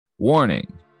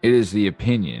Warning, it is the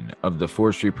opinion of the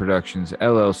Forestry Productions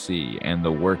LLC and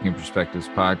the Working Perspectives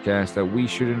podcast that we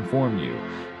should inform you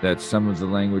that some of the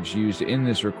language used in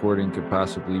this recording could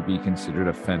possibly be considered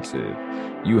offensive.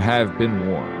 You have been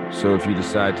warned, so if you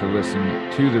decide to listen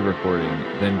to the recording,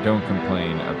 then don't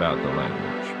complain about the language.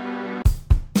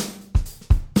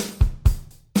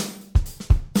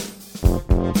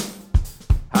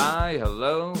 Hi,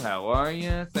 hello, how are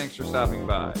you? Thanks for stopping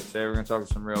by. Today we're going to talk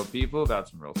to some real people about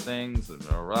some real things, living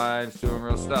real lives, doing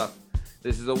real stuff.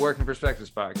 This is the Working Perspectives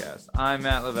podcast. I'm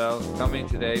Matt Lavelle, accompanied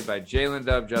today by Jalen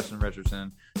Dubb, Justin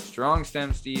Richardson, Strong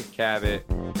Stem Steve Cabot,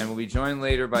 and we'll be joined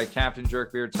later by Captain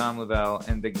Jerkbeard Tom Lavelle.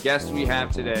 And the guest we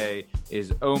have today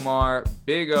is Omar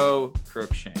Big O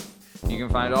Cruikshank. You can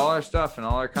find all our stuff and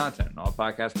all our content on all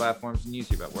podcast platforms and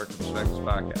YouTube at Working Perspectives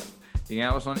Podcast. You can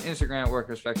have us on Instagram at Work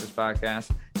Perspectives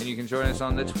Podcast, and you can join us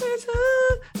on the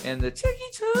Twitter and the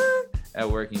TikTok at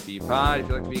Working P Pod. If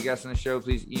you'd like to be a guest on the show,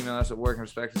 please email us at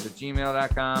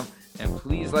workingperspectives@gmail.com, and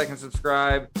please like and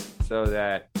subscribe so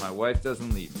that my wife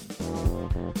doesn't leave me.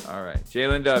 All right,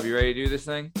 Jalen Dubb, you ready to do this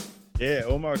thing? Yeah,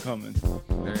 Omar coming.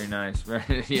 Very nice.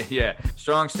 Yeah.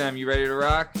 Strong Stem, you ready to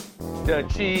rock? The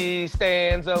cheese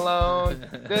stands alone.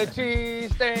 The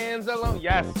cheese stands alone.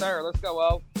 Yes, sir. Let's go,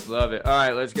 O. Love it. All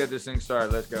right, let's get this thing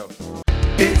started. Let's go.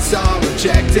 It's all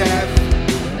objective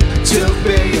to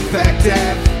be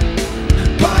effective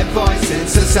by voicing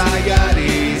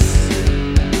societies.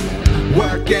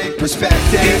 Working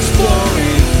perspective,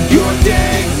 exploring your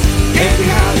day and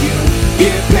how you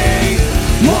get paid.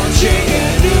 Launching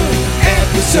a new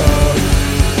episode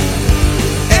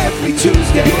every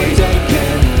Tuesday. Your day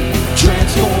can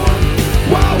transform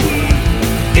while we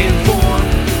inform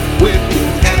with new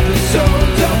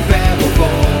episodes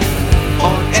available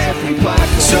on every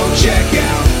platform. So check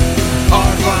out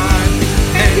our line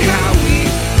and how we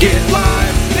get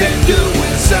live. Then do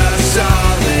us a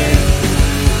solid.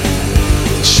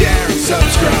 Share and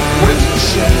subscribe. Would you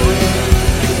share it?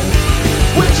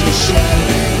 Would you share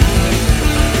it?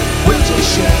 Would you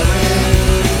share it?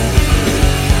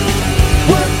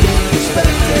 Working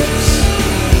Perspectives.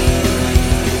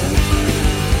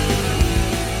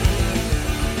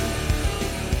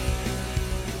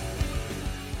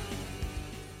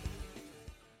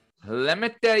 Let me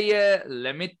tell you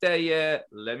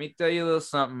a little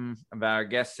something about our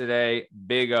guest today,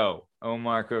 Big O,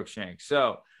 Omar Cruikshank.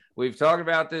 So we've talked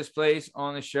about this place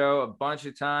on the show a bunch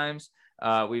of times.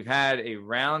 We've had a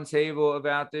round table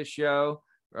about this show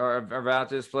or about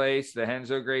this place, the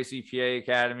Renzo Gracie PA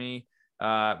Academy.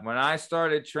 When I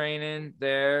started training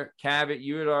there, Cabot,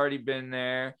 you had already been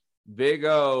there. Big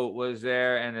O was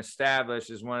there and established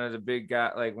as one of the big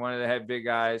guys, like one of the head big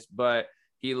guys, but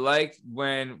he liked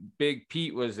when Big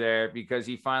Pete was there because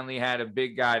he finally had a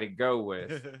big guy to go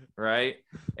with, right?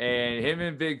 And him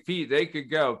and Big Pete, they could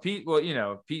go. Pete, well, you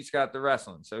know, Pete's got the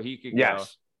wrestling, so he could go.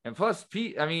 And plus,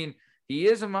 Pete, I mean, he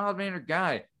is a mild-mannered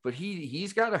guy, but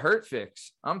he's got a hurt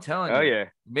fix. I'm telling you. Oh, yeah.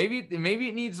 Maybe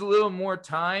it needs a little more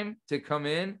time to come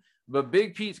in, but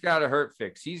Big Pete's got a hurt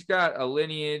fix. He's got a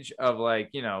lineage of, like,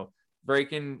 you know,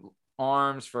 breaking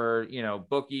arms for, you know,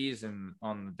 bookies and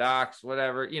on the docks,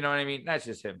 whatever, you know what I mean? That's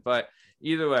just him. But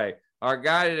either way, our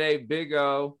guy today, Big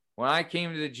O, when I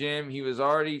came to the gym, he was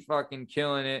already fucking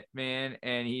killing it, man.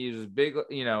 And he was big,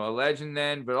 you know, a legend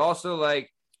then, but also,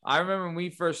 like, I remember when we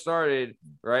first started,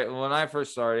 right? When I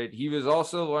first started, he was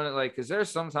also one of, like, because there's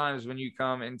sometimes when you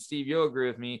come, and Steve, you'll agree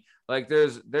with me, like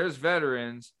there's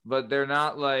veterans, but they're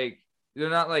not like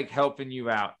helping you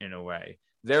out in a way.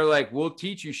 They're like, we'll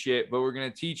teach you shit, but we're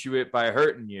going to teach you it by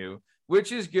hurting you,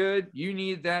 which is good. You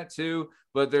need that too.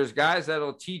 But there's guys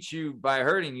that'll teach you by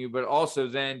hurting you, but also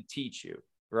then teach you,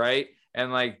 right?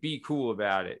 And like, be cool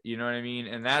about it. You know what I mean?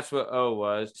 And that's what O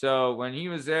was. So when he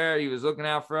was there, he was looking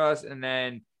out for us. And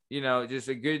then, you know, just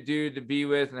a good dude to be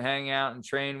with and hang out and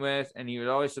train with. And he would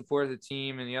always support the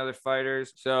team and the other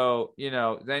fighters. So, you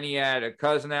know, then he had a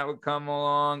cousin that would come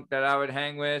along that I would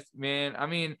hang with, man. I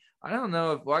mean, I don't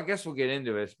know if, well, I guess we'll get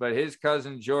into this, but his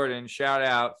cousin Jordan, shout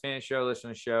out, fan show, listen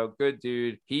to show, good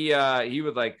dude. He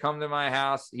would like come to my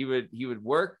house. He would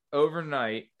work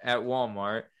overnight at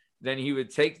Walmart. Then he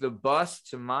would take the bus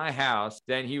to my house.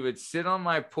 Then he would sit on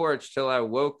my porch till I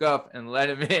woke up and let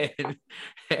him in.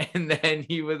 And then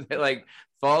he would like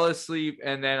fall asleep.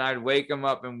 And then I'd wake him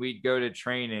up and we'd go to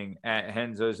training at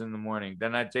Renzo's in the morning.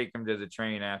 Then I'd take him to the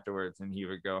train afterwards and he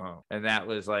would go home. And that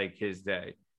was like his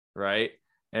day, right?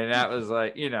 And that was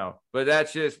like, you know, but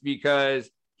that's just because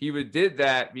he did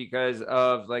that because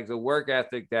of like the work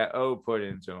ethic that O put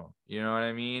into him. You know what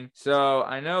I mean? So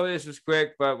I know this was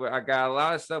quick, but I got a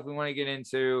lot of stuff we want to get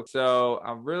into. So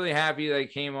I'm really happy that he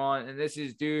came on. And this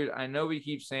is, dude, I know we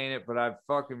keep saying it, but I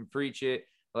fucking preach it.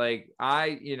 Like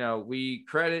we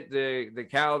credit the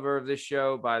caliber of this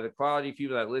show by the quality of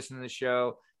people that listen to the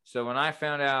show. So when I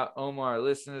found out Omar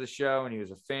listened to the show and he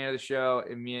was a fan of the show,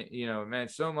 it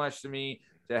meant so much to me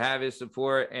to have his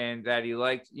support and that he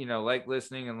liked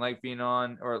listening and liked being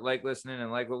on, or like listening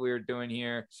and like what we were doing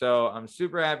here. So I'm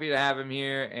super happy to have him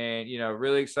here and,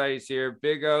 really excited he's here.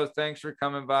 Big O, thanks for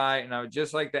coming by. And I would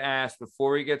just like to ask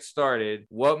before we get started,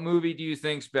 what movie do you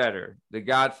think's better? The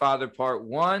Godfather Part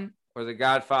 1 or The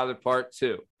Godfather Part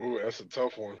 2? Ooh, that's a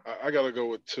tough one. I got to go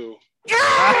with 2.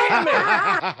 Damn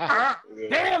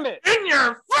it! Damn it! In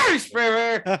your face,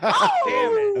 baby! Oh,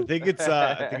 damn it! I think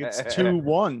it's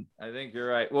 2-1. I think you're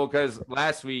right. Well, because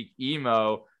last week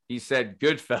Emo he said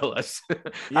Goodfellas.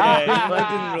 Yeah,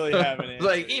 I didn't really have an answer.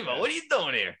 Like Emo, what are you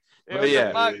doing here? It was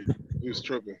a fuck. He was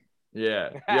tripping.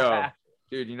 Yeah, yo,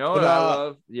 dude, you know what I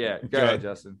love? Yeah, go ahead,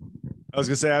 Justin. I was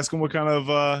gonna say, ask him what kind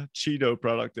of Cheeto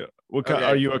product. What kind?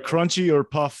 Okay. Are you a crunchy or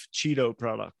puff Cheeto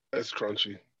product? That's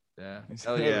crunchy. Yeah,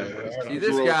 hell yeah. Yeah. See,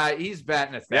 this guy, he's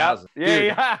batting 1,000. Dude,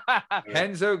 Yeah.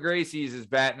 Enzo Gracie's is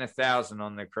batting 1,000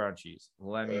 on the crunchies.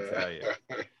 Let me tell you,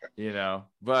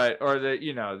 or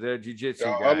the jiu-jitsu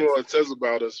I guys. don't know what it says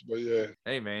about us, but yeah.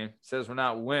 Hey man, says we're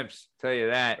not wimps. Tell you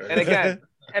that. And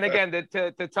again,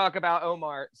 to talk about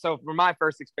Omar. So for my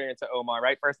first experience at Omar,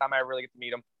 right, first time I really get to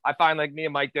meet him, I find like me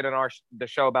and Mike did in the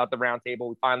show about the round table.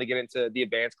 We finally get into the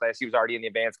advanced class. He was already in the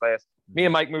advanced class. Me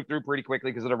and Mike moved through pretty quickly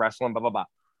because of the wrestling, blah blah blah.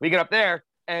 We get up there,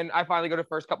 and I finally go to the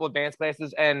first couple of advanced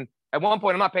classes. And at one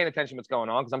point, I'm not paying attention to what's going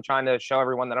on because I'm trying to show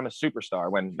everyone that I'm a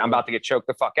superstar when I'm about to get choked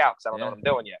the fuck out because I don't know what I'm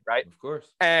doing yet, right? Of course.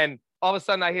 And all of a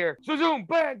sudden, I hear zoom,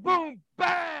 bang, boom,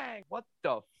 bang. What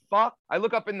the fuck? I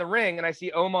look up in the ring and I see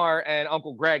Omar and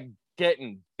Uncle Greg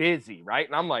getting busy, right?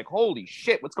 And I'm like, holy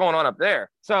shit, what's going on up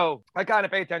there? So I kind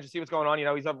of pay attention, see what's going on.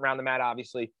 He's up around the mat,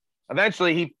 obviously.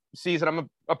 Eventually, he sees that I'm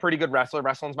a pretty good wrestler.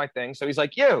 Wrestling's my thing. So he's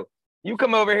like, you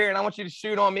come over here and I want you to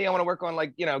shoot on me. I want to work on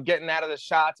getting out of the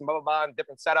shots and blah, blah, blah, and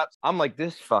different setups. I'm like,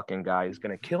 this fucking guy is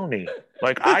going to kill me.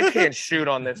 Like, I can't shoot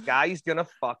on this guy. He's going to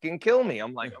fucking kill me.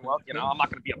 I'm like, well, I'm not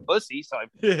going to be a pussy. So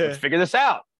let's figure this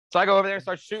out. So I go over there and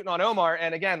start shooting on Omar.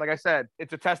 And again, like I said,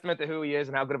 it's a testament to who he is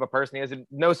and how good of a person he is. And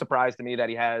no surprise to me that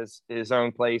he has his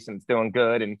own place and it's doing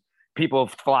good. And people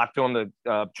flock to him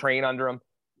to train under him.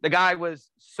 The guy was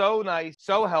so nice,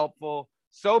 so helpful,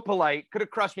 so polite, could have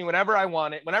crushed me whenever he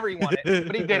wanted, but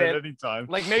he didn't. Anytime.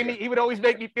 Like he would always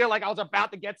make me feel like I was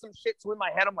about to get some shit to in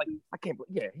my head. I'm like, I can't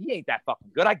believe, he ain't that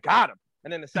fucking good. I got him.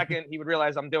 And then the second he would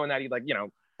realize I'm doing that, he'd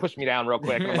push me down real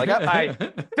quick. And I'm like, I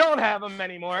don't have him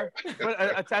anymore.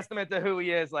 But a testament to who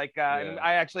he is. And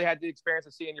I actually had the experience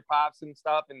of seeing your pops and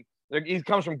stuff. And he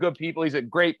comes from good people. He's a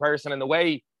great person. And the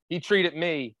way he treated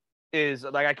me is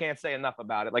like, I can't say enough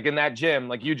about it. Like in that gym,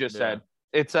 like you just said,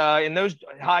 it's in those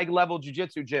high level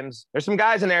jiu-jitsu gyms, there's some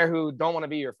guys in there who don't want to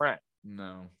be your friend.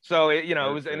 No. So it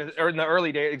was in the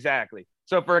early days. Exactly.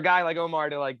 So for a guy like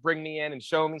Omar to bring me in and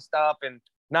show me stuff and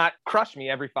not crush me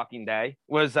every fucking day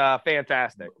was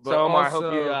fantastic. But so Omar,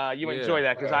 also, I hope you enjoy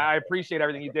that because I appreciate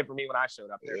everything you did for me when I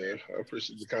showed up there. Yeah, I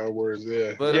appreciate the kind words.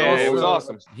 Yeah. But it was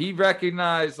awesome. He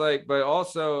recognized but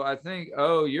also I think,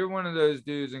 you're one of those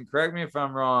dudes, and correct me if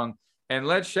I'm wrong, and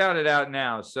let's shout it out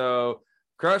now. So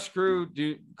Crush Crew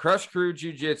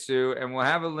Jiu-Jitsu, and we'll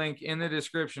have a link in the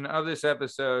description of this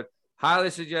episode.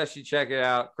 Highly suggest you check it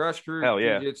out. Crush Crew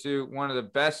Jiu-Jitsu, one of the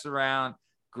best around.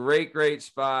 Great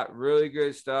spot. Really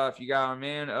good stuff. You got our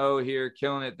man O here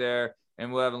killing it there,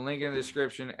 and we'll have a link in the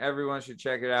description. Everyone should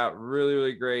check it out. Really,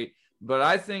 really great. But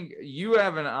I think you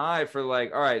have an eye for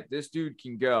all right, this dude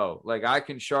can go. Like, I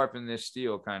can sharpen this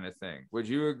steel kind of thing. Would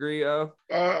you agree, O?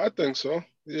 I think so.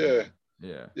 Yeah.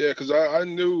 Yeah, because I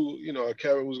knew,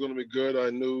 Kevin was going to be good.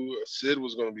 I knew Sid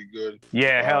was going to be good.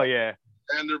 Yeah, hell yeah.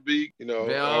 Vanderbeek,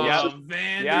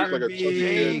 Vanderbeek.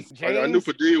 I knew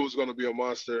Padilla was going to be a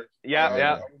monster. Yeah.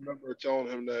 I remember telling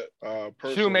him that.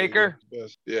 Shoemaker.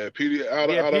 Yeah, Petey.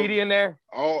 Petey in there.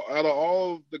 Out of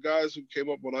all of the guys who came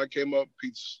up when I came up,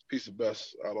 Pete's the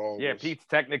best out of all. Yeah, Pete's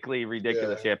technically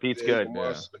ridiculous. Yeah, Pete's good.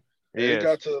 He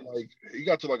got to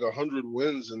 100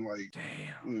 wins in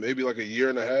maybe a year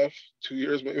and a half, 2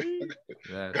 years maybe.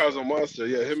 Guy's a monster.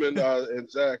 Yeah, him and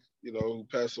Zach, who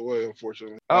passed away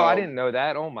unfortunately. Oh, I didn't know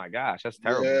that. Oh my gosh, that's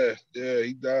terrible. Yeah,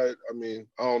 he died. I mean,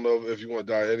 I don't know if you want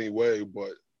to die anyway,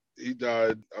 but he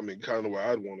died. I mean, kind of where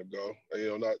I'd want to go.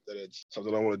 Not that it's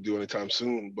something I want to do anytime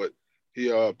soon, but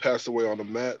he passed away on the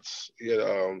mats. He had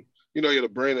he had a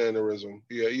brain aneurysm.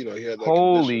 Yeah, he had that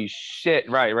Holy condition. shit!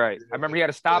 Right. I remember he had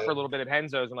to stop for a little bit at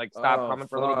Henzo's and like stop coming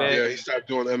for a little bit. Yeah, he stopped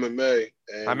doing MMA.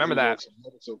 And I remember that.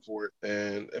 Medicine for it,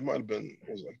 and it might have been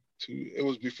it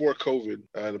was before COVID.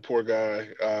 The poor guy.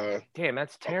 Damn,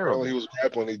 that's terrible. He was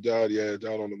grappling. He died. Yeah,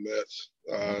 down on the mats.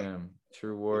 Damn.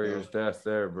 True warrior's death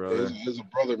there, brother. He's a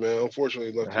brother, man.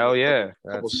 Unfortunately, he left a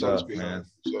couple sons behind.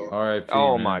 So. All right.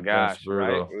 Oh my gosh,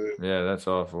 right? Yeah, that's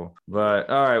awful. But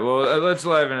all right, well, let's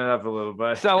liven it up a little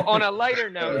bit. So on a lighter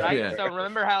note, right? Yeah. So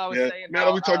remember how I was saying? Now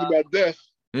that we talked about death.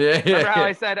 Yeah. Remember how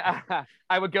I said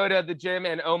I would go to the gym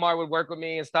and Omar would work with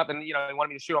me and stuff, and he wanted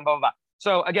me to shoot him, blah blah blah.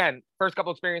 So again, first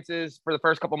couple experiences for the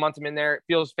first couple months I'm in there, it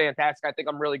feels fantastic. I think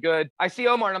I'm really good. I see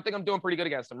Omar and I'm thinking I'm doing pretty good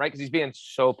against him, right? Because he's being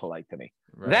so polite to me.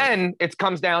 Right. Then it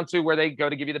comes down to where they go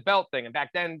to give you the belt thing. And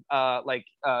back then,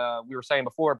 we were saying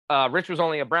before, Rich was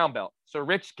only a brown belt. So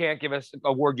Rich can't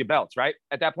award you belts, right?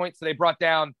 At that point, so they brought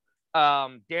down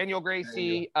Daniel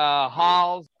Gracie,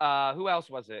 Halls. Who else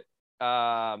was it?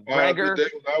 Gregor.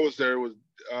 I was there was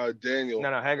Daniel.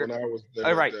 No, Hager. When I was there.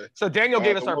 Oh, right. So Daniel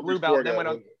gave us our blue belt and then went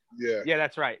on. Yeah,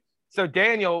 that's right. So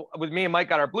Daniel, with me and Mike,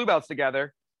 got our blue belts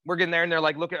together. We're getting there, and they're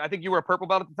like, "Look, I think you were a purple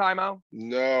belt at the time, Al."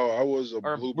 No, I was a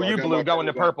blue belt. Were you blue going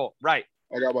to purple? Right.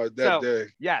 I got my day.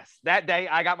 Yes, that day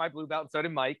I got my blue belt, and so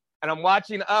did Mike. And I'm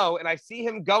watching and I see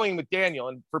him going with Daniel.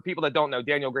 And for people that don't know,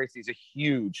 Daniel Gracie is a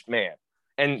huge man,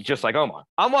 and just like Omar,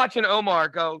 I'm watching Omar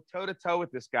go toe to toe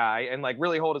with this guy and like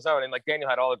really hold his own. And like Daniel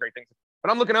had all the great things,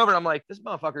 but I'm looking over and I'm like, this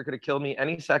motherfucker could have killed me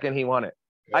any second he wanted.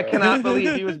 I cannot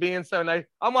believe he was being so nice.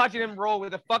 I'm watching him roll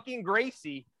with a fucking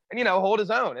Gracie and, hold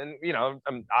his own. And,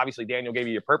 obviously Daniel gave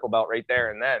you your purple belt right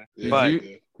there and then.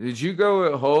 Did you go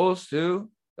with Holes too?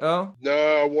 Oh?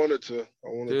 No, I wanted to.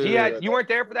 You weren't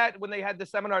there for that when they had the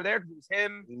seminar there? It was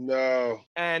him. No.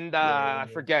 And I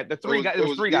forget. The three guys. It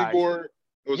was three guys.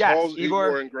 It was Halls,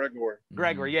 Igor, and Gregor.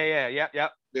 Gregor, yeah.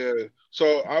 Yeah.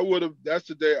 So that's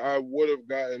the day I would have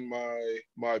gotten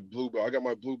my blue belt. I got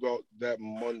my blue belt that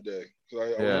Monday. So I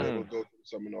was able to go to the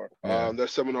seminar. Yeah. That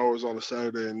seminar was on a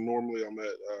Saturday, and normally I'm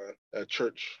at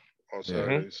church on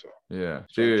Saturday. So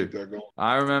dude,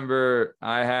 I remember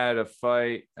I had a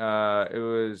fight. It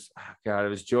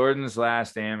was Jordan's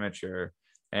last amateur,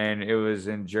 and it was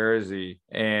in Jersey.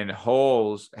 And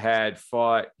Holes had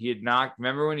fought.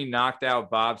 Remember when he knocked out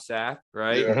Bob Sapp,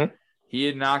 right? Yeah. Mm-hmm. He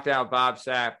had knocked out Bob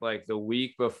Sapp like the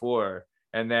week before,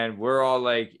 and then we're all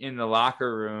like in the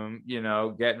locker room,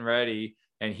 getting ready.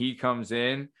 And he comes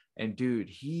in, and dude,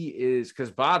 he is, because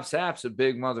Bob Sapp's a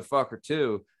big motherfucker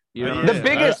too. The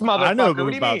biggest motherfucker. I know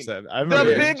who Bob Sapp.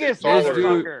 The biggest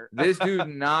motherfucker. This dude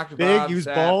knocked big. Bob He was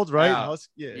Sapp bald, right? out.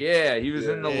 Yeah, he was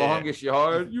in the longest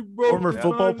yard. You former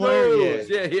football player.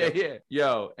 Yeah.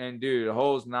 Yo, and dude,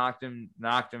 Holes knocked him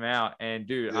out. And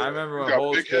dude, I remember when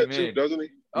Holes came in, doesn't he?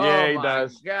 Yeah, he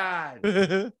does. God,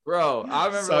 bro, I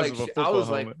remember I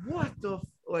was like, what the.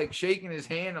 Like shaking his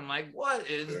hand, I'm like, "What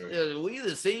are we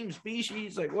the same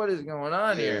species? Like, what is going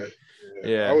on here?"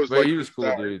 Yeah, but he was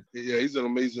cool, dude. Yeah, he's an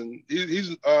amazing.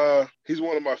 He's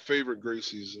one of my favorite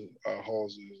Gracies.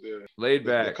 Halls is laid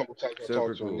back. A couple times I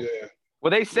talked to him. Yeah.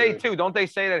 Well, they say too, don't they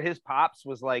say that his pops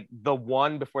was like the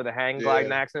one before the hang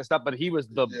gliding accident and stuff, but he was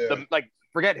the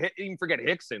forget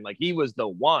Hickson, like he was the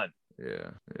one.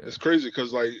 Yeah. It's crazy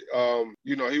because he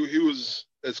was.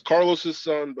 It's Carlos's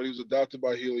son, but he was adopted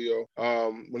by Helio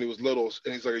when he was little,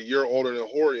 and he's like a year older than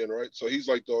Horian, right? So he's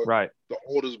like the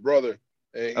oldest brother,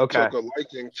 and he took a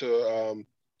liking to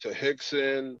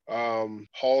Hickson,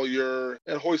 Hollier,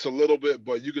 and Hoist a little bit,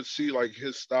 but you could see like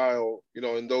his style,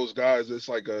 in those guys. It's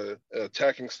like an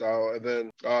attacking style, and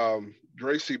then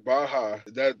Gracie Baja,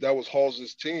 that was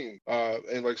Hall's team,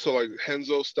 and like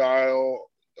Henzo style.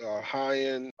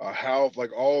 High-end, Half, like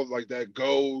all like that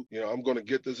go, I'm going to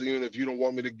get this even if you don't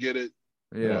want me to get it.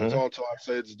 Yeah. That's all until I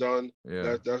say it's done.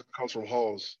 Yeah. That comes from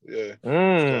Halls. Yeah.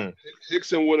 So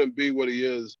Hickson wouldn't be what he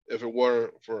is if it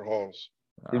weren't for Halls.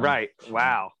 Right.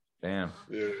 Wow. Damn.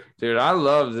 Yeah. Dude, I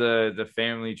love the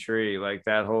family tree, like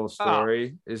that whole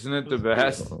story. Isn't it the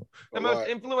best? The most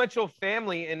influential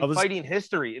family in fighting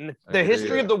history. In the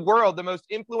history of the world, the most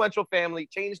influential family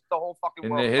changed the whole fucking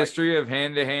world. In the history of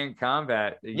hand-to-hand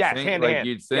combat. Hand-to-hand.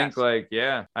 You'd think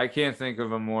I can't think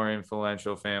of a more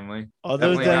influential family.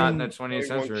 Definitely not in the 20th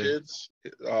century. Kids.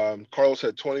 Carlos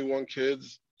had 21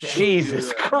 kids.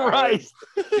 Jesus Christ.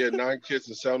 He had 9 kids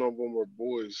and 7 of them were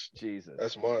boys. Jesus.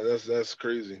 That's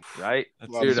crazy. Right?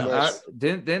 Dude,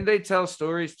 didn't they tell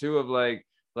stories too of like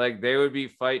they would be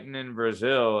fighting in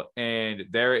Brazil and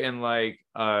they're in like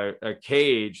a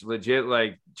cage, legit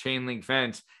like chain link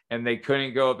fence, and they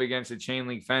couldn't go up against a chain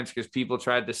link fence because people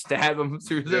tried to stab them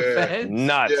through the fence?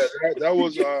 Nuts. Yeah, that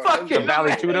was fucking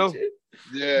Vale Tudo.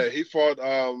 Yeah, he fought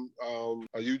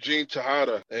Eugene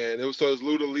Tejada, and it was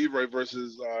Luda Livre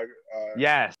versus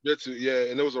yes, Jitsu. Yeah,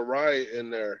 and there was a riot in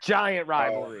there. Giant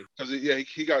rivalry. Because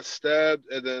he got stabbed,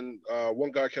 and then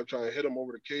one guy kept trying to hit him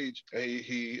over the cage, and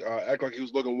he acted like he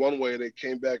was looking one way, and they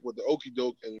came back with the okey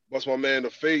doke and bust my man in the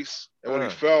face. And when he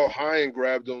fell, Hine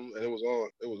grabbed him, and it was on.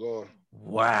 It was on.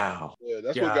 Wow. Yeah,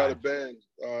 that's what got it banned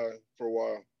for a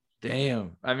while.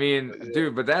 Damn. I mean,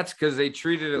 dude, but that's because they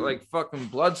treated it like fucking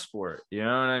blood sport. You know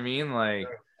what I mean? Like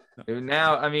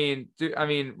now, I mean, dude,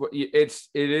 it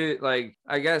is like,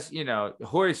 I guess, you know,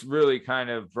 Royce really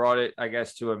kind of brought it, I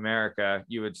guess, to America,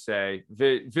 you would say,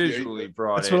 visually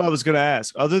brought That's it. what I was going to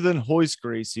ask. Other than Royce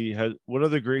Gracie, what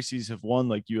other Gracies have won?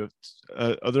 Like you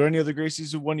have, are there any other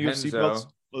Gracies who won UFC belts?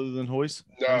 Other than Royce?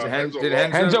 No,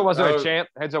 Henzo wasn't a champ.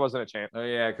 Henzo wasn't a champ. Oh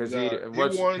yeah, because he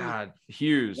won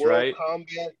Hughes, World right?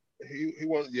 Combat. He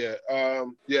won,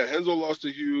 Henzo lost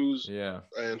to Hughes,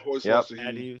 and Royce lost to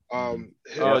Hughes.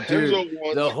 Henzo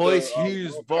won the Royce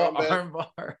Hughes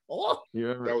armbar. You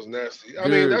remember? That was nasty. I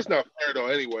mean, that's not fair though,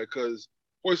 anyway, because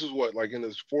Royce was what, like in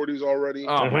his 40s already?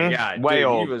 Oh my God, way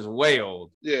old. He was way old.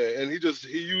 Yeah, and he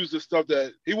used the stuff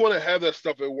that he wouldn't have that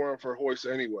stuff if it weren't for Royce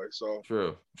anyway. So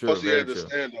true. Plus he had to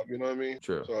stand up. You know what I mean?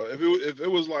 True. So if it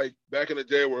was like back in the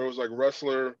day where it was like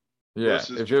wrestler. Yeah,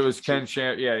 if it was Ken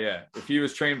if he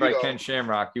was trained by Ken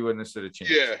Shamrock, he wouldn't have stood a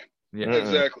chance. Yeah,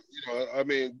 exactly. You know, I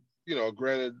mean, you know,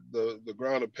 granted the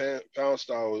ground and pound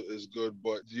style is good,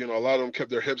 but you know, a lot of them kept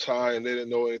their hips high and they didn't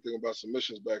know anything about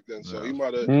submissions back then. So he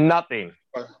might have nothing.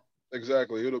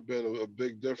 Exactly, it would have been a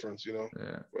big difference, you know.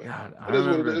 Yeah, but God, it is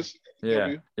what it is.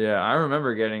 Yeah. I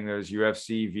remember getting those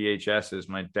UFC VHSs.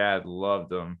 My dad loved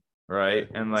them. Right.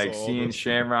 And like seeing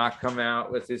Shamrock come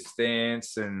out with his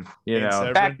stance and, you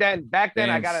know, back then,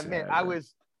 I got to admit, I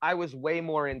was way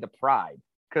more into Pride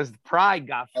because Pride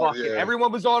got fucking,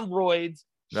 everyone was on roids.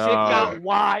 Shit got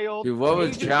wild. Dude, what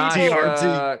was Josh?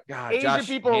 Asian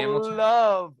people Hamilton.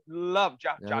 love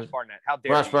Josh Barnett. How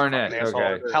dare Josh you? Barnett.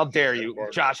 Okay. How dare you?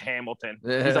 Josh Hamilton.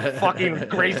 He's a fucking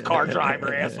race car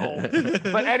driver, asshole.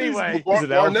 But anyway. He's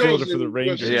an outfielder for the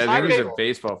Rangers. Yeah, I think he's a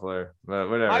baseball player. But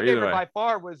whatever. My favorite by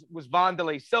far was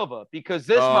Wanderlei Silva because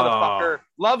this motherfucker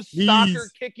loves soccer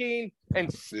kicking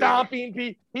and stomping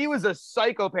people. He was a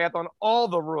psychopath on all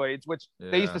the roids, which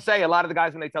they used to say, a lot of the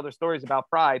guys when they tell their stories about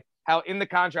Pride, how in the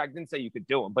contract didn't say you could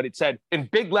do them, but it said in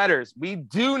big letters, we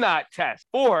do not test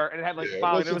for, and it had like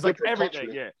and it was like everything.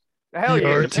 Country. The hell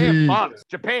yeah, Japan fucks.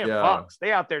 Japan fucks.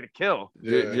 They out there to kill.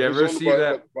 Did you ever see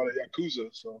that? By the Yakuza,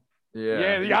 so.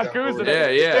 Yeah, the Yakuza.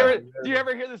 Do you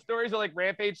ever hear the stories of like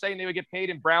Rampage saying they would get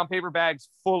paid in brown paper bags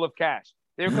full of cash?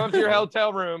 They would come to your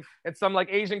hotel room and some like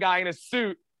Asian guy in a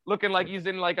suit looking like he's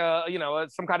in like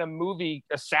some kind of movie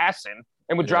assassin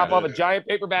and would drop off a giant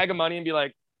paper bag of money and be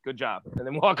like, good job, and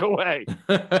then walk away.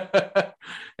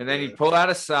 And then he'd pull out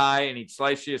a sigh and he'd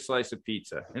slice you a slice of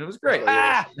pizza, and it was great.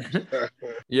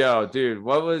 Yo, dude,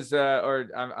 what was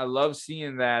I love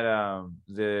seeing that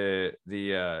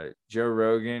the Joe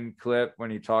Rogan clip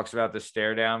when he talks about the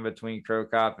stare down between Cro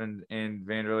Cop and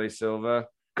Wanderlei Silva.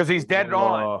 Because he's dead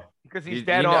on. Because he's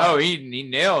dead on. Oh, he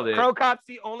nailed it. Cro Cop's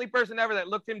the only person ever that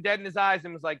looked him dead in his eyes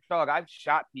and was like, dog, I've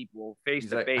shot people face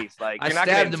to face. Like, you're not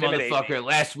going to intimidate me. I stabbed the motherfucker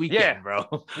last weekend,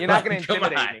 bro. You're not going to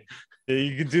intimidate me. Yeah,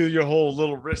 you can do your whole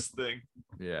little wrist thing.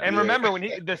 Yeah. And remember, when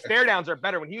the stare downs are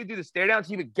better. When he would do the stare downs,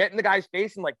 he would get in the guy's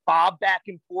face and like bob back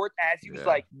and forth as he was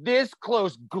like this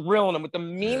close, grilling him with the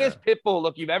meanest pit bull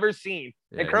look you've ever seen.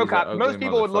 And Cro Cop, most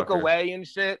people would look away and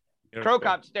shit. Cro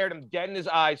Cop stared him dead in his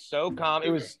eyes, so calm. It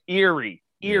was eerie.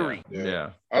 Yeah.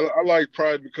 I like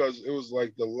Pride because it was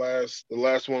like the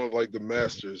last one of like the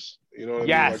masters. You know what I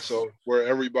mean? Like, so where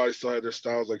everybody still had their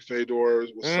styles, like Fedor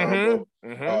with Sambo,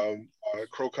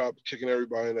 Cro Cop kicking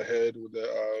everybody in the head with the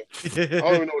I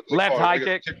don't even know what they left call high it.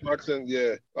 kick. Kickboxing,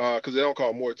 because they don't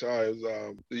call it Muay Thai. It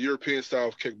was the European style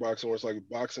of kickboxing where it's like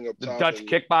boxing up top. Dutch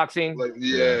kickboxing. Like,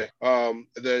 and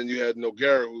then you had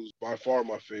Nogueira, who's by far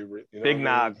my favorite. You know Big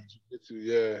Nog.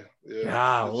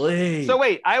 Golly. So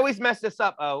wait, I always mess this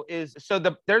up.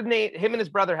 Their name, him and his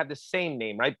brother have the same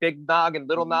name, right? Big Nog and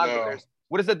Little Nog. No.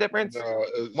 What is the difference?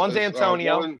 One's it's,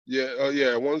 Antonio.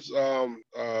 One's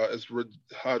it's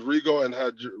Rodrigo and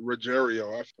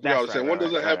Rogerio. I forgot what to say. One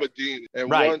doesn't have a Dean, and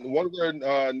one of their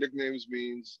nicknames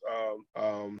means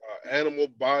animal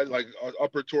body, like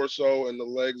upper torso, and the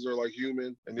legs are like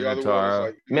human, and the other one is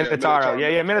like Minotauro.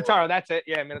 Minotauro. That's it.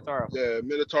 Yeah, Minotauro. Yeah,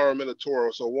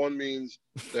 Minotauro. So one means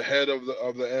the head of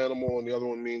the animal, and the other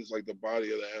one means like the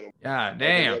body of the animal. God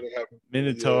damn.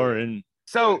 Minotaur and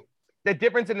so. The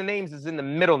difference in the names is in the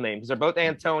middle name because they're both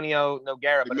Antonio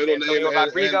Nogueira, but Antonio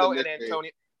Rodrigo and Antonio.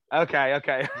 Okay.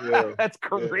 Yeah. That's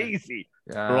crazy.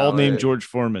 They're all named George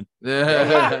Foreman.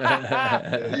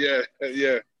 Yeah.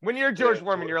 When you're George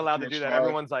Foreman, you're allowed to do that.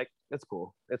 Everyone's like, it's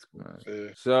cool. It's cool.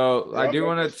 So I do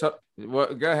want to.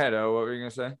 What? Go ahead. Oh, what were you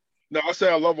gonna say? No, I say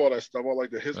I love all that stuff. I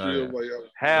like the history of like.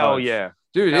 Hell yeah,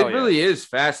 dude! It really is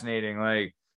fascinating.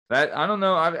 Like that. I don't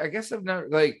know. I guess I've never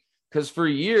like because for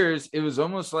years it was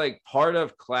almost like part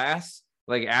of class.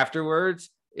 Like afterwards,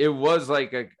 it was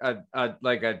like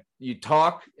you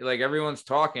talk, like everyone's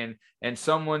talking, and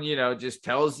someone just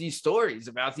tells these stories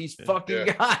about these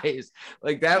fucking guys.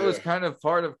 Like that was kind of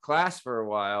part of class for a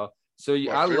while. So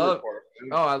I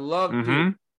love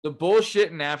dude, the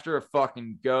bullshitting after a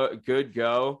fucking good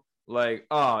go. Like,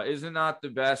 is it not the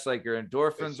best? Like your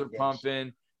endorphins are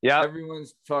pumping. Yeah,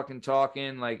 everyone's fucking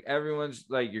talking. Like everyone's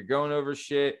like you're going over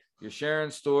shit. You're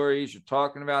sharing stories. You're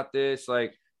talking about this.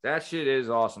 Like that shit is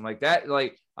awesome. Like that.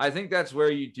 Like I think that's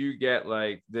where you do get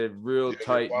like the real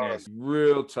tightness,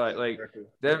 real tight. Like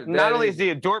that not only is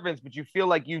the endorphins, but you feel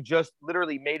like you just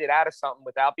literally made it out of something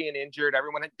without being injured.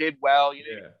 Everyone did well.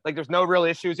 Like there's no real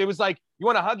issues. It was like you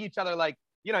want to hug each other. Like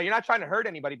you're not trying to hurt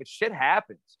anybody, but shit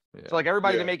happens. Yeah. So like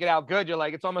everybody to make it out good, you're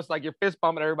like it's almost like you're fist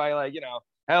bumping everybody. Like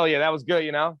hell yeah, that was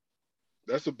good.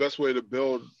 That's the best way to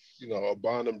build. A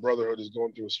bond and brotherhood is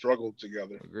going through a struggle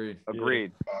together.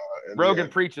 Agreed. Rogan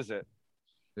preaches it.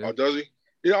 Oh, does he?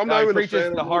 Yeah, I'm not even a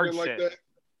fan of Rogan shit like that.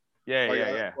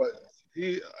 Yeah.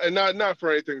 But not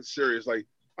for anything serious. Like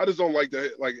I just don't like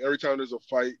that. Like every time there's a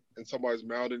fight and somebody's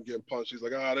mounted getting punched, he's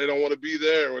like, they don't want to be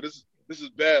there, or this is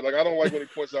bad. Like I don't like when he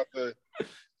points out the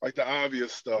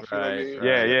obvious stuff. Right. You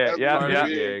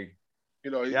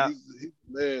know what I mean? Yeah. He's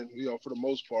man, for the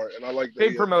most part. And I like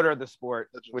big promoter of the sport,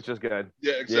 which is good.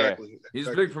 Yeah, exactly. Yeah. He's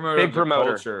a big promoter of the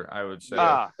culture, I would say.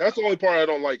 That's the only part I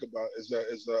don't like about is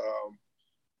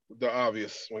the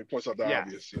obvious, when he points out the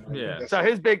obvious. So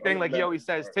his big thing, like he always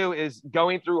says too, is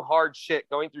going through hard shit,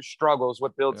 going through struggles,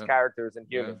 what builds characters and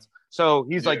humans. So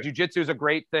he's like, jiu-jitsu is a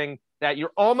great thing that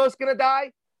you're almost going to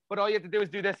die, but all you have to do is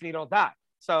do this and you don't die.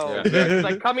 So it's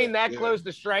like coming that close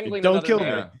to strangling. Don't kill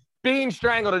me. Being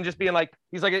strangled and just being like,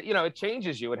 he's like, it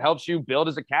changes you. It helps you build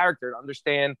as a character to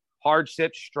understand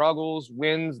hardships, struggles,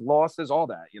 wins, losses, all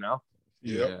that,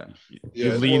 Yeah.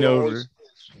 You lean over.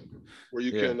 Where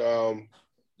you can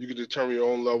determine your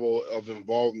own level of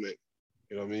involvement.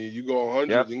 You know what I mean? You go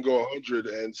 100, you can go 100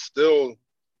 and still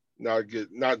not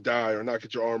die or not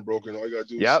get your arm broken. All you gotta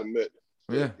do is submit.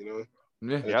 Yeah.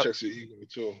 And it checks your ego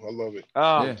too. I love it.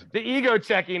 The ego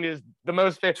checking is the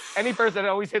most fit. Any person that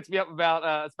always hits me up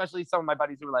about, especially some of my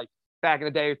buddies who were like back in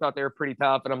the day who thought they were pretty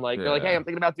tough, and I'm like, they're like, hey, I'm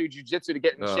thinking about doing jiu-jitsu to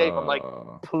get in shape. I'm like,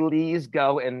 please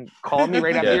go and call me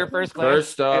right after your first class.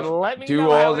 First off, and let me do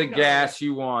all the gas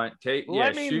you want.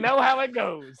 Let me know how it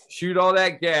goes. Shoot all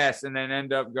that gas and then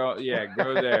end up go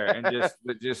there and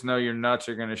just know your nuts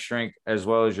are gonna shrink as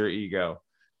well as your ego.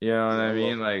 You know what I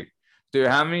mean? Like. Dude,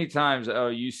 how many times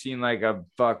you seen like a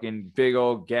fucking big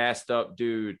old gassed up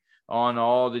dude on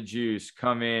all the juice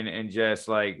come in and just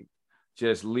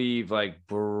leave like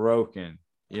broken?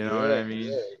 You know what I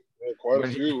mean? Yeah, quite a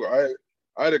few. I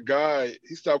had a guy,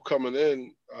 he stopped coming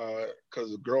in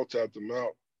because the girl tapped him out.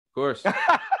 Of course.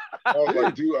 I was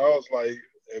like, dude,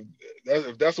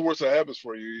 if that's the worst that happens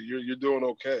for you, you're doing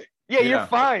okay. Yeah, you're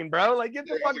fine, bro. Like get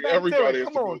the fuck back everybody to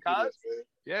it. Come on, guys.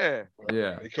 Yeah.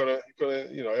 He couldn't.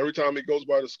 Every time he goes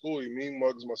by the school, he mean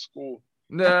mugs my school.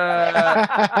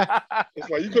 Nah. It's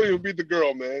like you couldn't even beat the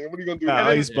girl, man. What are you gonna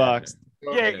do? He's boxed.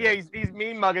 He's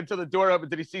mean mugging till the door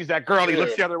opens and he sees that girl. He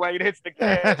looks the other way and hits the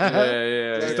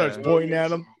gas. He starts pointing at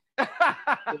him.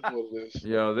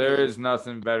 Yo, there is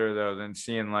nothing better though than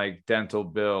seeing like Dental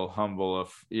Bill humble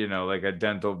a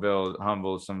Dental Bill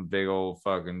humble some big old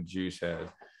fucking juice head.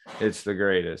 It's the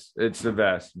greatest. It's the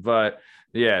best. But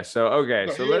yeah, so okay.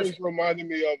 So let's reminded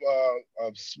me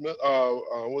of Smith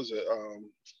what was it?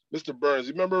 Mr. Burns.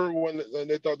 You remember when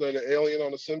they thought they had an alien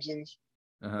on The Simpsons?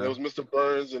 It was Mr.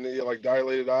 Burns and he had like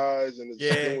dilated eyes and his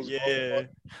skin was going.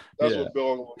 That's what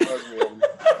Bill reminds me of.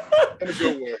 In a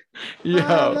good way.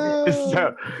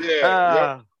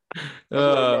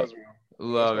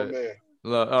 Love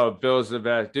it. Bill's the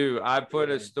best. Dude, I put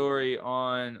a story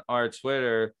on our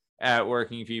Twitter at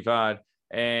Working Feet Pod,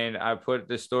 and I put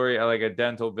the story like a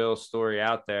Dental Bill story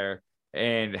out there,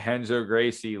 and Renzo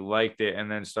Gracie liked it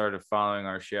and then started following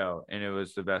our show, and it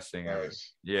was the best thing ever.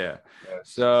 Yeah.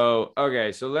 So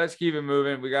okay, so let's keep it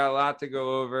moving. We got a lot to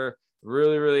go over.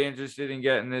 Really, really interested in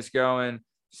getting this going.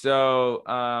 So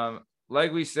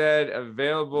like we said,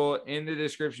 available in the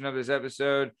description of this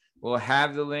episode, we'll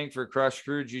have the link for Crush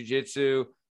Crew Jiu-Jitsu.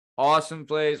 Awesome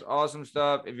place, awesome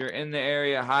stuff. If you're in the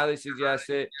area, highly suggest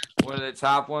it. One of the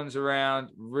top ones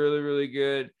around. Really, really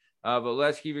good. But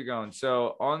let's keep it going.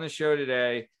 So on the show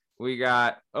today, we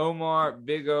got Omar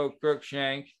Big O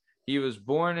Cruikshank. He was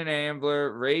born in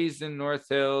Ambler, raised in North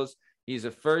Hills. He's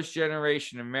a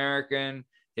first-generation American.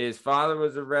 His father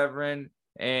was a reverend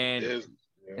and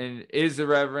is a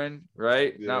reverend,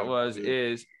 right? Yeah, Not was,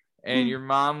 is. And your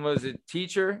mom was a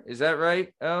teacher. Is that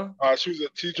right? Oh, she was a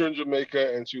teacher in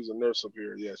Jamaica, and she was a nurse up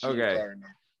here. Yeah, she's retired now.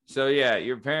 So yeah,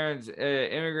 your parents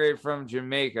immigrated from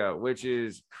Jamaica, which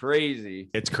is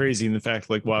crazy. It's crazy in the fact,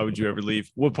 like, why would you ever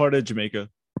leave? What part of Jamaica?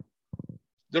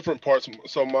 Different parts.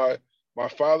 So my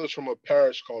father's from a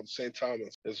parish called St.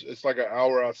 Thomas. It's like an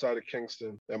hour outside of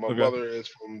Kingston, and my mother is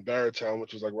from Barrowtown,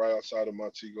 which is like right outside of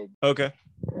Montego. Okay.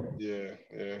 Yeah.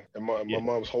 And my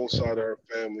mom's whole side of her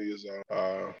family is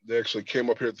they actually came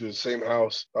up here through the same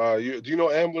house. Do you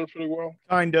know Ambler pretty well?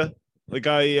 Kinda. Like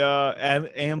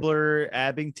Ambler,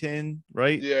 Abington,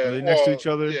 right? Yeah. Are they next to each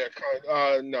other? Yeah,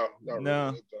 kind of. No, not no.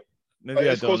 Really. Maybe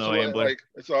I don't know Ambler.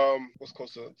 It's what's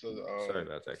close to sorry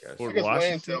about that, guys. Fort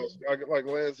Washington. Like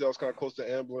Lansdale's kind of close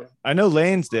to Ambler. I know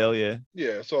Lansdale, yeah.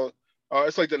 Yeah, so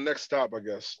it's like the next stop, I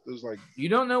guess. There's like you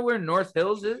don't know where North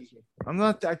Hills is?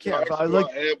 I can't. I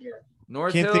like Ambler.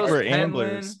 North can't Hills, think where Penland.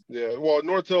 Ambler is. Yeah, well,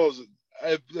 North Hills.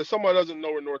 If somebody doesn't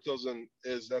know where North Hills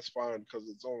is, that's fine because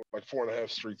it's only like 4.5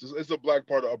 streets. It's the black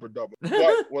part of Upper Dublin.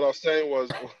 But what I was saying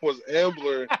was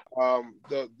Ambler.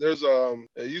 There's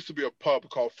it used to be a pub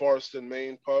called Forest and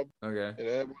Main Pub. Okay. In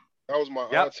Ambler. That was my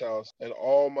aunt's house, and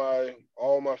all my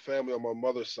family on my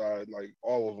mother's side, like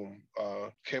all of them,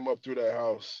 came up through that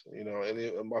house. You know,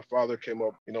 and my father came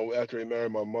up. You know, after he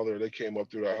married my mother, they came up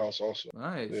through that house also.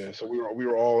 Nice. Yeah. So we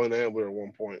were all in Ambler at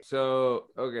one point. So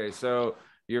so.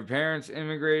 Your parents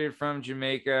immigrated from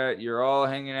Jamaica. You're all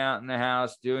hanging out in the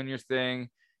house doing your thing.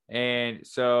 And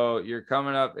so you're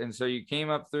coming up. And so you came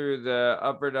up through the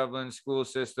Upper Dublin school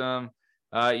system.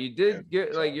 You did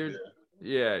get like you're doing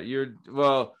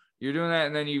that.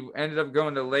 And then you ended up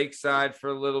going to Lakeside for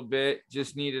a little bit.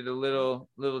 Just needed a little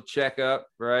checkup,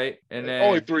 right? And then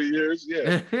only 3 years.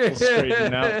 Yeah.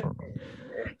 Straighten out.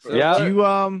 So do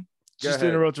you just to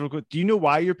interrupt real quick. Do you know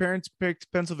why your parents picked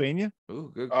Pennsylvania?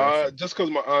 Ooh, good question. Just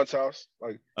because my aunt's house.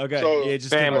 Like so just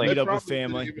family. Meet up with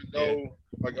family. Didn't even know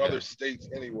like other states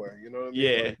anyway. You know what I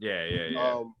mean?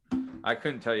 Yeah. I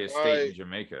couldn't tell you a state in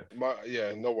Jamaica.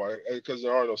 No why? Because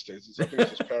there are no states. I think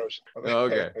it's just parish.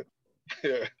 Okay.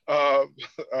 Yeah.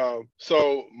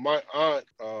 So my aunt,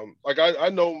 like I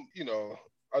know, you know.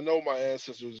 I know my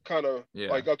ancestors kind of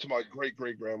like up to my great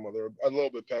grandmother, a little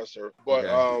bit past her. But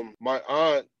my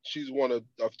aunt, she's one of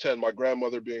 10, my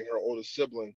grandmother being her oldest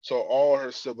sibling. So all her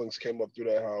siblings came up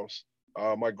through that house.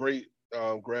 My great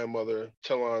grandmother,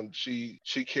 Tillon, she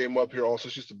came up here also.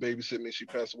 She used to babysit me. She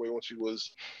passed away when she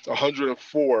was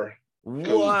 104.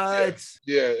 What?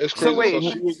 Yeah, it's crazy. So wait,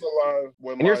 she was alive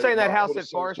when and you're saying that house at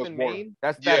Forest and Main?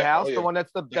 That's that house, the one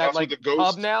that's that like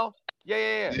pub now?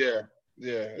 Yeah.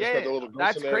 It's got the little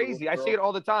that's crazy. I see it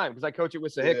all the time because I coach it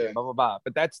with Sahik, blah blah blah.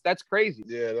 But that's crazy.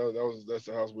 Yeah, that's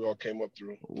the house we all came up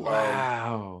through.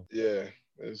 Wow. Yeah,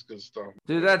 it's good stuff.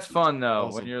 Dude, that's fun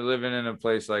though when you're living in a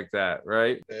place like that,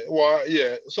 right? Well,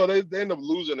 yeah. So they end up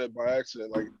losing it by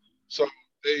accident. Like, so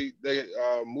they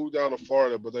moved down to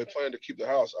Florida, but they plan to keep the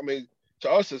house. I mean,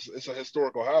 to us, it's a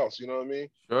historical house. You know what I mean?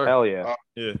 Sure. Hell yeah.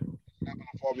 Happened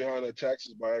to fall behind their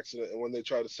taxes by accident, and when they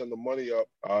try to send the money up,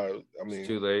 I mean, it's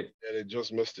too late. And they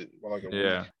just missed it. Like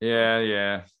Yeah.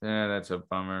 That's a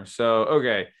bummer. So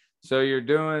so you're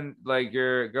doing like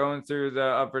you're going through the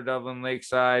Upper Dublin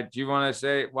Lakeside. Do you want to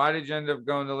say why did you end up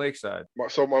going to Lakeside?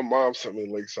 So my mom sent me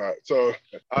to Lakeside. So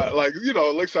like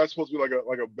Lakeside's supposed to be like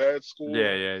a bad school.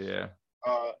 Yeah.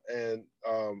 And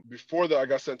before that, I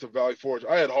got sent to Valley Forge.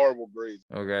 I had horrible grades.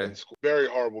 Okay. In school. Very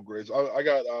horrible grades. I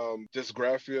got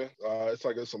dysgraphia.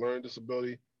 It's a learning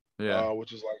disability. Yeah.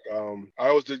 Which is like I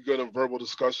always did good in verbal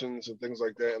discussions and things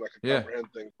like that, and I could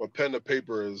comprehend things. But pen to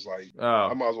paper is like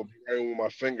I might as well be writing with my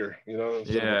finger,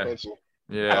 instead of a pencil.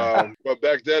 Yeah. But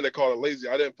back then they called it lazy.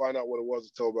 I didn't find out what it was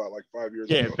until about like 5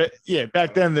 years ago.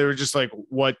 Back then they were just like,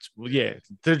 what? Yeah,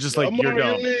 they're just like, you're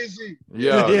dumb. Lazy.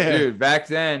 Dude, back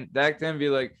then be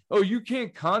like, oh, you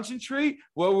can't concentrate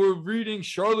while we're reading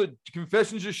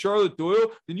Confessions of Charlotte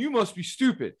Doyle? Then you must be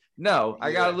stupid. No,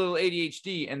 I got a little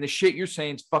ADHD, and the shit you're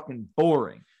saying is fucking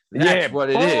boring. That's what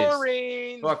it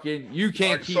is. Fucking, you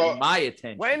can't keep my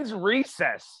attention. When's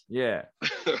recess? Yeah.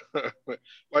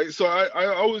 So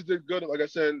I always did good, like I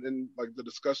said, in like the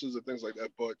discussions and things like that.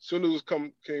 But as soon as it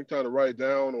came time to write it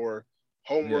down or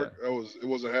homework, it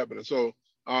wasn't happening. So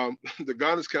the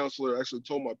guidance counselor actually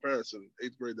told my parents in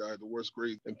 8th grade that I had the worst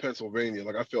grade in Pennsylvania.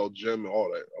 Like I failed gym and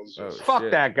all that. I was just fuck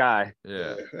that guy.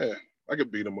 Yeah. I could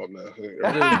beat him up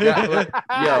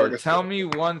now. Yo, tell me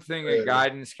one thing a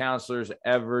guidance counselor's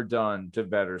ever done to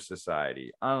better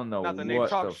society. I don't know. Nothing. What They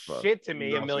talk the fuck. shit to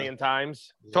me a million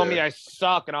times. Told me I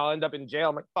suck and I'll end up in jail.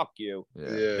 I'm like, fuck you.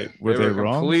 Yeah. Were they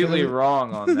wrong? Completely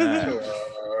wrong on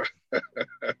that.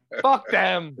 Fuck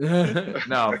them.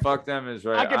 No, fuck them is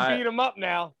right. I can beat them up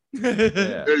now.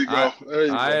 Yeah. There you go.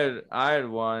 I had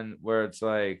one where it's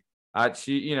like, they ask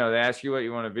you what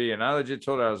you want to be, and I legit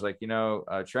told her, I was like,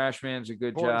 trash man's a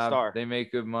good job. Star. They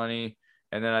make good money.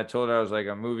 And then I told her I was like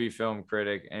a movie film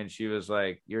critic, and she was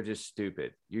like, "You're just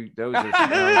stupid. Those are."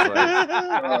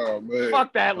 Oh, man.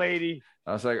 Fuck that lady.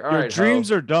 I was like, "All Your right, dreams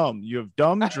are dumb. You have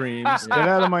dumb dreams. Get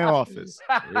out of my office.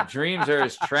 Your dreams are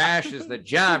as trash as the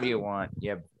job you want.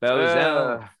 You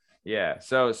bozo." Yeah.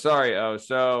 So sorry. Oh,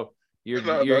 so you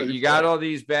got all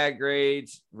these bad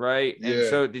grades, right? Yeah. And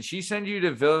so did she send you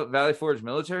to Valley Forge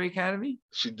Military Academy?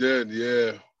 She did.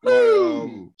 Yeah.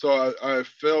 So I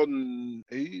failed in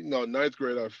ninth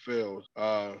grade. I failed,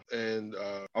 and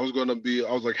I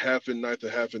was like half in ninth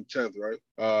and half in 10th, right?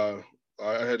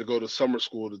 I had to go to summer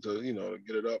school to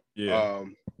get it up. Yeah.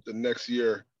 The next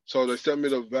year, so they sent me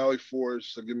to Valley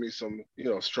Forge to give me some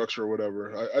structure or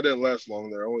whatever. I didn't last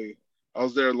long there. I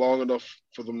was there long enough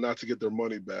for them not to get their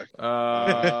money back.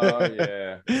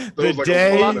 Yeah.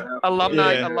 The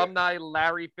alumni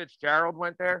Larry Fitzgerald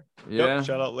went there. Yeah. Yep.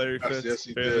 Shout out Larry Fitz. Yes,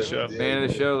 he Fan did. of the show. Yeah, Fan of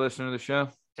the show, listener of the show.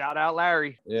 Shout out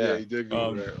Larry. Yeah, he did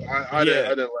go there. I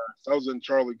didn't last. I was in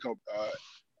Charlie Company.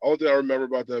 All thing I remember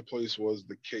about that place was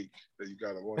the cake that you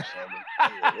got at lunchtime.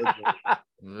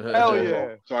 Hell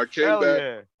yeah. So I came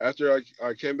back after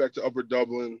I came back to Upper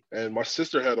Dublin, and my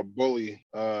sister had a bully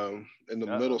in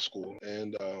the middle school.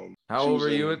 And how old were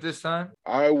you at this time?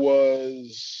 I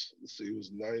was, it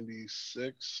was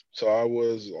 96. So I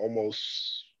was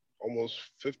almost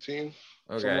 15,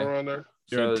 somewhere around there.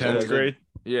 You're in 10th grade?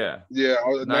 Yeah. Yeah, I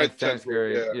was 9th, 10th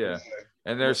grade. Yeah.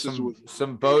 And there's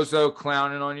some bozo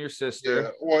clowning on your sister.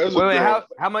 Yeah. Well, it was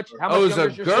how much younger is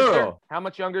your sister? How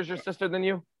much younger is your sister than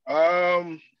you?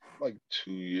 Like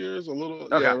 2 years, a little.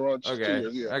 Okay. Yeah, around 2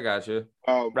 years. Yeah, I got you.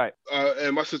 Right.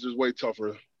 And my sister's way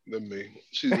tougher than me.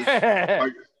 She's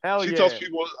like, she tells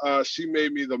people she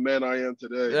made me the man I am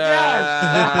today.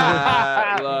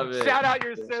 Yes. Love it. Shout out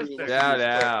your sister. Shout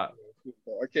out.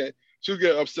 I can't. She'll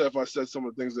get upset if I said some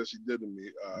of the things that she did to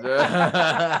me.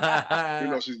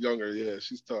 She's younger. Yeah,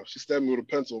 she's tough. She stabbed me with a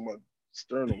pencil in my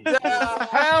sternum.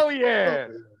 Hell yeah.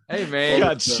 Hey, man.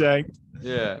 Got shanked.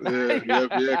 Yeah.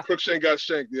 Yeah. Crookshank got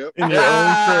shanked. Yep. In your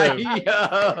own crib.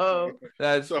 Yo,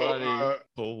 that's funny.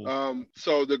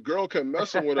 So the girl kept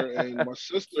messing with her, and my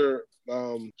sister,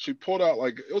 she pulled out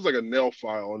it was like a nail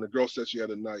file, and the girl said she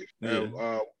had a knife. Yeah. And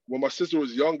when my sister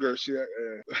was younger,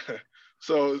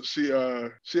 so she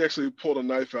actually pulled a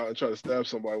knife out and tried to stab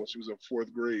somebody when she was in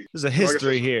 4th grade. There's a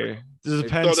history here. There's a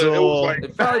pencil.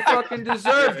 It probably fucking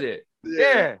deserved it.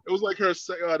 Yeah. It was like her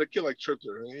the kid tripped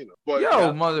her, But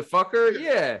motherfucker,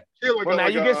 yeah. Now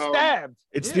you get stabbed.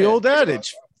 It's the old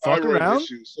adage. Fuck around.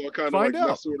 So I kind of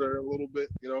messed with her a little bit,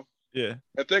 Yeah.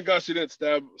 And thank God she didn't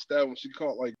stab him. She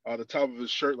caught the top of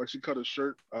his shirt, she cut his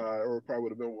shirt, or it probably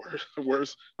would have been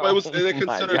worse. But they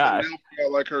considered the nail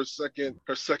file her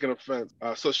second offense.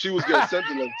 So she was getting sent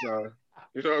to that time.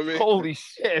 You know what I mean? Holy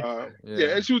shit.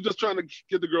 Yeah, and she was just trying to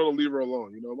get the girl to leave her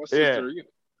alone. My sister, it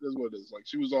is what it is.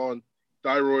 She was on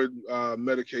thyroid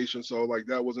medication, so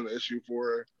that wasn't an issue for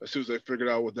her. As soon as they figured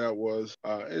out what that was,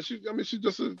 and she's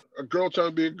just a girl trying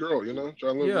to be a girl,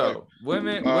 trying to live life.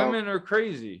 Women are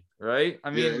crazy, right?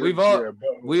 I mean,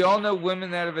 we all know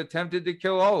women that have attempted to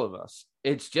kill all of us.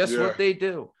 It's just what they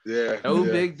do. Yeah, no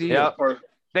big deal. Yep.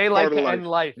 They like to end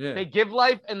life. Yeah. They give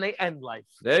life and they end life.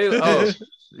 Don't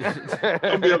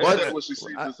be upset when she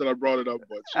sees this that I brought it up,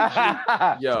 but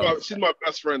she's my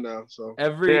best friend now. So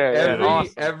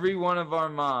every one of our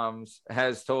moms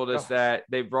has told us that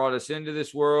they brought us into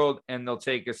this world and they'll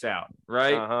take us out,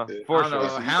 right? Uh-huh. I don't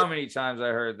know how many times I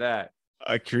heard that.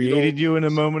 I created you in a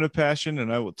moment of passion,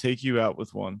 and I will take you out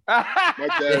with one. My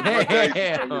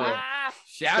dad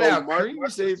Shout out, my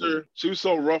sister. She was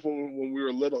so rough when we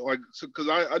were little, because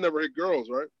I never hit girls,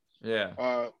 right?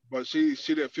 Yeah. But she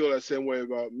didn't feel that same way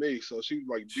about me, so she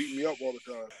beat me up all the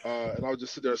time. And I would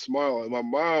just sit there and smile. And my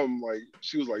mom,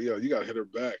 she was like, "Yo, you gotta hit her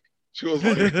back." She was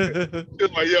like,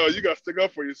 "Yo, you gotta stick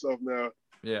up for yourself now."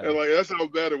 Yeah. And that's how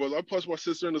bad it was. I punched my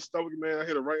sister in the stomach, man. I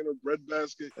hit her right in her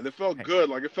breadbasket, and it felt good.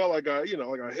 It felt like I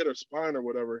hit her spine or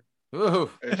whatever.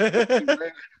 Ooh. And she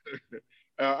ran.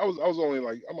 I was only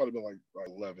I might have been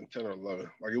 11, 10 or 11.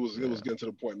 It was getting to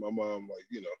the point. My mom,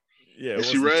 Yeah. And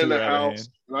she ran in the house.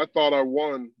 and I thought I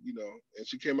won, and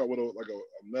she came out with a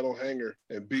metal hanger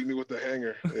and beat me with the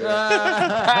hanger.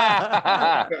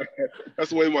 Yeah.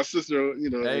 That's the way my sister,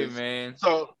 Hey, is. Man.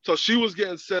 So she was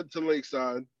getting sent to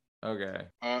Lakeside. Okay.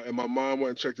 And my mom went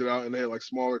and checked it out, and they had like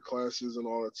smaller classes and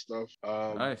all that stuff.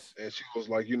 Nice. And she was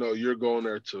like, you're going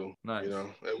there too. Nice.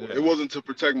 It wasn't to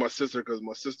protect my sister because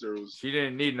my sister was. She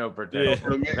didn't need no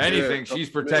protection. Yeah. If anything, she's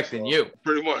protecting you.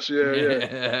 Pretty much,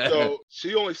 yeah. So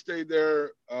she only stayed there.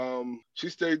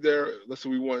 Let's say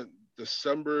we went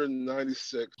December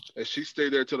 96, and she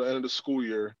stayed there till the end of the school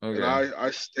year. Okay. And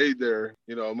I stayed there.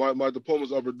 My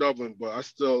diploma's Upper Dublin, but I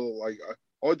still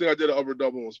only thing I did at Upper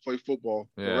Dublin was play football.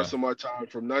 Yeah. The rest of my time,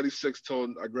 from 96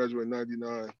 till I graduated in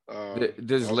 99.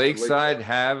 Does Lakeside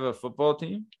have a football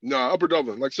team? No, Upper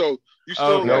Dublin. So you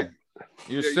still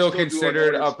you're still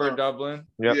considered Upper Dublin?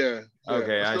 Yep. Yeah.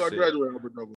 Okay, I see. I graduated Upper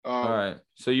Dublin. All right.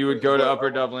 So you would go to Upper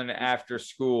Dublin after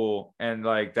school, and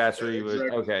that's where you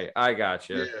would. Okay, I got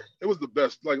you. Yeah, it was the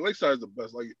best. Lakeside is the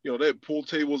best. They had pool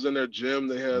tables in their gym.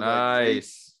 They had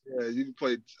nice. You can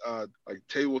play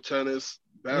table tennis,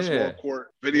 basketball court,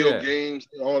 video games,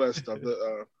 all that stuff.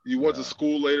 You went to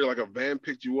school later, a van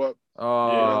picked you up.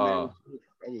 Oh,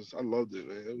 I loved it,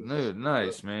 man.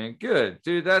 Nice, man. Good,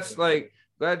 dude. That's glad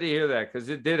to hear that, because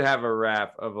it did have a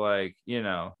rap of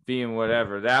being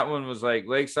whatever. That one was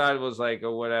Lakeside was a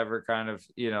whatever kind of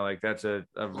that's a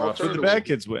rough. That's where the bad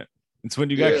kids went. It's when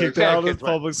you got kicked out of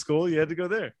public school, you had to go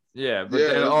there. Yeah,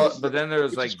 but then there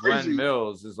was Glen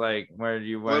Mills is where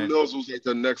you went. Glen Mills was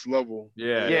the next level.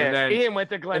 Yeah, and then, Ian went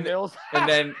to Glen Mills.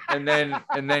 and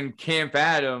then Camp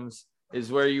Adams is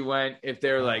where you went if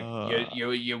they're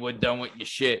you were done with your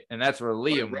shit, and that's where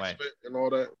Liam went and all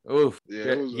that. Oof.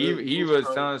 Yeah, he was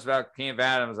telling us about Camp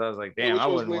Adams. I was like, damn, I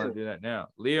wouldn't want to do that now.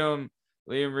 Liam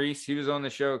Reese, he was on the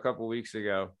show a couple weeks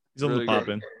ago. He's on the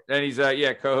Poppin'. And he's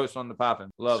co-host on the Poppin'.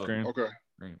 Love him. Okay.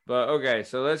 But okay,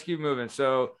 so let's keep moving.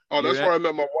 So that's where I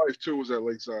met my wife too. Was at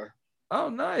Lakeside. Oh,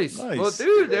 nice. Well,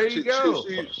 dude, there you go.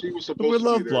 She was supposed to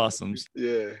love be there. Blossoms.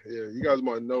 Yeah. You guys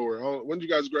might know her. When did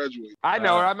you guys graduate? I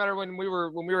know her. I met her when we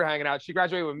were hanging out. She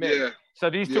graduated with me. Yeah. So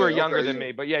these two are younger than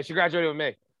me, but she graduated with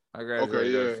me. I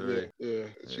graduated. Yeah.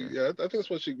 I think that's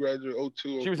when she graduated.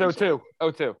 02. She was 02.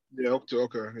 02. Yeah, 02.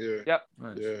 Okay. Yeah. Yep.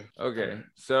 Nice. Yeah. Okay.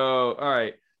 So, all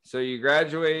right. So you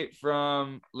graduate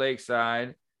from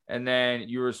Lakeside, and then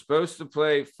you were supposed to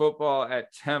play football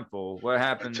at Temple. What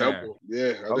happened there?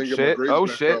 Yeah, I didn't get my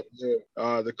grades back up.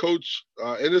 Yeah. The coach,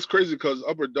 and it's crazy because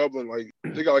Upper Dublin,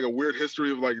 they got a weird history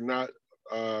of not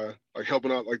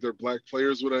helping out their black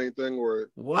players with anything or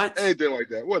anything like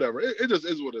that. Whatever. It just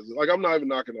is what it is. I'm not even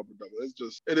knocking Upper Dublin. It's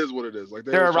just it is what it is.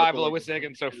 They're a rival of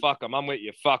Wissahickon, so fuck them. I'm with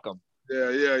you. Fuck them.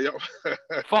 Yeah.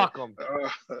 Fuck them.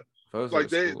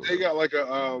 They got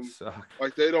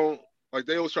they don't.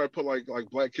 They always try to put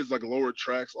black kids lower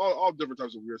tracks, all different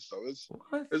types of weird stuff.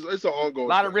 It's an ongoing. A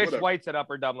lot of rich whites at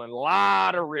Upper Dublin. A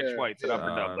lot of rich whites at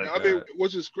Upper Dublin. I mean,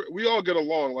 which is we all get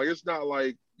along. It's not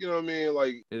you know what I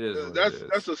mean? It is.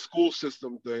 That's a school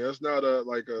system thing. That's not a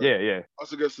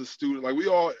us against the student. We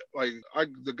all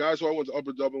the guys who I went to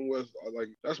Upper Dublin with are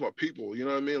that's my people. You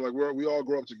know what I mean? We all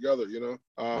grow up together.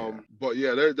 But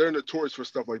they're notorious for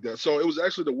stuff like that. So it was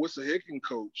actually the Wissahickon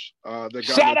coach that got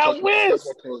shout out Wiz.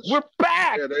 We're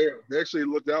back. Yeah, they actually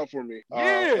looked out for me.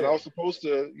 And I was supposed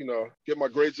to get my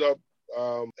grades up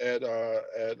at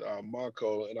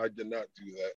Monaco, and I did not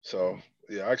do that. So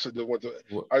yeah, I actually did want to.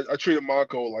 I treated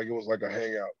Monaco like it was a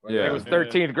hangout. It was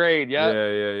 13th grade.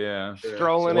 Yeah.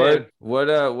 Strolling in.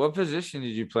 What position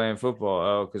did you play in football?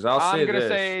 Oh, because I'm gonna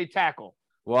say tackle.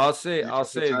 Well, I'll say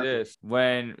this.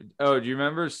 Do you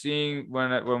remember seeing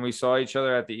when we saw each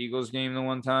other at the Eagles game the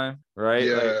one time? Right?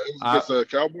 Yeah, against the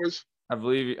Cowboys. I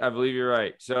believe you're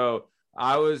right. So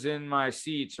I was in my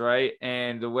seats, right?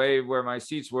 And the way where my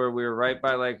seats were, we were right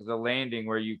by the landing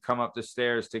where you come up the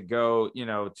stairs to go,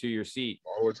 to your seat.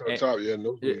 All the way to the top,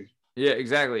 no. Yeah,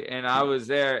 exactly. And I was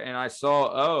there and I saw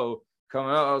O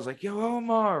coming up. I was like, yo,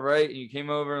 Omar, right? And you came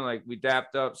over and we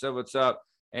dapped up, said what's up.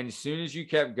 And as soon as you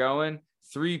kept going,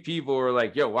 3 people were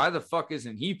like, yo, why the fuck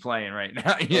isn't he playing right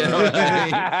now? You know what I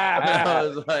mean? I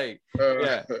was like,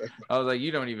 I was like,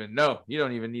 you don't even know. You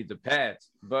don't even need the pads.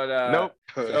 But nope.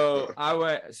 But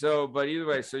either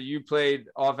way, so you played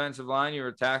offensive line, you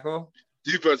were tackle?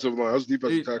 Defensive line. I was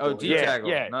defensive tackle. Oh, tackle.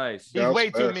 Yeah. Nice. He's way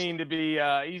too mean to be.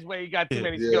 He got too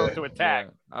many skills to attack.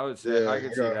 Yeah. I would say I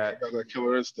could see that. I got that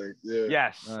killer instinct. Yeah.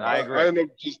 Yes, I agree. I ended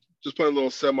up just playing a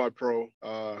little semi-pro.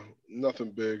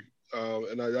 Nothing big.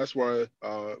 And that's why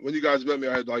when you guys met me,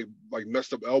 I had like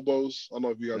messed up elbows. I don't know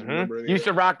if you guys remember any. You used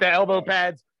to rock the elbow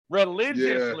pads.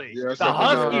 religiously. Yeah, the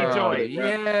Husky joint.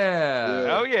 Yeah.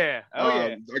 Oh yeah.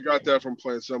 I got that from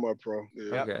playing semi-pro.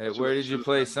 Yeah. Okay. Where did you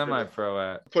play semi-pro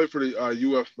at? I played for the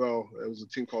UFL. It was a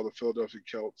team called the Philadelphia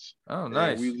Celts. Oh,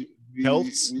 nice.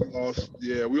 Celts? We lost.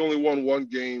 Yeah, we only won one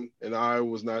game, and I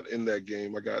was not in that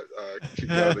game. I got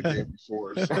kicked out of the game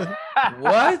before. So.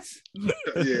 What?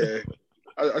 Yeah.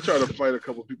 I tried to fight a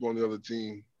couple people on the other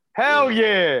team. Hell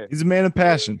yeah. He's a man of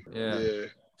passion. Yeah. Yeah.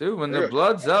 Dude, when the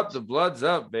blood's up, the blood's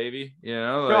up, baby. You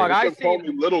know, Dog, like, they called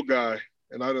me little guy,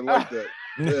 and I didn't like that.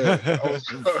 Yeah,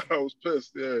 I was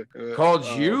pissed. Yeah. Called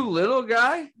you little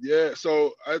guy? Yeah.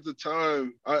 So at the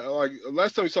time, I like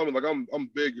last time you saw me, like I'm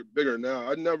bigger now.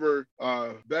 I never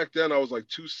back then I was like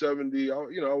 270. I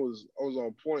was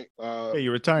on point. Yeah, you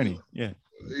were tiny. Yeah.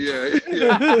 Yeah. Compared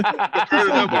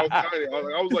to them, I was tiny.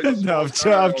 I was like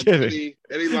no, I'm kidding.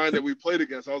 Any line that we played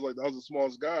against, I was the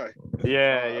smallest guy.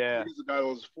 Yeah. He's the guy that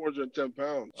was 410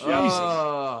 pounds. Jesus.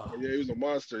 Oh. Yeah, he was a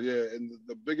monster. Yeah, and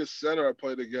the biggest center I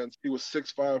played against, he was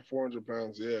 6'5", 400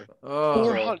 pounds. Yeah.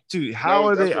 Oh. Dude, how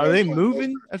are they? Are they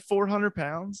moving at 400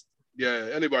 pounds? Yeah,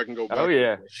 anybody can go back. Oh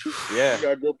yeah. Yeah. You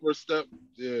gotta go first step.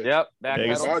 Yeah. Yep. Back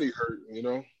my body hurt,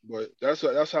 but that's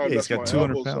how he's got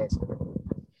 200 pounds.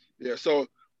 Yeah, so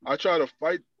I try to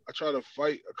fight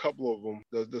a couple of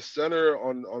them. The center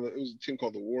on it was a team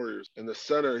called the Warriors, and the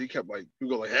center he kept like he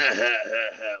would go like ha ha ha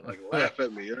ha like laugh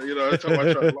at me. Every time I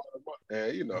tried to line him up,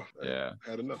 and yeah, I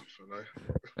had enough. And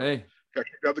hey, got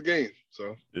kicked out the game.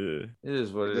 So it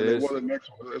is what it is. is. They won the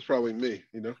next one. It's probably me.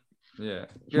 Yeah.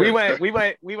 We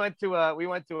went to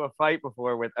a fight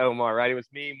before with Omar, right? It was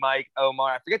me, Mike,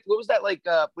 Omar. I forget what was that like.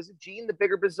 Was it Gene, the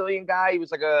bigger Brazilian guy? He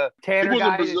was like a tanner guy. He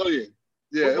wasn't Brazilian.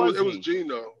 Yeah, it was Gene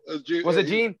though. Was it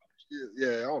Gene? Yeah,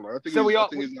 I don't know. I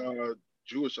think he's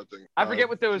Jewish. I think. I forget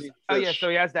what those. Oh yeah, so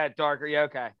he has that darker. Yeah,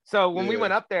 okay. So when we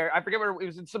went up there, I forget where it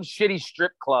was in some shitty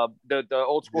strip club. The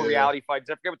old school reality fights.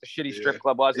 I forget what the shitty strip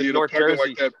club was in North Jersey.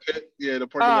 Like that pit. Yeah, the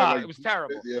parking lot. It was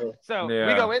terrible. So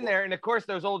we go in there, and of course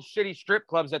those old shitty strip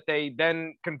clubs that they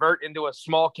then convert into a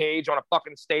small cage on a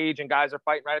fucking stage, and guys are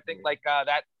fighting. Right? I think like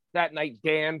that night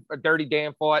Dirty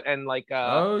Dan fought, and like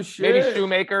maybe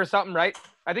Shoemaker or something, right?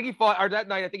 I think he fought, or that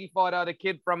night I think he fought the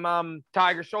kid from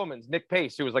Tiger Showman's, Nick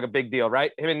Pace, who was like a big deal,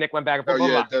 right? Him and Nick went back and forth. Oh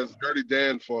yeah, that's Dirty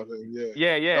Dan fought him.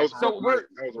 Yeah. So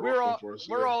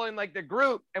we're all in like the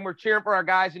group, and we're cheering for our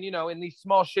guys, and in these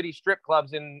small shitty strip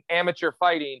clubs in amateur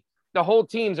fighting, the whole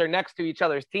teams are next to each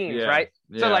other's teams, right?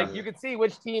 So like you can see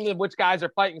which team and which guys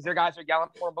are fighting, because their guys are yelling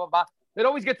for them, blah blah blah. It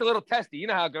always gets a little testy. You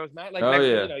know how it goes, Matt. Like,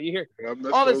 you hear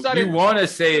all of a sudden you want to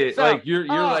say it, like you're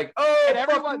like, and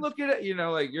everyone look at it.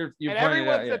 Like you're and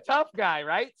everyone's a tough guy,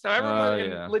 right? So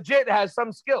everyone legit has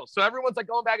some skills. So everyone's like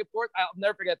going back and forth. I'll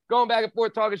never forget going back and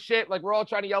forth talking shit. Like we're all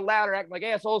trying to yell louder, acting like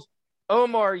assholes.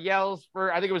 Omar yells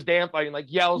for, I think it was Dan fighting,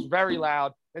 like yells very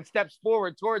loud and steps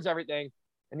forward towards everything.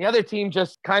 And the other team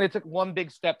just kind of took one big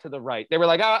step to the right. They were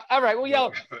like, all right, we'll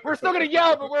yell. We're still gonna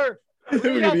yell, but we're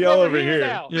gonna yell over here.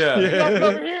 Yeah.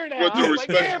 Over here now. We'll do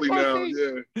respectfully now.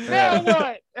 Now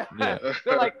what?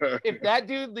 They're like, if that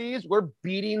dude leaves, we're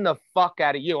beating the fuck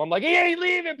out of you. I'm like, he ain't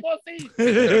leaving, pussy.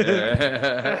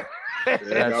 That's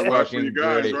fucking you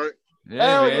guys, right? Yeah,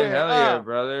 hell yeah,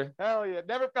 brother. Hell yeah.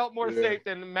 Never felt more safe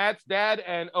than Matt's dad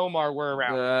and Omar were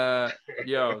around.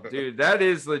 Yo, dude, that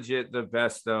is legit the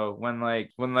best though. When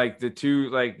the two,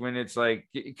 like when it's like,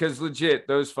 because legit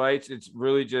those fights, it's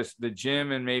really just the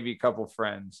gym and maybe a couple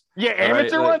friends. Yeah,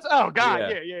 amateur ones. Oh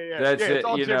god, yeah. That's it.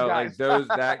 Like those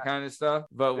that kind of stuff.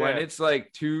 But when it's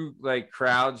like two like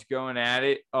crowds going at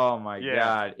it, oh my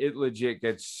god, it legit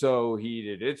gets so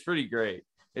heated. It's pretty great.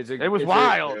 It was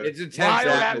wild. It's a tense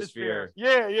atmosphere.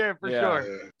 Yeah, for sure.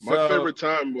 Yeah. My favorite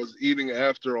time was eating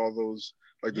after all those,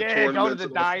 like the tournaments. Go to the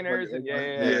diners and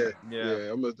Those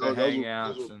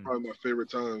were probably my favorite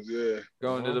times. Yeah,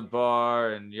 going to the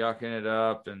bar and yucking it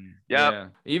up, and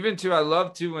even I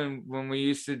love to when we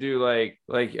used to do like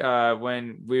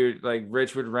when we would like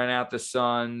Rich would rent out the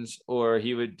Suns, or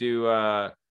he would do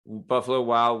Buffalo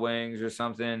Wild Wings or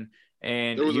something.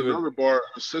 And there was another bar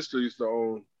her sister used to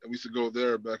own, and we used to go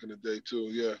there back in the day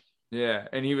too. Yeah,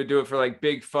 and he would do it for like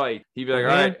big fight. He'd be like, all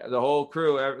right, the whole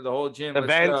crew, the whole gym,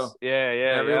 events. Let's go.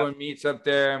 Everyone meets up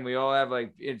there, and we all have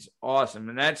like, it's awesome.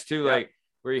 And that's too like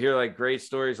where you hear like great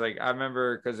stories. Like I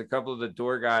remember because a couple of the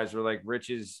door guys were like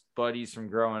Rich's buddies from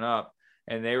growing up.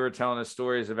 And they were telling us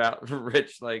stories about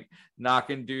Rich like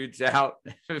knocking dudes out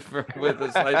with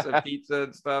a slice of pizza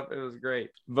and stuff. It was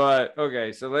great. But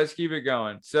okay, so let's keep it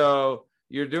going. So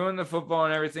you're doing the football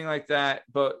and everything like that,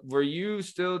 but were you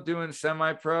still doing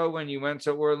semi-pro when you went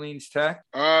to Orleans Tech?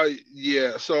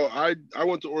 Yeah. So I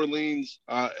went to Orleans,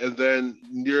 and then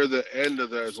near the end of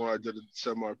that is when I did a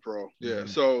semi-pro. Yeah.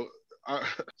 So I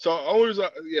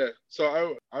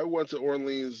went to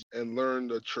Orleans and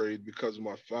learned a trade because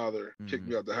my father kicked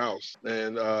me out the house,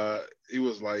 and he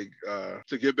was like,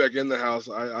 to get back in the house,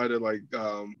 I had to like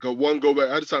go back.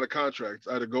 I had to sign a contract.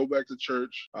 I had to go back to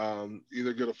church,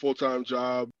 either get a full-time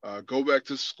job, go back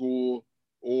to school,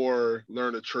 or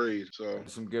learn a trade. So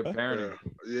some good parenting.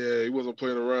 Yeah, he wasn't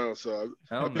playing around. So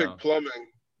I picked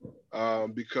plumbing.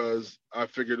 Because I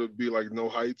figured it would be like no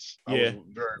heights. I was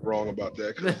very wrong about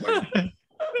that. Cause like,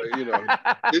 you know,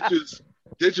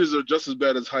 ditches are just as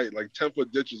bad as height. Like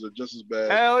 10-foot ditches are just as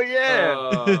bad. Hell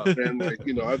yeah! And like,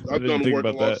 you know, I've done work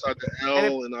alongside the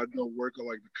L, and I've done work on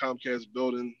like the Comcast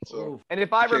building. So, and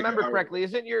if I remember correctly,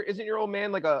 isn't your old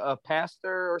man like a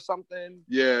pastor or something?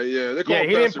 Yeah. They call him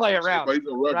he didn't play around. But he's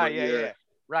a reverend. Right? Yeah.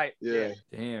 Right. Yeah.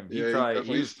 Damn.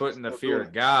 He was putting the fear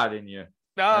of God in you.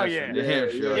 Oh yeah, sure.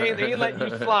 He let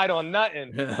you slide on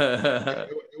nothing.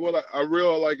 What I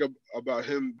really like about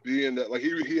him being that, like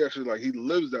he actually like he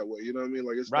lives that way. You know what I mean?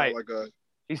 Like it's not like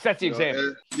he sets the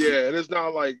example. And it's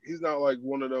not like he's not like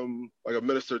one of them like a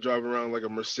minister driving around like a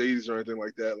Mercedes or anything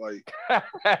like that.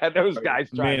 Like those guys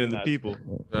driving man and the people.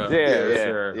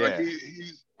 Sure. Like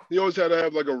he always had to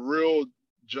have like a real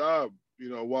job, you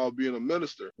know, while being a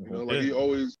minister, you know, like he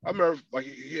always, I remember like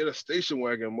he had a station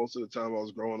wagon most of the time I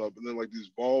was growing up, and then like these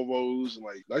Volvos, and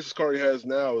like nicest car he has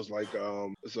now is like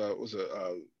what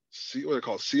they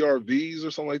call CRVs or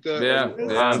something like that. Yeah,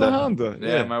 it's the Honda.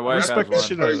 Yeah, my wife respect the has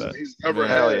shit one. out of that. He's ever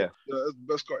had. Yeah, it's the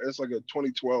best car. It's like a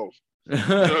 2012. You know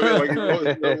what I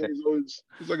mean? Like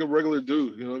he's like a regular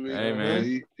dude. You know what I mean? Hey man,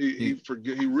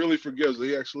 he really forgives.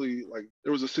 He actually like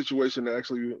there was a situation that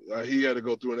actually he had to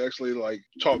go through and actually like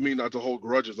taught me not to hold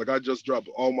grudges. Like I just dropped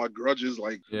all my grudges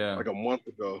like a month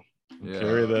ago. Yeah.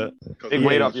 Carry that big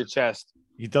weight off your chest.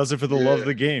 He does it for the love of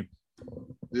the game.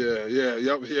 Yeah.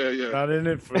 Not in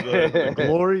it for the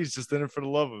glory. He's just in it for the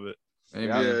love of it.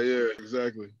 Amen. Yeah,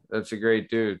 exactly. That's a great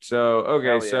dude.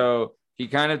 So so he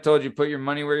kind of told you put your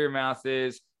money where your mouth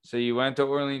is. So you went to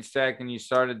Orleans Tech and you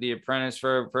started the apprentice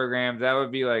program. That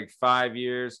would be like 5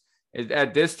 years.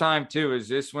 At this time too, is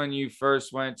this when you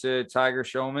first went to Tiger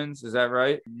Schulman's? Is that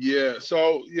right? Yeah.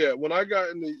 So when I got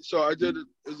I did it.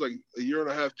 It was like a year and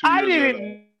a half, 2 years. I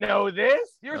didn't know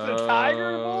this. You're the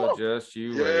Tiger Bull. Just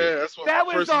you. Yeah, that's what that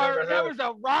was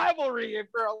a rivalry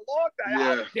for a long time.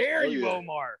 Yeah. How dare you,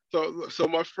 Omar? So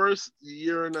my first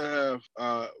year and a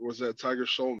half was at Tiger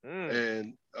Schulman,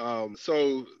 and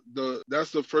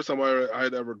that's the first time I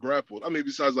had ever grappled. I mean,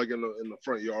 besides like in the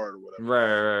front yard or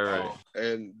whatever. Right.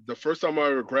 And the first time I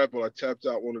ever grappled, I tapped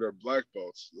out one of their black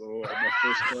belts at my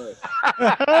first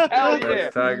class. Hell yeah!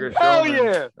 Tiger Schulman. Hell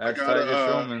yeah! That's Tiger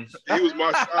Schulman's. He was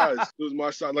my size. It was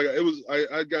my size. Like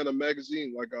I'd gotten a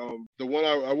magazine. Like the one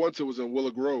I went to was in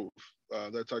Willow Grove.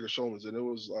 That Tiger Schulman's, and it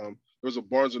was there was a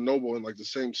Barnes and Noble in like the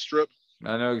same strip.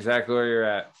 I know exactly where you're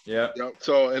at. Yep.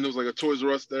 So, and there was like a Toys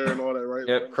R Us there and all that, right?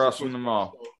 Yep, across from the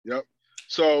mall. Yep.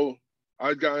 So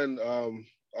I'd gotten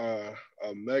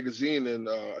a magazine, and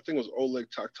I think it was Oleg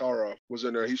Taktarov was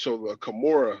in there. He showed a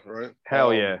Kimura, right?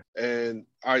 Hell yeah. And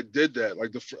I did that.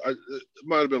 Like it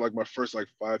might have been like my first like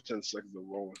 5-10 seconds of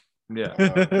rolling. Yeah.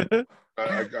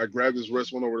 I grabbed his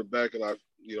wrist, went over the back, and I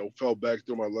fell back,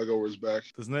 threw my leg over his back.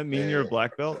 Doesn't that mean you're a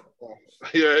black belt?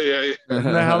 Yeah. Isn't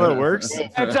that how that works?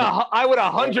 I would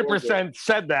 100%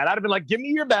 said that. I'd have been like, "Give me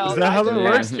your belt." Is that how that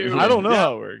works? I don't know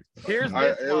how it works. Here's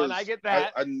this one. I get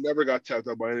that. I never got tapped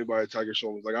out by anybody at Tiger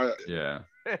Schulman's.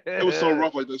 It was so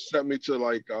rough. Like they sent me to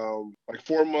like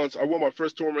 4 months. I won my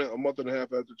first tournament a month and a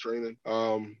half after training.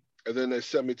 And then they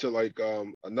sent me to like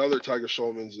another Tiger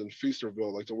Schulman's in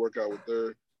Feasterville, like to work out with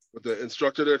the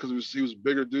instructor there, because he was a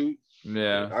bigger dude.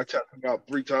 Yeah. And I tapped him out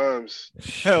 3 times.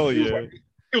 Hell yeah.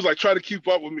 He was like trying to keep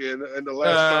up with me, and the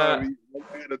last time he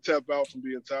had to tap out from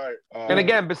being tired. And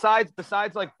again, besides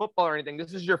like football or anything,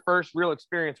 this is your first real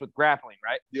experience with grappling,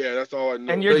 right? Yeah, that's all I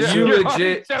know. And you're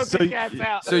legit.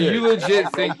 So you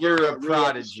legit think you're a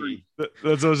prodigy? That's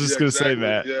what I was just gonna say,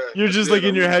 Matt. Yeah, you're just like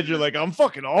in your head, you're like, I'm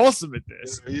fucking awesome at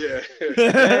this. Yeah.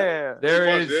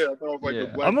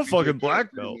 I'm a fucking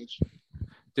black belt.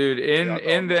 Dude,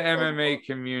 in the MMA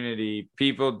community,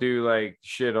 people do like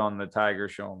shit on the Tiger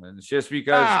Schulman's just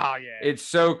because it's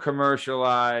so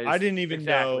commercialized. I didn't even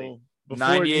know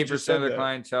 98% of the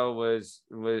clientele is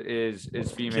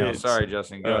female. Kids. Sorry,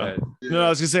 Justin. Go ahead. No, I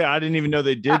was gonna say I didn't even know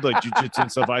they did like jujitsu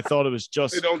and stuff. I thought it was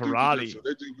just They don't karate. do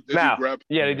jiu-jitsu. They do grappling.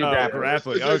 Yeah, they do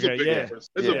grappling. It's Okay, a big yeah. difference.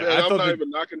 I'm not even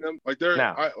knocking them. Like they're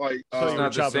No. It's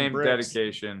not the same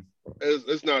dedication.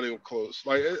 It's not even close.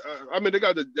 Like I mean, they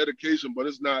got the dedication, but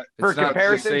it's not. For It's not the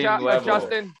comparison, same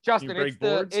level. Justin, break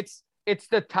boards? it's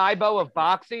the Taibo of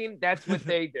boxing. That's what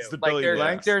they do. It's the Like belly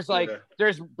there's blanks.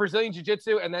 there's Brazilian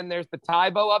Jiu-Jitsu, and then there's the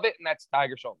Taibo of it, and that's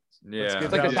Tiger Schulman's. Yeah.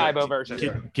 It's like a Taibo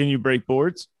version. Can you break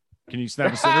boards? Can you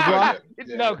snap a cinder block?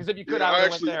 No, because if you could, Yeah, I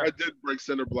went there. I did break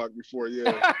center block before.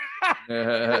 Yeah.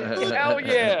 Hell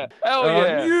yeah. Hell Oh,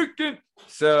 yeah. you can.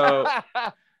 So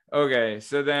okay,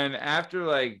 so then after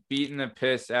like beating the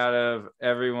piss out of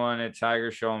everyone at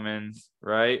Tiger Schulman's,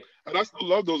 right? And I still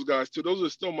love those guys too. Those are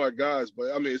still my guys,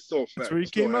 but I mean, it's still a fact. That's where you It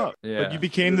still came up. happened. Yeah. But you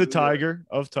became the Tiger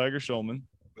of Tiger Schulman.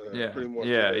 Yeah, pretty much.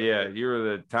 yeah. You were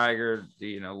the tiger,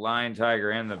 lion, tiger,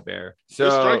 and the bear. So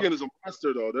Their striking is a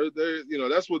monster, though. They're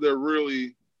that's what they're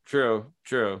really. true.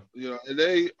 And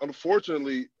they,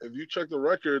 unfortunately, if you check the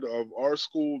record of our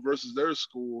school versus their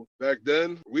school back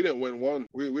then, we didn't win one.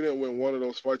 We didn't win one of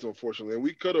those fights, unfortunately. And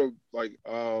we could have,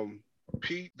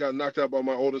 Pete got knocked out by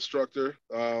my old instructor.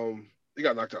 He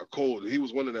got knocked out cold. He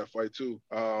was winning that fight too.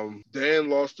 Dan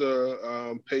lost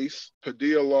to Pace.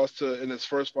 Padilla in his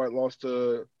first fight, lost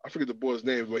to, I forget the boy's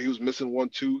name, but he was missing one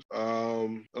tooth.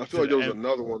 And I feel like there was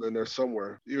another one in there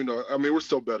somewhere. Even though, I mean, we're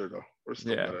still better though. We're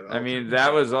still better. I mean,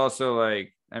 that was also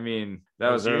like,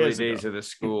 that was early days of the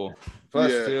school.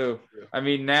 Plus, too, I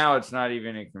mean, now it's not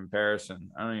even in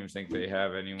comparison. I don't even think they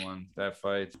have anyone that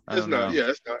fights. It's not. Yeah,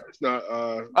 it's not.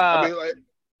 I mean, like,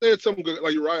 they had some good,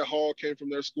 like Uriah Hall came from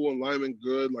their school and Lyman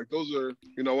Good. Like, those are,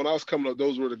 when I was coming up,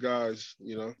 those were the guys,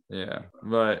 Yeah,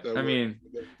 but I mean,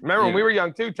 remember when we were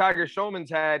young too, Tiger Schulman's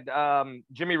had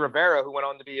Jimmy Rivera, who went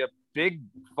on to be a big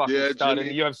fucking stud in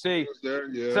the UFC.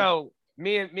 So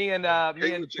me and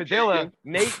Padilla,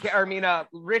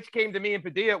 Rich came to me and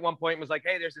Padilla at one point and was like,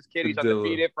 hey, there's this kid, he's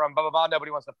undefeated from blah, blah, blah.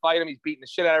 Nobody wants to fight him. He's beating the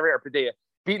shit out of everybody. Or Padilla.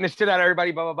 Beating the shit out of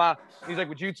everybody, blah, blah, blah. He's like,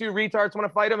 would you two retards want to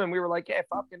fight him? And we were like, yeah,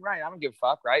 fucking right. I don't give a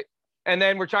fuck, right? And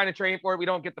then we're trying to train for it. We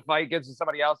don't get the fight, gives to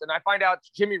somebody else. And I find out it's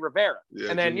Jimmy Rivera.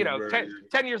 And then,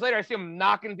 10 years later, I see him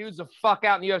knocking dudes the fuck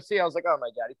out in the UFC. I was like, oh my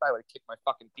God, he probably would have kicked my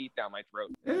fucking teeth down my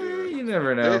throat. You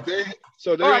never know. They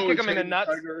kick him in the nuts.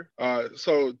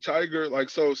 Tiger,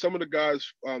 so some of the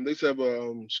guys, they used to have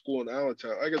a school in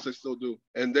Allentown. I guess they still do.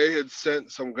 And they had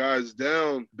sent some guys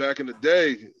down back in the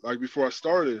day, like before I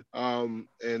started. And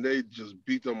they just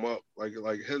beat them up. Like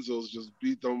Henzo's just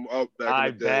beat them up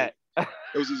back in the day. I bet.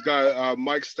 It was this guy,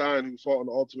 Mike Stein, who fought in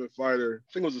the Ultimate Fighter.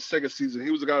 I think it was the second season.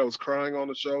 He was the guy that was crying on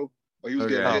the show. Like, he was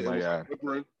getting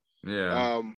hit.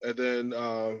 Yeah. And then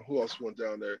who else went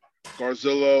down there?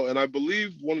 Garzillo, and I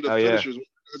believe one of the finishers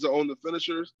that owned the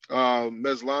finishers,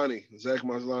 Meslani, Zach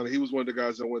Meslani. He was one of the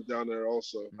guys that went down there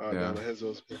also. Down to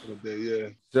Henzo's back in the day. Yeah.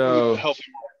 So healthy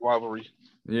rivalry.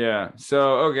 Yeah.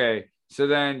 So okay. So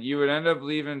then you would end up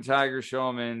leaving Tiger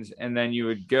Schulman's, and then you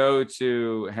would go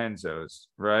to Henzo's,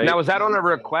 right? Now, was that on a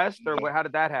request, or how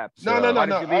did that happen? No. Why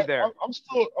did you leave there? I'm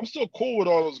still cool with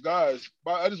all those guys,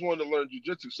 but I just wanted to learn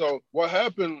jiu-jitsu. So what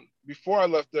happened before I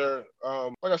left there?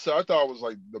 Like I said, I thought I was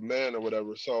like the man or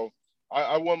whatever. So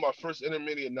I won my first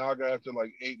intermediate Naga after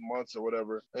like 8 months or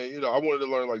whatever, and I wanted to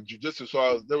learn like jiu-jitsu.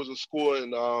 So there was a school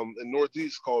in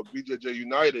Northeast called BJJ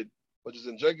United, which is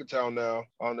in Jenkintown now,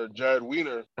 under Jared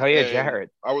Weiner. Oh yeah, and Jared.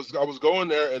 I was going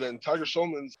there, and then Tiger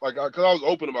Schulman's, because I was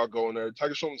open about going there.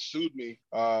 Tiger Schulman sued me.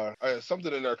 I had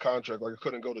something in their contract, like I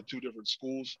couldn't go to two different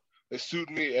schools. They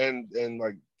sued me and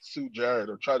like sued Jared,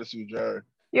 or tried to sue Jared.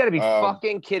 You got to be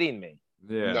fucking kidding me.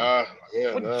 Yeah.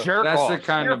 Jerk That's off. the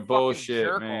kind You're of bullshit,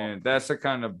 jerk man. off. That's the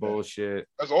kind of bullshit.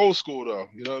 That's old school, though.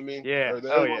 You know what I mean? Yeah.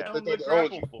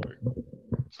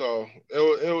 So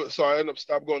so I ended up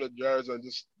stopped going to Jared's and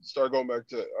just started going back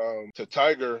to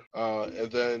Tiger, and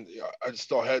then I just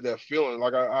still had that feeling.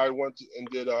 Like I went and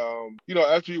did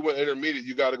after you went intermediate,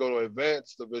 you got to go to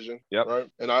advanced division, right?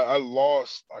 And I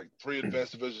lost like 3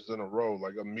 advanced divisions in a row,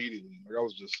 like immediately. Like I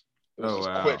was just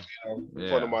quick, in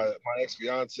front of my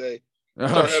ex-fiance.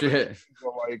 Oh shit!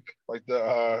 Like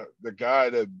the guy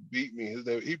that beat me,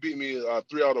 he beat me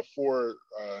 3 out of 4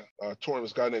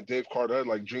 tournaments. Guy named Dave Carter. I had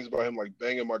like dreams about him like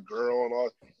banging my girl and all.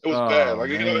 It was bad. Like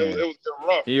it was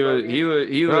rough. He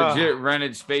legit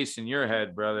rented space in your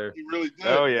head, brother. He really did.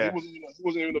 Oh yeah. He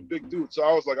wasn't even a big dude. So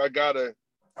I was like, I gotta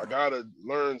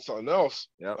learn something else.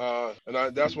 Yeah.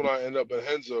 And that's when I ended up at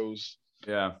Henzo's.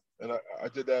 Yeah. And I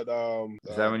did that.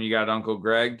 Is that when you got Uncle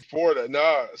Greg? Before that,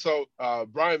 nah. So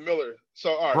Brian Miller.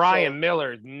 So all right. Brian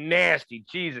Miller is nasty.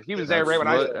 Jesus, he was there right when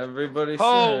I. Everybody.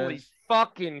 Holy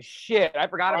fucking shit. I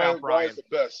forgot about Brian. Brian's the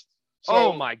best. So,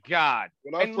 oh my God.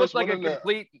 And looked like a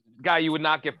complete guy you would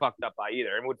not get fuked up by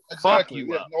either. And would exactly. fuck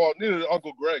you up. No, neither did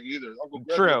Uncle Greg either. Uncle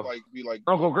Greg True. would be like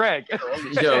Uncle Greg.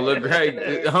 Yo,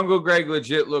 Greg. Uncle Greg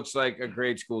legit looks like a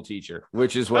grade school teacher,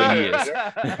 which is what he is.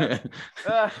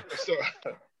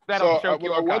 When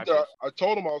I went there, I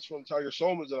told him I was from Tiger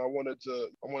Showman's and I wanted to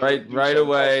right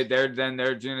away. They're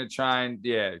gonna try and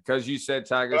because you said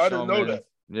Tiger Showman's. I didn't know that.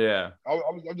 Yeah,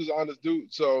 I'm just an honest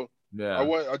dude. So yeah,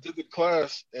 I did the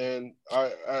class and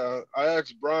I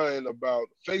asked Brian about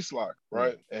face lock,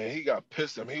 right? And he got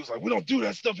pissed at me. He was like, "We don't do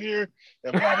that stuff here,"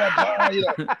 and blah blah blah. You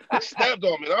know, he snapped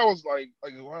on me, and I was like,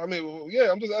 I mean, well,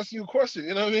 yeah, I'm just asking you a question.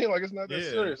 You know what I mean? Like it's not that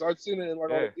serious. I'd seen it in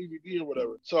like on a DVD or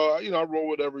whatever. So I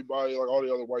rolled with everybody, like all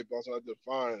the other white belts, and I did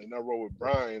fine. And I rolled with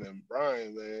Brian, and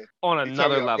Brian, man, on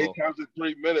another level, 8 times in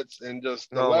 3 minutes, and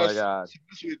just the last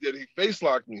he did, he face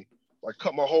locked me. Like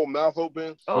cut my whole mouth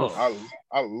open. Oh,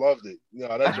 I loved it. You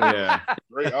know, that's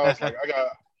great. I was like,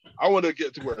 I want to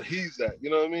get to where he's at. You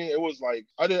know what I mean? It was like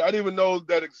I didn't even know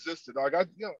that existed. Like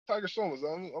Tiger Showman's.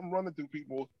 I'm running through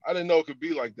people. I didn't know it could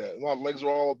be like that. My legs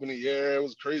were all up in the air. It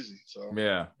was crazy. So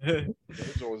yeah, it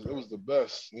was the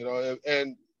best. You know,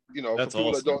 and you know, that's for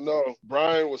people awesome. that don't know,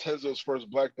 Brian was Renzo's first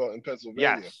black belt in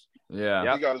Pennsylvania. Yes.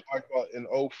 Yeah. He got his black belt in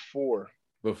 2004.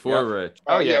 Before Rich.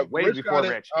 Oh yeah, way before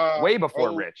Rich. Way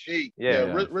before Rich. Yeah.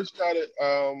 Rich got it.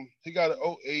 He got it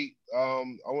 2008.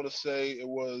 I want to say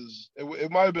it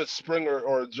might have been spring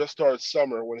or just started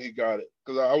summer when he got it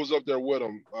because I was up there with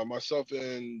him. Myself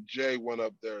and Jay went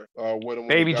up there with him.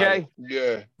 Baby Jay.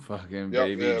 Yeah. Fucking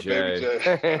Baby Jay. Baby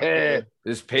Jay.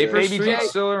 Is Paper Street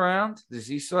still around? Does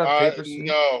he still have Paper Street?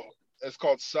 No. It's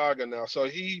called Saga now. So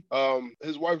he,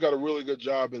 his wife got a really good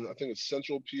job in, I think it's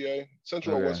Central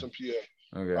or Western PA.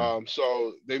 Okay.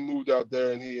 So they moved out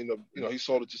there, and he ended up, he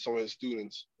sold it to some of his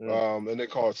students. And they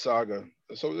call it Saga.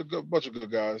 So a bunch of good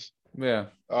guys. Yeah.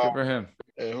 Good for him.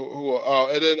 And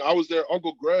and then I was there.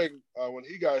 Uncle Greg, when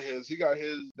he got his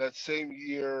that same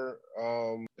year.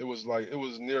 It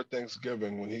was near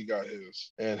Thanksgiving when he got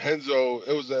his. And Renzo,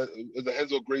 it was the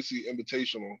Renzo Gracie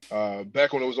Invitational.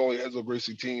 Back when it was only Renzo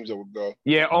Gracie teams that would go.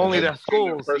 Yeah, only the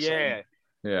schools. Yeah.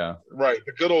 Yeah. Right.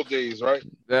 The good old days, right?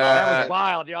 That was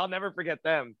wild. Y'all never forget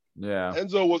them. Yeah.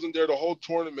 Renzo wasn't there the whole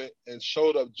tournament and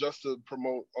showed up just to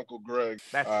promote Uncle Greg.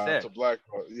 That's sick. To Black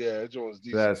Belt. Yeah, it was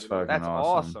decent. That's fucking That's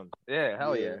awesome. Yeah,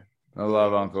 hell yeah. I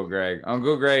love Uncle Greg.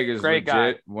 Uncle Greg is great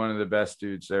legit guy. one of the best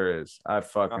dudes there is. I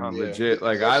fucking legit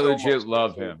I legit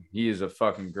love him. He is a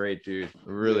fucking great dude.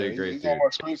 Really a great dude. He's on my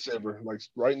screensaver. Like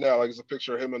right now, like it's a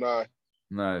picture of him and I.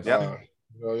 Nice.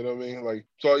 You know what I mean? Like,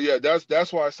 so yeah,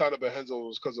 that's why I signed up at Renzo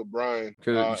was because of Brian.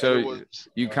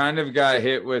 You kind of got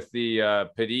hit with the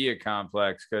Padilla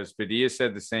complex because Padilla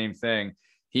said the same thing.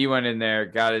 He went in there,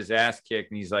 got his ass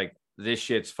kicked, and he's like, "This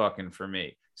shit's fucking for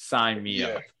me. Sign me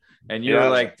up." And you're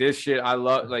like, "This shit, I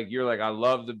love." Like, you're like, "I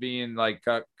love the being like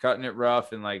cutting it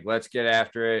rough and like let's get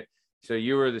after it." So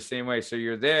you were the same way. So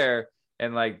you're there.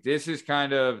 And like, this is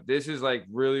like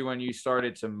really when you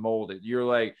started to mold it. You're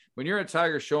like, when you're at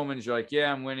Tiger Showman's, you're like,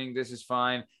 yeah, I'm winning. This is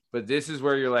fine. But this is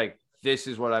where you're like, this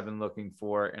is what I've been looking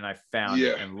for. And I found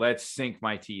it. And let's sink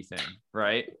my teeth in.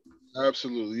 Right.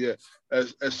 Absolutely. Yeah.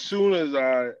 As soon as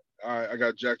I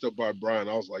got jacked up by Brian,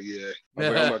 I was like,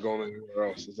 I'm not going anywhere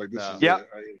else. It's like, this is it.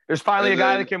 There's finally a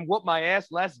guy that can whoop my ass.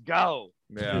 Let's go.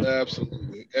 Yeah.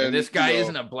 Absolutely. And this guy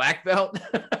isn't a black belt.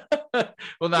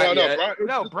 Well, not yet.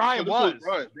 Brian was.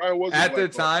 Brian was at the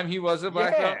time. He was a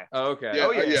black belt. Oh, okay.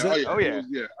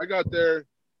 Yeah. I got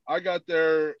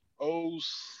there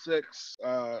 06.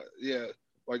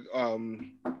 Like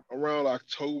around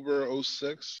October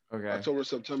 06. Okay. October,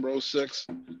 September 06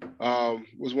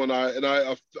 was when I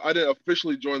didn't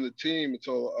officially join the team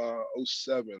until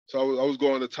 07. So I was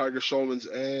going to Tiger Showman's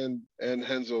and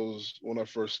Renzo's when I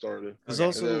first started. There's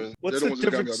also what's the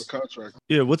difference?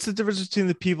 What's the difference between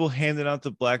the people handing out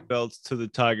the black belts to the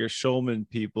Tiger Showman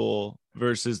people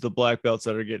versus the black belts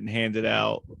that are getting handed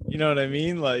out? You know what I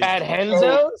mean? Like at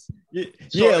Renzo's?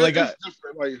 So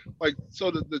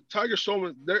the Tiger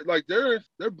Showman, their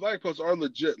black belts are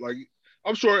legit. Like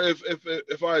I'm sure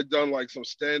if I had done like some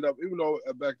stand up, even though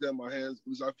back then my hands,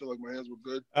 because I feel like my hands were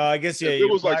good. I guess it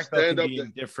was like stand up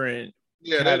in different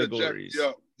categories.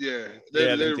 They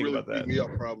really beat me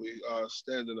up probably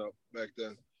standing up back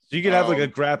then. So you could have like a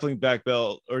grappling black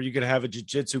belt, or you could have a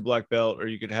jiu-jitsu black belt, or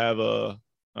you could have I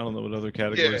don't know what other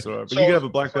categories there are, but you could have a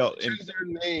black belt. Their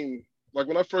name. Like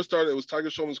when I first started, it was Tiger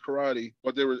Showman's Karate,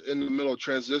 but they were in the middle of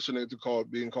transitioning to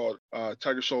being called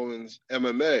Tiger Showman's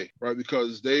MMA, right?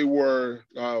 Because they were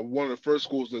one of the first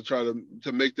schools to try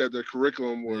to make that their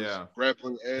curriculum was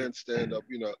grappling and stand up,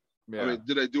 I mean,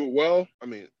 did they do it well? I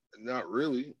mean, not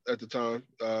really at the time.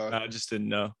 I just didn't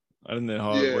know. I didn't know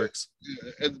how it works.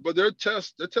 Yeah. But their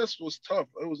test was tough.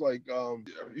 It was like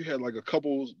you had like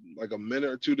a minute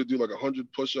or two to do like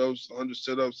 100 push-ups, 100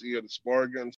 sit-ups. You had to spar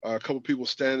against a couple people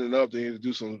standing up. They had to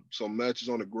do some matches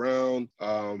on the ground.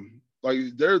 Like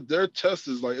their test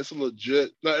is like, it's a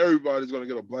legit. Not everybody's gonna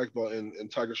get a black belt in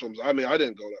Tiger Schulman's. I mean, I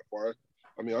didn't go that far.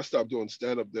 I mean, I stopped doing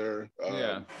stand-up there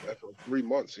after 3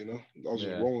 months, I was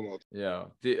just rolling all the time.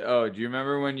 Yeah. Do you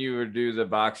remember when you would do the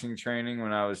boxing training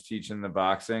when I was teaching the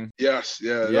boxing? Yes.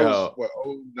 Yeah. That was, what,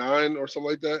 09 or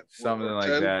something like that? Something like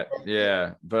that.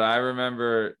 Yeah. But I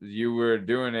remember you were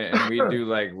doing it and we'd do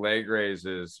like leg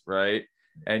raises, right?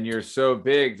 And you're so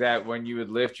big that when you would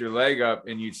lift your leg up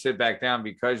and you'd sit back down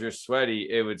because you're sweaty,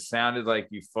 it would sounded like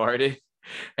you farted.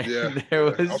 And there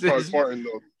was this, farting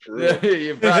though, for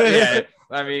real.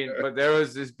 I mean, but there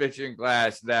was this bitch in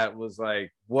class that was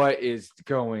like, what is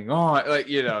going on? Like,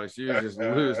 she was just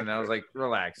losing. I was like,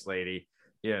 relax, lady.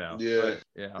 Yeah.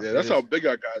 That's how big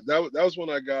I got. That was when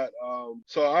I got.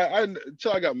 So I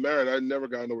until I got married, I never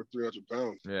got over 300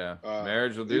 pounds. Yeah,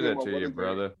 marriage will do that to you,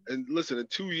 brother. And listen, in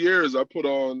 2 years, I put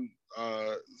on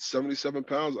 77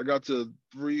 pounds. I got to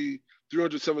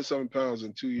 377 pounds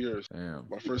in 2 years. Damn.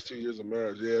 My first 2 years of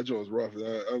marriage. Yeah, that was rough.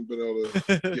 I haven't been able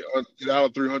to get out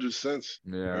of 300 since.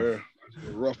 Yeah.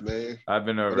 Rough, man. I've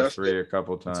been over 3 a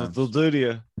couple times. That's what they'll do to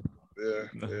you.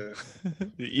 Yeah.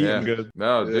 Eating good.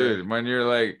 No, dude, when you're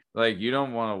like you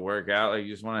don't want to work out, like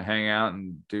you just want to hang out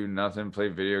and do nothing, play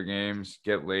video games,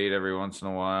 get laid every once in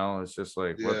a while. It's just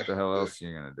like, what the hell else are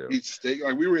you gonna do? Eat steak.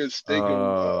 Like we were in steak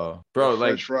and bro,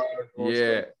 like fries,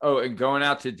 stuff. Oh, and going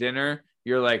out to dinner,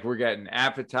 you're like, we're getting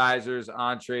appetizers,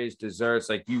 entrees, desserts.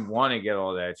 Like you want to get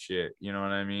all that shit. You know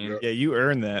what I mean? Yeah, you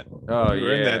earned that. Oh, you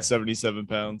earned that 77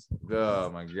 pounds.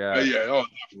 Oh my god.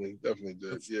 Definitely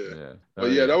did. Yeah.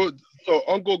 But that was. So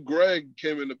Uncle Greg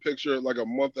came in the picture like a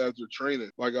month after training.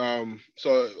 Like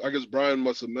so I guess Brian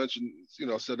must have mentioned,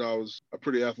 said I was a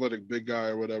pretty athletic big guy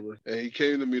or whatever. And he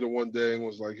came to me the one day and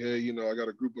was like, hey, I got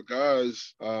a group of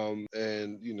guys,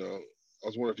 and I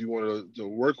was wondering if you wanted to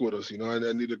work with us.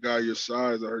 I need a guy your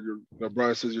size. I heard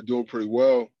Brian says you're doing pretty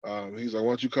well. He's like, why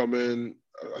don't you come in?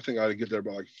 I think I had to get there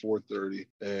by like 4:30,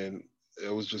 and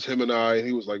it was just him and I. And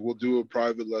he was like, we'll do a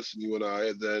private lesson, you and I,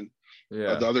 and then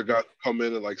the other guy come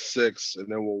in at like 6, and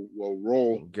then we'll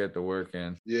roll. We'll get the work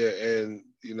in. Yeah, and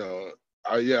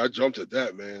I jumped at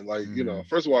that, man. Like,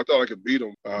 first of all, I thought I could beat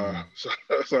him. So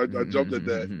I jumped at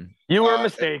that. You were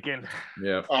mistaken.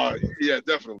 Yeah. Yeah,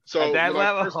 definitely. So at that when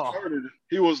level, I first started,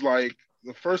 he was like,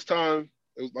 the first time,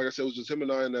 it was like I said, it was just him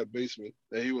and I in that basement.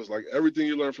 And he was like, everything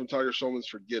you learn from Tiger Schulman's,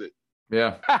 forget it.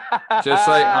 Yeah. Just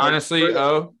like, honestly,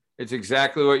 it's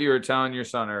exactly what you were telling your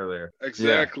son earlier.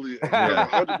 Exactly. Yeah.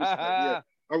 100%.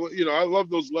 Yeah. I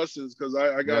love those lessons because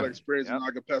I got experience and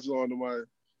I can pass it on to my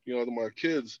to my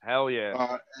kids. Hell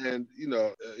yeah. And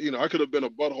I could have been a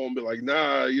butthole and be like,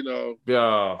 nah,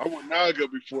 I went Naga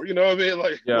before, you know what I mean?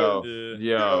 Like,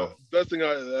 best thing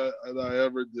I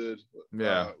ever did.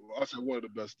 Yeah. I said one of the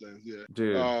best things. Yeah. Dude. Do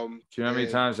you know how many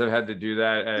times I've had to do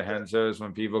that at Henzo's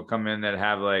when people come in that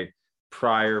have like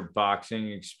prior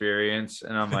boxing experience,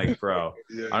 and I'm like, bro,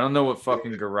 I don't know what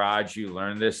fucking garage you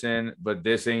learned this in, but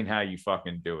this ain't how you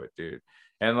fucking do it, dude.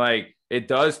 And like, it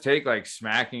does take like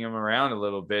smacking him around a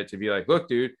little bit to be like, look,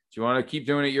 dude, do you want to keep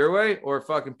doing it your way or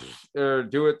or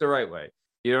do it the right way?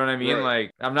 You know what I mean? Right.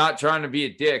 Like, I'm not trying to be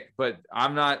a dick, but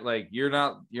I'm not like, you're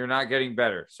not getting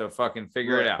better. So fucking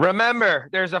figure it out. Remember,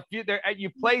 there's a few there.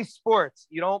 You play sports.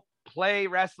 You don't play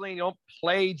wrestling. You don't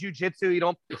play jujitsu. You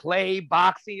don't play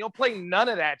boxing. You don't play none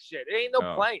of that shit. It ain't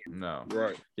no playing. No.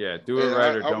 Right. Yeah. Do it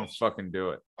right or don't fucking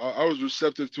do it. I was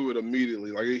receptive to it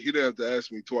immediately. Like, he didn't have to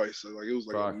ask me twice. So, like, it was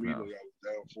like immediately I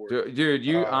was down for it. Dude,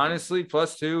 you honestly,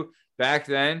 +2 back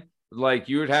then, like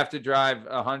you would have to drive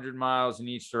 100 miles in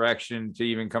each direction to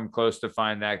even come close to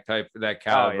find that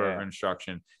caliber of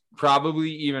instruction. Probably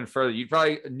even further.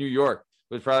 New York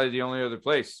was probably the only other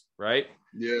place, right?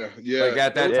 Yeah. Like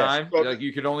at that time, like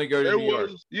you could only go to New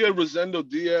York. You had Rosendo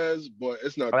Diaz, but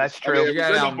it's not. Oh, that's true. You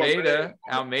got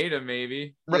Almeida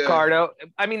maybe. Ricardo.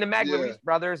 I mean, the Magliese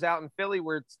brothers out in Philly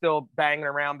were still banging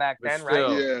around back then, right?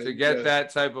 Yeah, to get that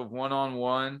type of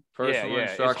one-on-one personal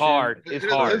instruction, it's hard. It's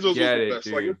hard. Get it,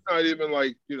 dude. Like, it's not even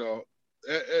like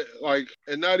like,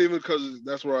 and not even because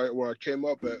that's where I came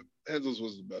up at. Henzo's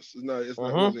was the best. It's not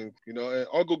using, and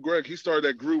Uncle Greg, he started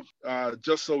that group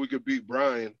just so we could beat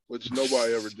Brian, which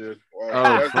nobody ever did.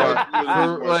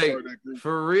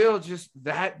 For real, just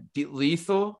that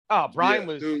lethal. Oh, Brian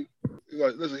was dude,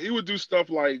 like, listen, he would do stuff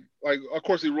like of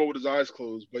course he rolled with his eyes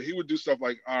closed, but he would do stuff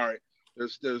like, all right,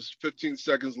 There's 15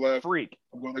 seconds left. Freak.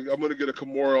 I'm gonna get a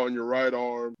Kimura on your right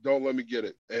arm. Don't let me get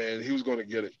it. And he was gonna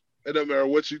get it. It doesn't matter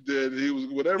what you did. He was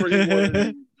whatever he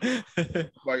wanted.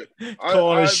 Like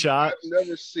calling a shot. I've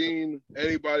never seen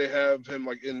anybody have him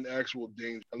like in actual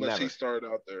danger unless he started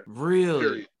out there.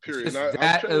 Really? Period.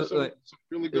 I've trained some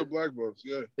really good black belts.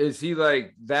 Yeah. Is he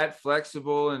like that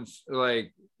flexible and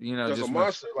like just a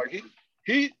monster? Like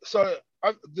he. So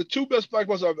the two best black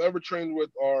belts I've ever trained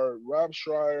with are Rob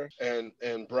Schreier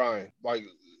and Brian. Like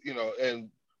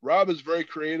and Rob is very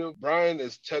creative. Brian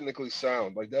is technically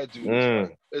sound. Like that dude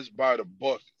is by the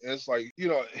book. And it's like,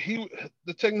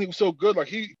 the technique was so good. Like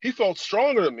he felt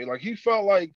stronger than me. Like he felt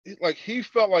like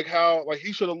how like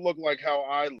he should have looked like how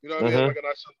I, what I mean? Like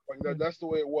that's the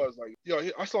way it was. Like,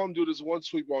 I saw him do this one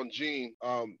sweep on Gene,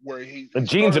 where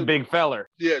Gene's a big feller.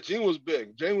 Yeah, Gene was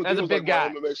big. Gene was a big like guy.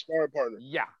 my MMA sparring partner.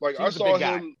 Yeah. Like I saw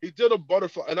him, he did a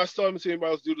butterfly, and I still haven't seen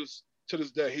anybody else do this to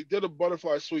this day. He did a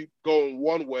butterfly sweep going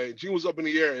one way. Gene was up in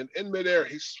the air, and in midair,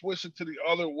 he switched it to the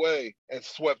other way and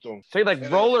swept him. So he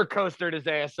roller coastered his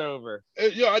ass over.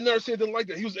 I never seen anything like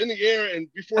that. He was in the air,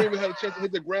 and before he even had a chance to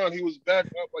hit the ground, he was back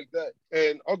up like that.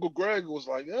 And Uncle Greg was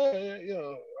like,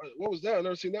 what was that? I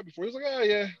never seen that before. He was like,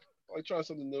 yeah, like trying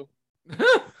something new. He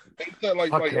said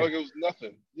like it was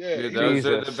nothing. Yeah, dude, those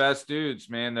are the best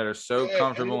dudes, man, that are so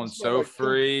comfortable and so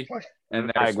free.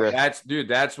 And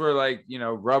that's where like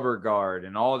rubber guard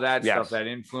and all that stuff that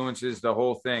influences the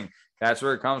whole thing. That's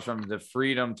where it comes from, the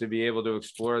freedom to be able to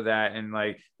explore that and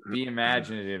like be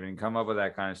imaginative and come up with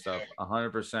that kind of stuff.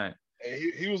 100%.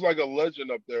 And he was like a legend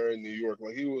up there in New York.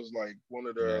 Like he was like one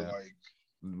of their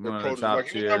one of the top like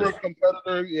he was never a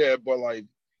competitor, but like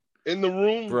in the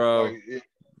room, bro.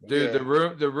 Dude, the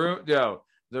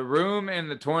room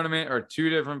and the tournament are two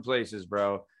different places,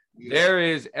 bro.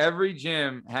 Yeah. Every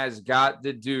gym has got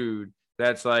the dude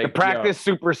that's like the practice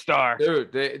superstar,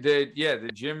 dude. The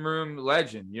gym room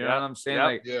legend. You know what I'm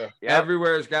saying?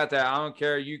 Everywhere's got that. I don't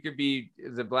care. You could be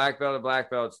the black belt of black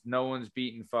belts. No one's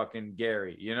beating fucking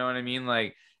Gary. You know what I mean?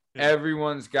 Like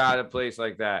everyone's got a place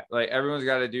like that. Like everyone's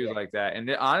got a dude like that. And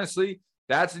honestly,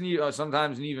 that's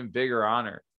sometimes an even bigger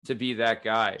honor to be that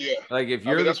guy. Yeah. Like if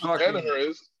you're that's what Danaher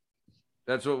is.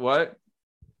 That's what?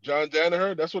 John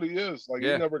Danaher, that's what he is. Like he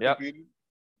never competed.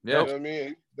 Yeah. You know what I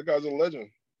mean? The guy's a legend.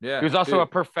 Yeah. He was also a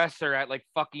professor at like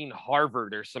fucking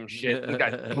Harvard or some shit. He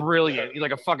got brilliant. He's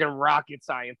like a fucking rocket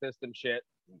scientist and shit.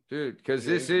 Dude, because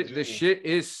the shit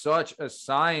is such a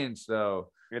science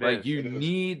though. You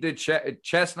need the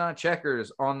chestnut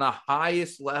checkers on the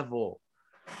highest level,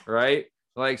 right?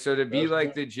 Like, so to be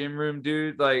like the gym room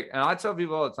dude, like, and I tell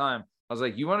people all the time, I was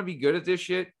like, you want to be good at this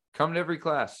shit? Come to every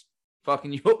class.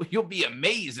 Fucking, you'll be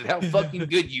amazed at how fucking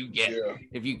good you get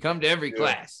if you come to every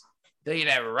class. Tell you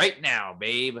that right now,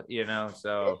 babe.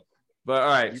 So, but all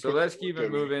right, so let's keep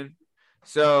it moving.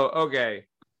 So, okay.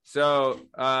 So,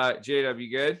 J-Dub,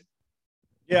 you good?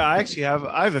 Yeah, I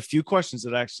have a few questions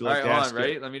that I actually like to ask.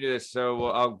 Right? Let me do this. So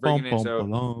I'll bring it in.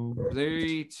 So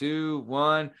 3, 2,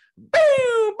 1. Boom,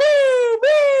 boom,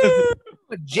 boom.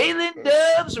 Jalen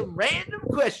Dub's random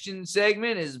question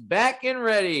segment is back and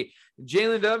ready.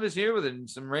 Jalen Dub is here with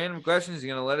some random questions. He's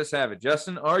going to let us have it.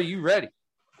 Justin, are you ready?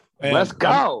 And let's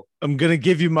go. I'm going to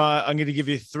give you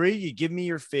 3. You give me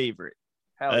your favorite.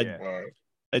 Hell yeah.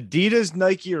 Adidas,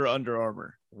 Nike, or Under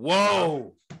Armour?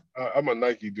 Whoa. I'm a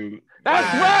Nike dude.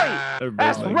 That's right.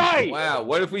 That's right. Wow.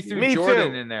 What if we threw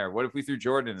Jordan in there?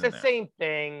 It's the same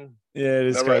thing. Yeah, it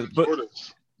is.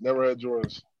 Never had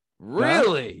Jordans.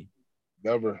 Really?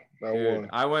 Never. Not one.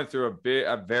 I went through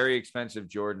a very expensive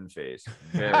Jordan phase.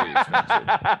 Very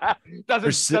expensive.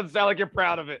 Doesn't sound like you're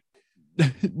proud of it.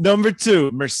 Number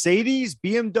 2, Mercedes,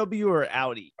 BMW, or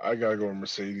Audi? I gotta go with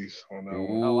Mercedes on that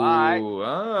one.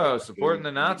 Oh, supporting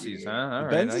the Nazis, huh? All right,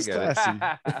 Benz is classy.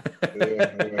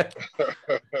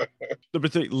 Number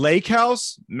 3, Lake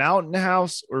House, Mountain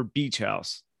House, or Beach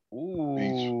House?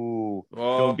 Ooh.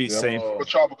 Don't be safe. I'm a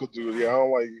tropical dude. Yeah, I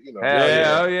don't like,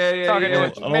 Yeah. I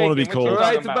don't want to be cold.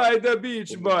 Right by the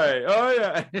beach, boy. Oh,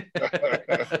 yeah.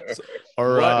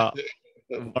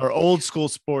 Our old school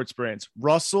sports brands,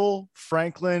 Russell,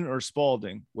 Franklin, or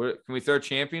Spalding. Can we throw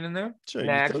Champion in there? Sure.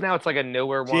 Now it's like a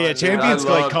newer one. Yeah, Champion's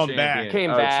like come back.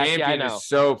 Came back. Champion I know. is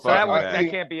so fucking bad.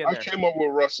 That can't be in there. I came up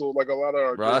with Russell, like a lot of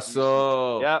our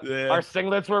Russell. Yep. Yeah. Our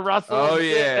singlets were Russell. Oh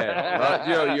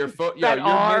yeah. Your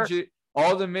midget.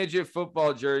 All the midget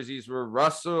football jerseys were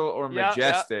Russell or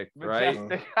Majestic, right?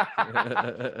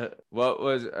 What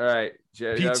was all right?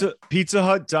 Pizza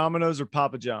Hut, Domino's, or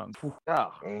Papa John's?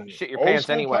 Oh, shit your pants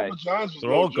anyway.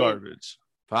 They're all garbage.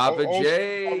 Papa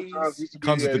J's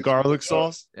comes with the garlic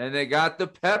sauce, and they got the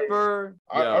pepper.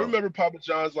 I remember Papa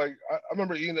John's. Like I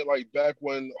remember eating it like back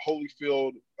when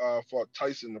Holyfield fought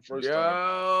Tyson the first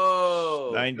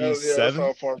time.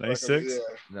 97, 96.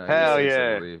 Hell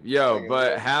yeah. Yo,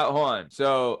 but hold on.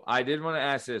 So I did want to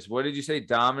ask this. What did you say?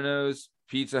 Domino's,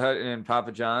 Pizza Hut, and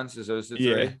Papa John's? Is those the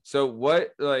three? So what,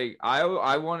 like,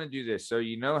 I want to do this. So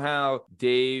you know how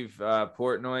Dave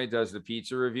Portnoy does the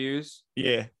pizza reviews?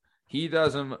 Yeah. He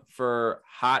does them for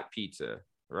hot pizza,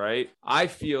 right? I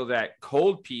feel that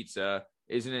cold pizza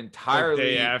is an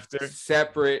entirely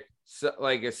separate,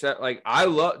 like I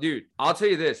love, dude. I'll tell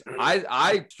you this.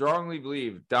 I strongly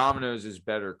believe Domino's is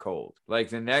better cold. Like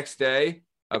the next day,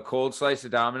 a cold slice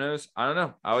of Domino's. I don't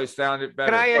know. I always found it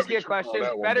better. Can I ask you a question?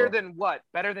 Better than what?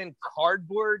 Better than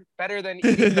cardboard? Better than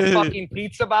eating the fucking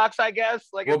pizza box? I guess.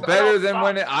 Like, well, better than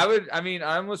when it. I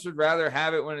almost would rather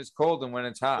have it when it's cold than when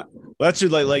it's hot. Well, that's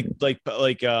like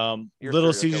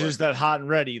Little Caesars, that hot and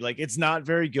ready. Like it's not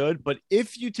very good, but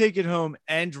if you take it home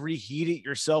and reheat it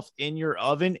yourself in your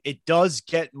oven, it does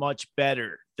get much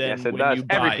better. Yes, it does.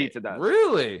 Every pizza does.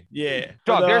 Really? Yeah.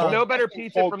 Dog, there's no better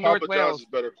pizza from North Wales.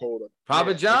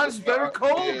 Papa John's is better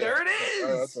cold. Yeah. There it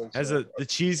is. The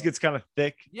cheese gets kind of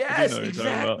thick. Yes,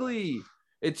 exactly.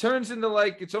 It turns into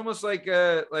it's almost like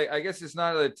I guess it's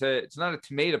not a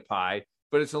tomato pie,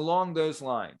 but it's along those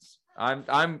lines.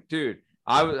 Dude.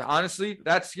 I was honestly,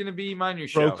 that's gonna be my new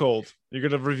show. Cold. You're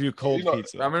gonna review cold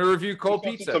pizza. I'm gonna review cold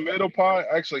pizza. Tomato pie.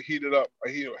 I actually heat it up.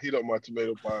 I heat up my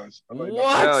tomato pies.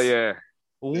 What? Hell yeah.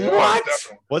 What?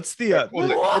 What's the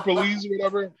Corporalese or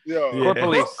whatever? Yeah.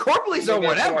 Corporalese or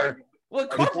whatever. Well,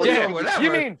 Corporalese or whatever.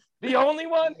 You mean the only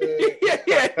one?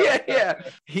 Yeah.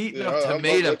 Heating up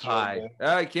tomato pie.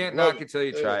 I can't knock it till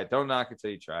you try it. Don't knock it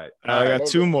till you try it. I got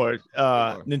two more.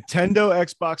 Nintendo,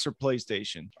 Xbox, or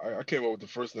PlayStation? I came up with the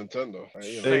first Nintendo.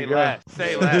 Say less.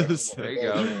 There you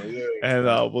go. And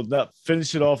we'll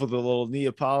finish it off with a little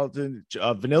Neapolitan,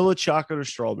 vanilla, chocolate, or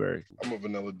strawberry. I'm a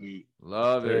vanilla dude.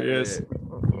 Love it. There he is.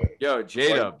 Yo,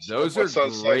 J-Dub, those are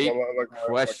great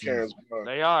questions.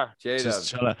 They are. J-Dub.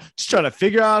 Just trying to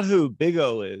figure out who Big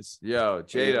O is. Yo,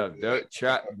 J-Dub,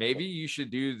 maybe you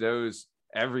should do those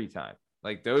every time.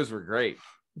 Like, those were great.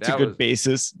 It's a good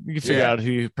basis. You can figure out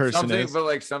who your person is. But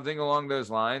like something along those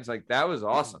lines, like that was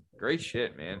awesome. Great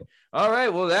shit, man. All right.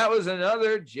 Well, that was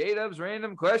another J-Dub's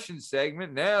random questions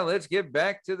segment. Now let's get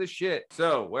back to the shit.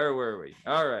 So where were we?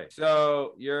 All right.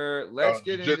 So let's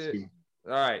get into.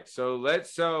 All right. So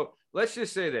let's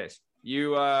just say this.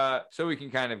 You so we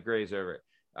can kind of graze over it.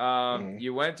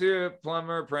 You went to a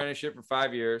plumber apprenticeship for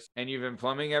 5 years and you've been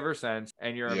plumbing ever since,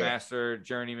 and you're a master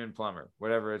journeyman plumber,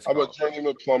 whatever it's called. I'm a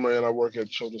journeyman plumber and I work at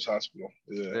Children's Hospital.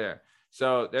 There.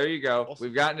 So there you go.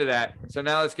 We've gotten to that. So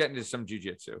now let's get into some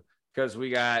jujitsu, because we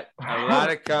got a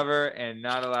lot of cover and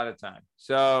not a lot of time.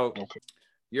 So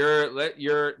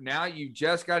you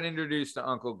just got introduced to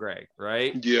Uncle Greg,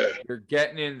 right? Yeah. You're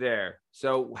getting in there.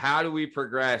 So how do we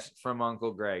progress from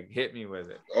Uncle Greg? Hit me with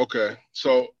it. Okay.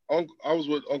 So I was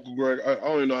with Uncle Greg. I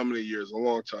don't even know how many years, a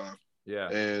long time. Yeah.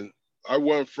 And I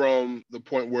went from the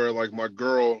point where like my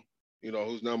girl,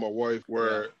 who's now my wife,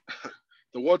 where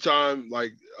the one time,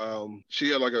 like, she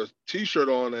had like a t-shirt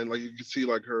on and like you could see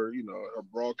like her, her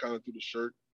bra kind of through the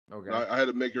shirt. Okay. I had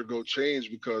to make her go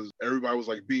change because everybody was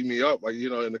like beating me up, like,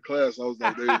 in the class. I was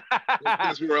like, they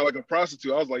asked me around like a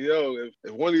prostitute. I was like, yo,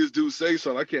 if one of these dudes say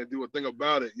something, I can't do a thing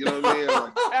about it. You know what I mean?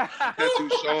 Like, Tattoo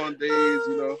Sean days,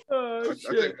 I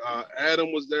think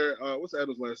Adam was there. What's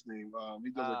Adam's last name?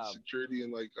 He does like security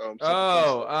and like.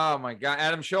 Oh my God,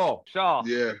 Adam Shaw.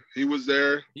 Yeah, he was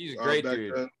there. He's a great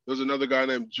dude. There was another guy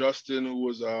named Justin who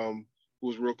was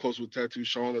real close with Tattoo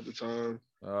Sean at the time.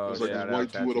 Oh, it was like this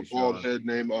white dude with a bald head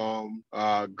named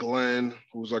Glenn,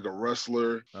 who was like a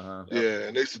wrestler. Yeah,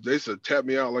 and they said tap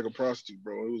me out like a prostitute,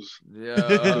 bro. It was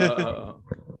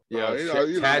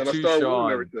Tattoo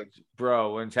Sean,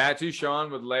 bro. When Tattoo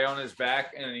Sean would lay on his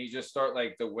back and he just start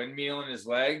like the windmill in his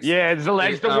legs. Yeah, the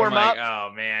legs to warm up. Oh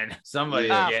man, somebody's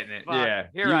getting it. Fuck. Yeah,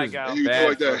 here I go. You do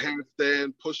like that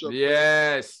handstand push up.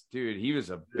 Yes, dude, he was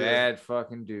a bad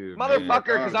fucking dude,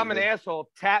 motherfucker. Because I'm an asshole.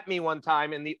 Tapped me one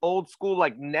time in the old school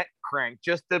like neck crank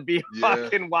just to be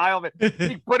fucking wild.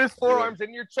 He put his forearms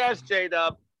in your chest,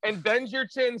 J-Dub, and bends your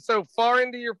chin so far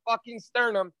into your fucking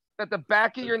sternum that the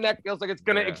back of your neck feels like it's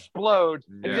gonna explode,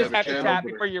 and you just have to tap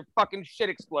before your fucking shit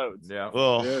explodes.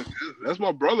 That's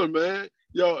my brother, man.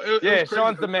 Yo,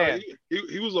 Sean's the man.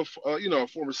 He was a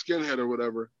former skinhead or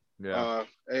whatever. Yeah.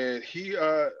 And he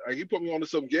put me onto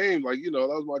some game. Like, that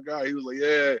was my guy. He was like,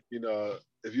 yeah,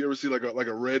 if you ever see like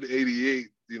a red 88,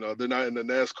 they're not in the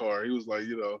NASCAR. He was like,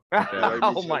 oh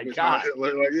my God.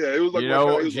 Yeah, it was like,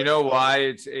 do you know why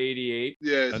it's 88?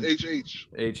 Yeah, it's HH.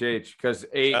 HH, because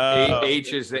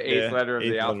H is the eighth letter of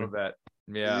the alphabet.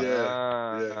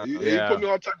 Yeah. He put me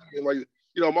on type of game. Like,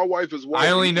 my wife is white.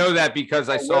 I only know that because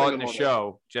I saw it in the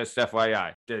show. Just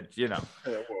FYI. Yeah,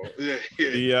 Oh,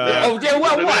 yeah.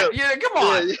 Well, what? Yeah, come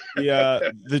on.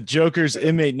 The Joker's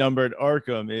inmate number at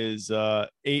Arkham is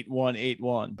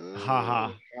 8181.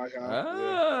 Ha.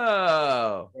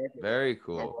 Oh, very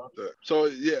cool. So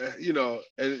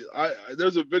and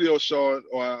there's a video showing,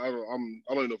 or I don't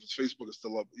even know if his Facebook is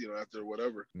still up, after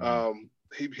whatever.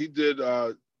 He did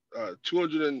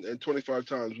 225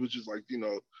 times, which is like,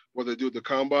 what they do at the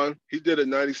combine. He did it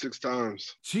 96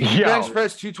 times. Bench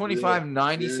press 225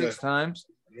 96 times?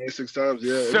 96 times,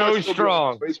 yeah. So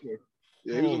strong.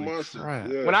 Yeah, he was a monster.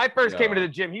 Yeah. When I first came into the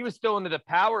gym, he was still into the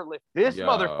power lift. This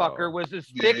motherfucker was as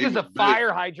thick as a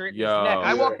fire hydrant in his neck.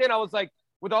 I walked in, I was like,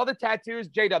 with all the tattoos,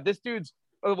 J-Dub, this dude's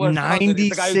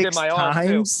 96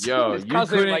 times. Yo, you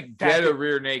couldn't get a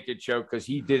rear naked choke because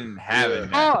he didn't have it.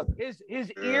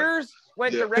 His ears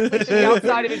went directly to the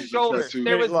outside of his shoulders.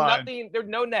 There was nothing. There's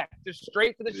no neck, just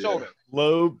straight to the shoulder.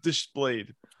 Lobe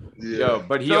displayed. Yo,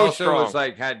 but he also was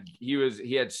like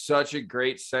he had such a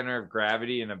great center of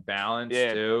gravity and a balance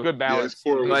too. Good balance.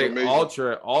 Like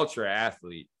ultra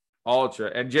athlete,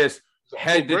 and just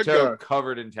head to toe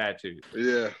covered in tattoos.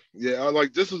 Yeah. I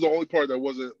like, this is the only part that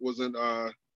wasn't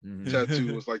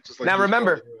tattoo. Was like, just like, now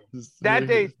remember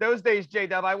those days,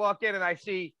 J-Dub, I walk in and I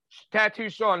see Tattoo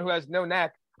Sean, who has no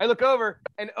neck. I look over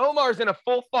and Omar's in a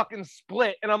full fucking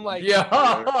split, and I'm like,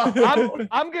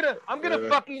 I'm gonna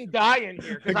fucking die in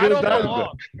here because I don't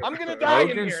belong. I'm gonna die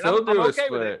in here. I'm okay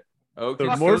with it. Okay,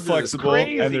 they're more flexible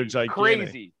and they're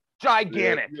gigantic.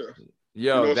 Gigantic.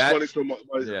 Yo, that's funny. So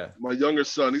my younger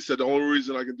son, he said the only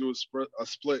reason I can do a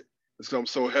split is because I'm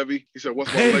so heavy. He said,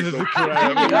 "What's my leg so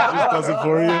heavy?" He just does it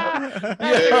for you.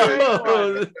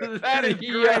 That is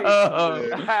great.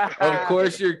 Of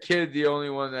course, your kid, the only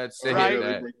one that's saying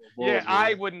that. Yeah,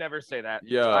 I would never say that.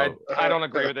 Yo, I don't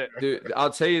agree with it. Dude,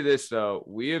 I'll tell you this though.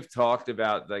 We have talked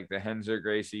about like the Renzo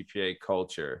Gracie EPA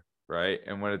culture, right?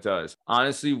 And what it does.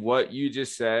 Honestly, what you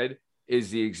just said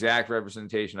is the exact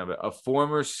representation of it. A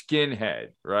former skinhead,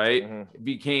 right,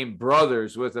 became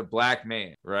brothers with a black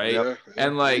man, right?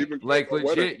 And like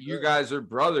legit, you guys are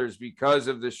brothers because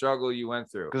of the struggle you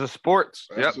went through. Because of sports.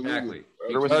 Exactly.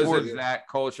 Because of that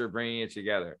culture bringing it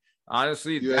together.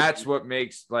 Honestly, that's what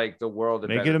makes like the world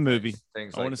make it a movie.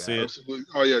 Things I want to see it. Absolutely.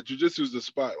 Oh yeah, jiu-jitsu is the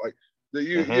spot. Like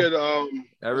you get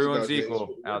everyone's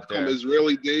equal out there.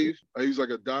 Israeli Dave. He was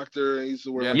like a doctor and he used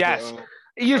to wear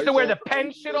he used to wear the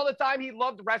pen shit all the time. He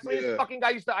loved wrestling. This fucking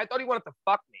guy I thought he wanted to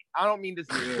fuck me. I don't mean this.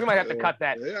 We might have to cut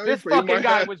that. This fucking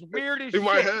guy was weird as shit. He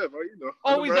might have,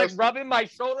 always like rubbing my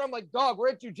shoulder. I'm like, dog,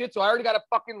 we're at jiu-jitsu. I already got a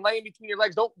fucking lane between your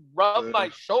legs. Don't rub my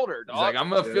shoulder, dog. He's like, I'm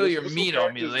going to feel your meat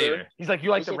on me later. He's like, you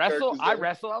like to wrestle? I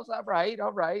wrestle. I was all right.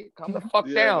 Calm the fuck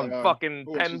down, fucking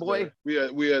pen boy. We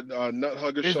had Nut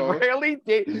Hugger Sean. Really?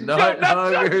 Nut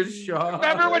Hugger Sean.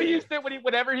 Remember when he used to,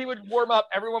 whenever he would warm up,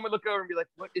 everyone would look over and be like,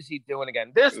 what is he doing again?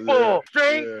 This fool.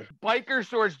 Straight biker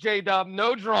shorts, J-Dub,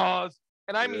 no draws,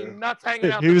 and I mean nuts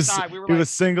hanging out the side. He was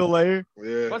single layer.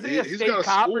 Yeah, wasn't he a state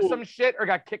cop or some shit, or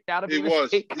got kicked out of? He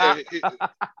was.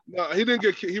 No, he didn't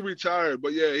get. He retired,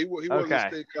 but he was a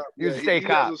state cop. He was a state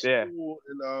cop.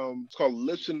 And it's called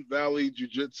Lipson Valley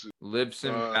Jiu-Jitsu.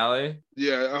 Lipson Valley.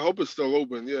 Yeah, I hope it's still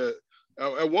open. Yeah,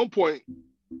 at one point,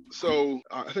 so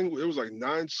I think it was like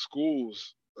 9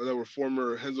 schools that were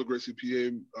former Renzo Gracie PA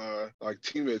like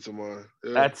teammates of mine.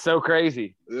 Yeah. That's so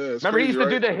crazy. Yeah, remember he used to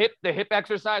do the hip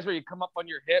exercise where you come up on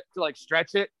your hip to like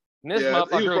stretch it. And this he was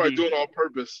probably doing it on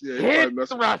purpose. Yeah, hip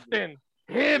thrusting.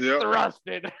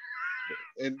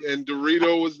 And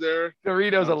Dorito was there.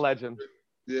 Dorito's a legend.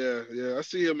 Yeah, I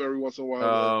see him every once in a while.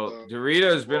 Oh,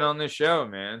 Dorito's been on the show,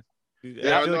 man. Dude,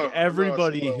 I feel like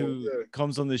everybody who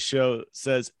comes on the show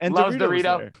says and loves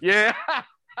Dorito. Yeah.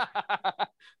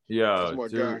 Yo,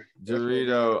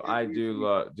 Dorito, I do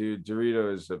love, dude.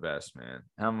 Dorito is the best, man.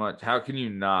 How can you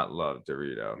not love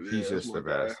Dorito? He's just the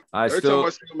best. Every time I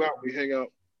see him out, we hang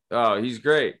out. Oh, he's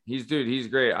great. He's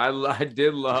great. I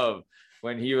did love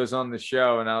when he was on the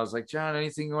show, and I was like, John,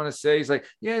 anything you want to say? He's like,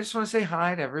 yeah, I just want to say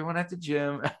hi to everyone at the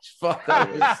gym. Fuck,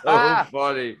 that was so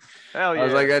funny. Hell yeah. I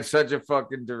was like, that's such a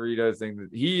fucking Dorito thing.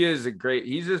 He is a great.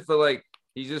 He's just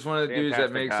one of the dudes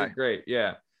that makes it great.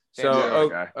 Yeah.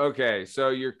 So okay, so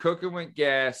you're cooking with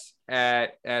gas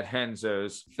at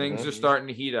Renzo's. Things are starting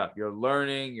to heat up. You're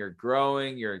learning, you're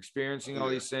growing, you're experiencing all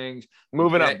these things.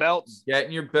 Moving up belts,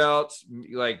 getting your belts,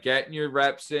 like getting your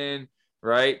reps in,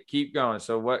 right? Keep going.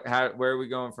 So where are we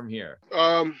going from here?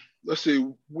 Let's see.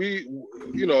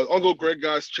 Uncle Greg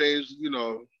guys changed.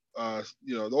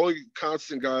 The only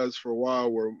constant guys for a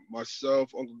while were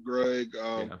myself, Uncle Greg,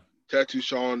 Tattoo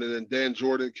Sean, and then Dan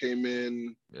Jordan came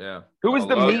in. Yeah. Who was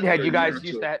the meathead you guys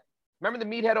used to? Remember the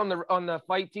meathead on the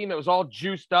fight team? It was all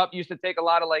juiced up. Used to take a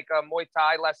lot of like Muay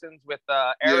Thai lessons with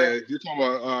Eric. Yeah, you're talking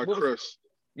about Chris.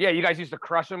 Yeah, you guys used to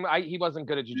crush him. He wasn't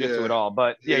good at jiu-jitsu at all,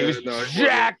 but he was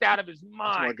jacked out of his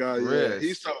mind. That's my guy. Yeah,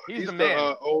 he's the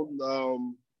man.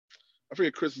 Own, I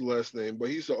forget Chris's last name, but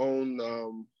he used to own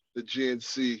the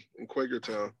GNC in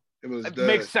Quakertown. It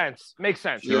makes sense.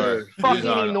 Yeah.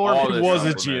 Fucking enormous. He was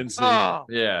a GNC. Oh,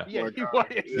 yeah, he was.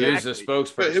 He was a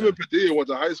spokesperson. Him and Padilla went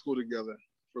to high school together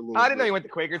for a little I didn't know you went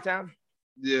to Quakertown.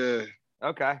 Yeah.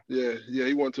 Okay. Yeah.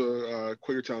 He went to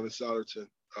Quakertown in Souderton.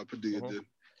 Padilla did.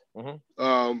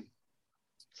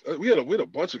 We had a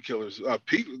bunch of killers.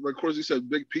 Pete, of course, he said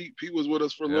Big Pete. Pete was with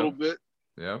us for a little bit.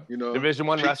 Yeah. Division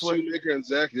I wrestler. Shoemaker and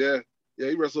Zach. Yeah.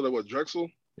 He wrestled at Drexel.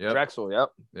 Yeah. Drexel.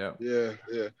 Yep. Yeah.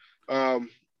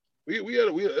 We had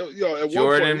at Jordan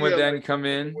one point, would then come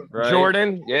in, right?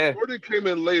 Jordan came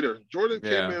in later. Jordan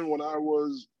came in when I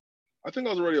think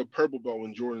I was already a purple belt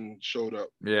when Jordan showed up.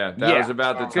 Yeah, that was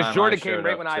about the time. Because Jordan came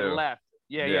right when I left.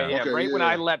 Yeah. Okay, when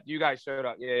I left, you guys showed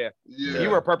up. Yeah. You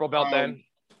were a purple belt then.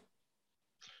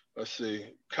 Let's see.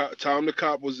 Tom the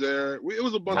Cop was there. It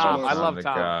was a bunch of us. I love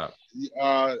Tom.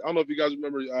 I don't know if you guys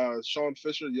remember Sean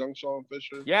Fisher, young Sean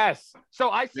Fisher. Yes.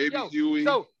 So Huey.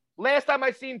 So last time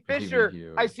I seen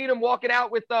Fisher, I seen him walking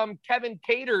out with Kevin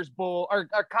Cater's bull or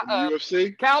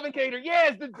UFC. Calvin Cater.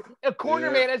 Yeah, as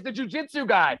corner man as the jiu-jitsu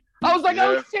guy. I was like,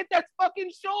 oh shit, that's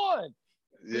fucking Sean.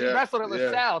 Yeah. He wrestled at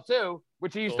LaSalle too,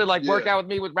 which he used to work out with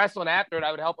me with wrestling after it.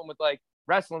 I would help him with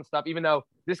wrestling stuff, even though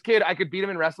this kid, I could beat him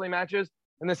in wrestling matches.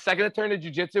 And the second it turned to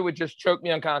jiu-jitsu, would just choke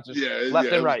me unconscious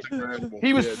left and right.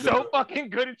 He was so fucking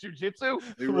good at jiu-jitsu.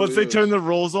 Once they turned the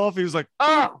rolls off, he was like,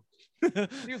 oh.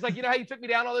 He was like, you know how you took me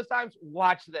down all those times?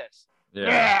 Watch this.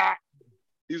 Yeah.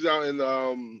 He's out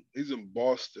in he's in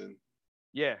Boston.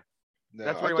 Yeah. Now,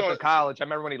 that's where he went to college. I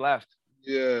remember when he left.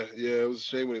 Yeah. It was a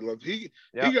shame when he left. He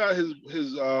got his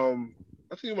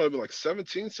I think he might have been like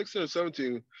 16 or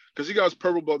 17, because he got his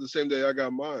purple belt the same day I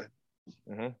got mine.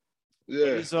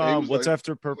 Yeah. What's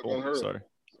after purple? Sorry.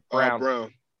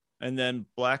 Brown. And then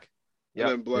black. Yeah.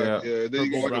 And then black. Yeah. Then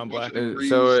you go brown, black.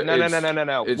 So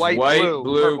no. It's white,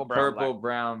 blue, purple,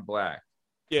 brown, black.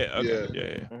 Yeah.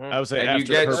 Okay. Yeah. I was saying, and you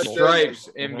get purple. stripes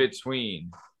in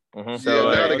between. So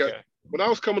when I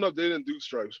was coming up, they didn't do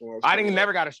stripes. I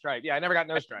never got a stripe. Yeah, I never got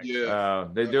no stripes. Yeah.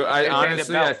 They do.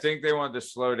 I think they wanted to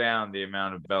slow down the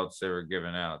amount of belts they were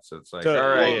giving out. So it's like, all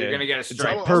right, you're gonna get a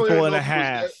stripe. Like purple and a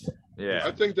half. Yeah.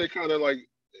 I think they kind of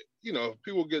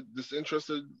people get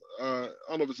disinterested. I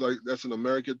don't know if it's that's an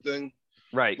American thing.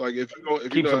 Right. Like if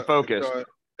keep them focused.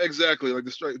 Exactly, like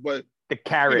the stripe, but the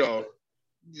carrot.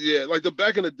 Like the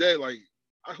back in the day,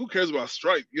 who cares about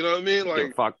stripe? You know what I mean?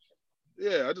 Like fuck.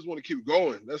 Yeah, I just want to keep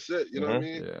going. That's it. You know what I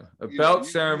mean? Yeah. A belt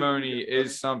ceremony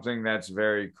is something that's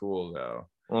very cool, though.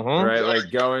 Right?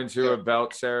 Like going to a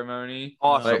belt ceremony.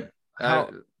 Awesome.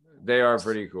 They are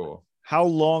pretty cool. How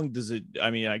long does it?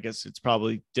 I mean, I guess it's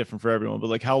probably different for everyone,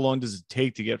 but how long does it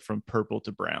take to get from purple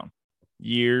to brown?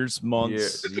 Years,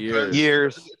 months,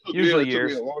 years. Usually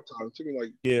years. It took me a long time. It took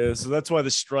me so that's why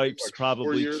the stripes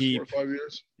probably 4 keep 4 or 5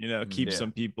 years. Keep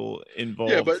some people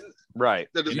involved. Yeah, but right.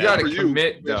 You got to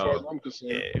commit, though. As far as I'm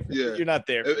concerned. Yeah. You're not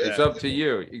there. It's up to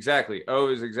you. Exactly.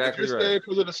 Is exactly if you're staying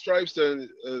because of the stripes, then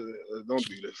don't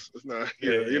do this. It's not.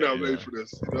 You're not made for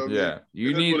this. You know what I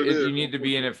mean? You need to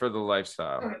be in it for the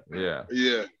lifestyle. Yeah.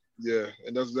 Yeah,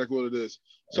 and that's exactly what it is.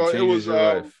 So it was.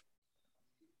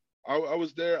 I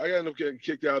was there. I ended up getting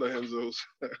kicked out of Renzo's.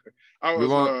 We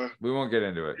won't get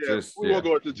into it. Yeah, we won't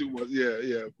go into too much.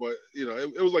 Yeah. But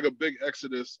it was like a big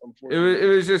exodus. Unfortunately, it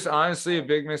was just honestly a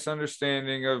big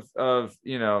misunderstanding of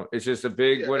it's just a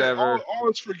big whatever. All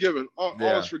is forgiven. All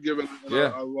is forgiven. And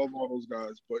I love all those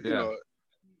guys, but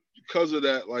because of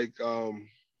that,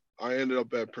 I ended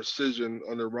up at Precision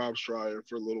under Rob Schreier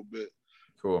for a little bit.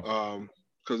 Cool.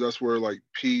 Because that's where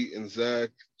Pete and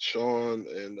Zach, Sean,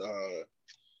 and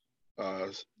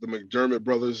the McDermott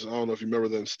brothers. I don't know if you remember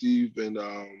them, Steve and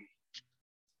I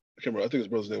can't remember. I think his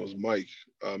brother's name was Mike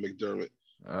McDermott.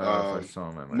 I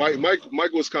saw him.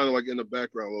 Mike was kind of in the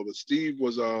background a little bit. Steve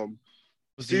was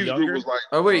Steve's group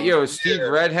was Steve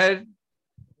Redhead?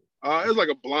 It's like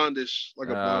a blondish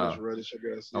reddish,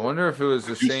 I guess. Yeah. I wonder if it was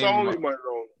the same.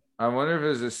 I wonder if it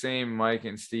was the same Mike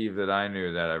and Steve that I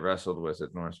knew that I wrestled with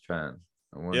at North Penn.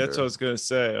 Yeah, that's what I was gonna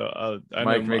say.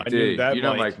 Mike McD. You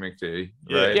know Mike McD,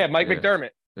 right? Yeah, Mike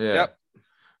McDermott. Yeah. Yep.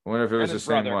 I wonder if it was the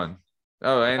same one.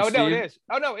 Oh, and Steve? No, it is.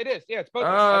 Oh, no, it is. Yeah, it's both.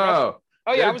 Oh,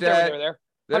 yeah, I was there.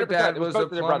 Their dad was a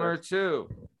plumber too.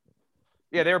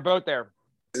 Yeah, they were both there.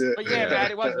 Yeah. But yeah,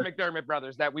 Dad, it was the McDermott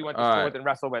brothers that we went to school with and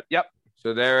wrestled with. Yep.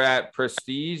 So they're at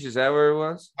Prestige. Is that where it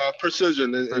was?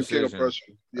 Precision in King of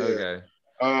Prussia. Yeah. Okay.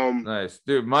 Nice,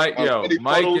 dude. Mike,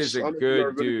 Mike is a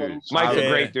good dude. Mike's a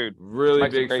great dude. Really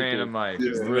Mike's big fan of Mike.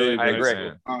 Yeah. Really big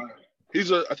fan.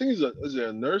 I think he's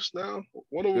a nurse now.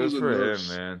 One of them was a nurse.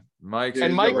 Him, man. Mike's a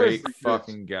great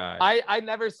fucking guy. I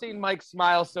never seen Mike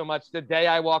smile so much the day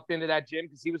I walked into that gym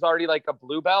because he was already like a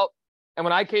blue belt. And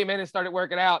when I came in and started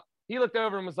working out, he looked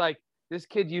over and was like, "This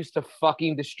kid used to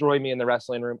fucking destroy me in the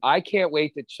wrestling room. I can't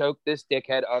wait to choke this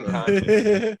dickhead unconscious."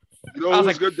 You know, it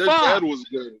was good. Their dad was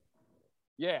good.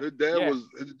 Yeah. His dad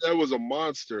was a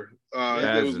monster.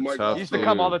 It was Mike. He used to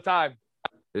come all the time.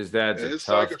 His dad's a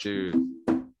tough dude.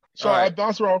 So I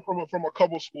bounced around from a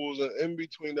couple schools, and in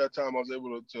between that time, I was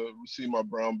able to receive my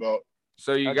brown belt.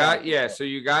 So you got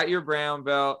your brown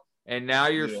belt, and now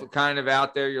you're kind of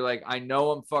out there. You're like, I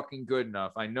know I'm fucking good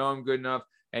enough. I know I'm good enough.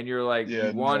 And you're like,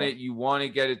 you want to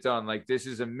get it done. Like, this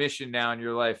is a mission now in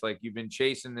your life. Like, you've been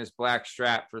chasing this black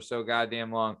strap for so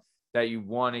goddamn long that you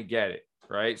want to get it.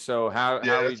 Right. So how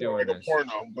are we doing this?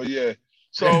 Porno, but yeah.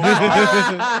 So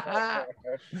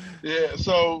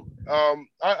So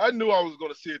I knew I was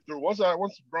going to see it through. Once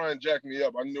Brian jacked me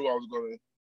up, I knew I was going to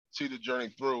see the journey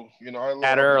through. You know,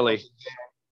 at early.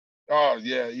 Oh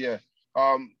yeah.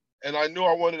 And I knew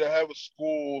I wanted to have a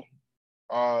school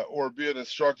or be an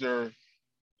instructor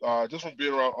just from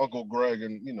being around Uncle Greg,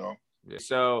 and you know.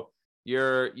 So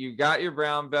you got your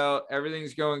brown belt,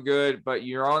 everything's going good, but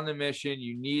you're on the mission.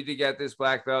 You need to get this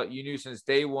black belt. You knew since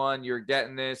day one you're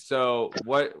getting this. So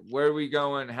where are we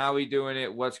going? How are we doing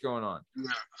it? What's going on?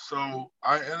 Yeah. So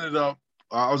I ended up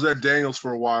I was at Daniels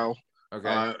for a while.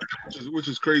 Okay. Which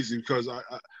is crazy because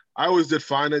I always did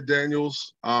fine at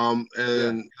Daniels.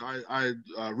 I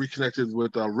reconnected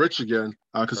with Rich again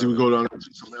because he would go down and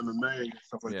do some MMA and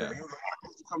stuff like that. He was like,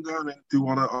 come down and do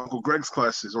one of Uncle Greg's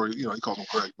classes, or he calls him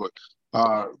Greg, but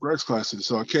Greg's classes.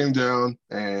 So I came down,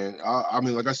 and I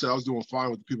mean, like I said, I was doing fine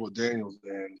with the people at Daniels,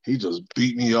 and he just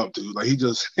beat me up, dude. Like he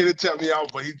didn't tap me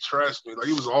out, but he trashed me. Like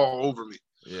he was all over me.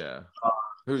 Yeah.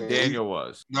 Who Daniel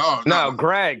was? No,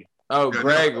 Greg. Oh, yeah,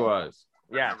 Greg was.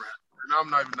 Yeah. And I'm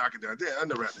not even knocking down. I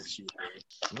never had that shit.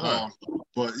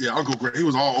 But yeah, Uncle Greg, he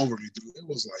was all over me, dude. It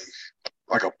was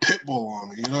like a pit bull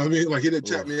on me. You know what I mean? Like he didn't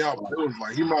tap me out, but it was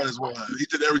like he might as well have. He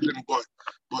did everything but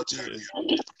tap me out.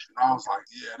 And I was like,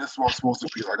 yeah, this is what I'm supposed to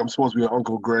be like. I'm supposed to be an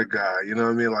Uncle Greg guy. You know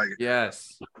what I mean? Like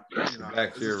yes.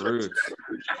 Back to your roots.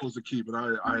 You're supposed to keep it.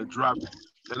 I had dropped it.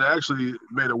 And it actually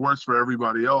made it worse for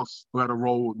everybody else who had to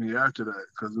roll with me after that,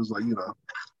 because it was like, you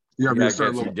gotta be a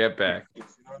certain level. Get back. You know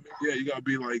what I mean? Yeah, you gotta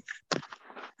be like,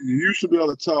 you should be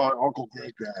able to tell Uncle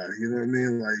Greg guy. You know what I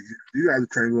mean? Like you guys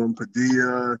train with him,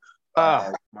 Padilla,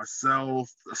 myself,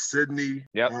 Sydney,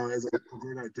 as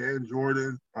Dan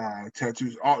Jordan,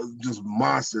 tattoos, all just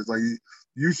monsters. Like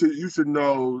you should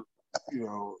know,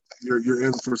 you're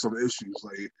in for some issues.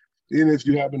 Like even if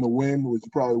you happen to win, which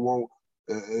you probably won't,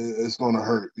 it's gonna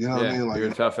hurt. You know what I mean? Like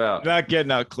you're tough out. Not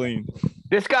getting out clean.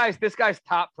 This guy's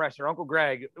top pressure. Uncle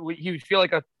Greg, you feel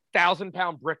like a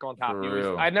 1,000-pound brick on top of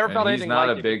you. I never felt anything like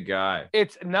it. He's not a big guy.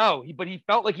 But he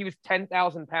felt like he was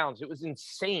 10,000 pounds. It was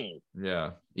insane.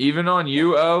 Yeah. Even on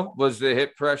you, was the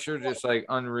hip pressure just like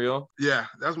unreal? Yeah,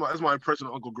 that's my impression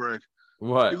of Uncle Greg.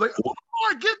 What? He's like, oh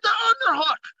my, get the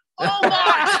underhook. Oh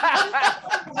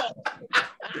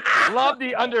my. Love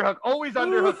the underhook. Always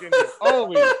underhooking you.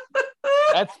 Always.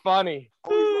 That's funny.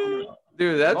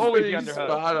 Dude, that's pretty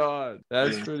spot on.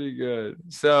 That's pretty good.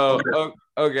 So,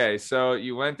 okay. So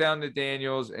you went down to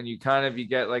Daniels and you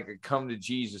get like a come to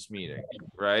Jesus meeting,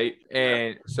 right?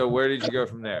 And so where did you go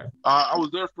from there? I was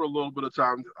there for a little bit of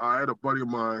time. I had a buddy of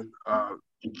mine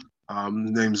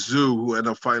named Zoo who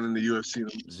ended up fighting in the UFC.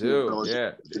 Zoo,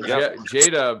 yeah.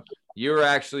 J-Dub, you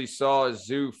actually saw a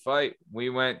Zoo fight.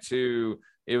 We went to,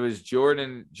 it was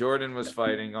Jordan. Jordan was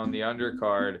fighting on the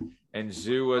undercard. And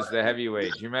Zoo was the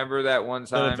heavyweight. Do you remember that one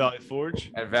time? At Valley Forge?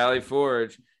 At Valley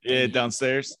Forge. Yeah,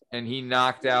 downstairs. And he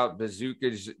knocked out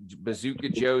Bazooka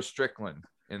Joe Strickland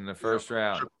in the first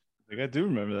round. I think I do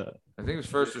remember that. I think it was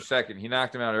first or second. He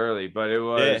knocked him out early, but it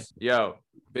was,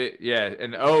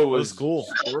 and O was cool.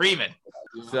 Screaming.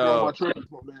 So, at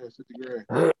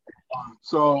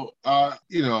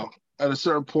a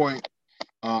certain point,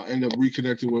 ended up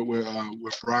reconnecting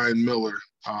with Brian Miller,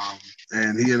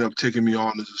 and he ended up taking me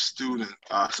on as a student.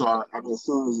 So I mean, as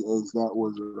soon as that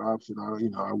was an option,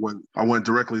 I went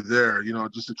directly there,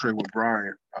 just to train with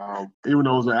Brian. Even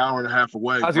though it was an hour and a half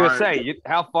away. I was gonna say,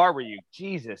 how far were you?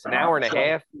 Jesus, an hour and a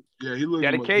half. Yeah, he lived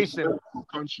dedication. In the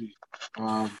country.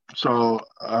 So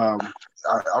I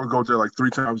would go there like 3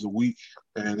 times a week,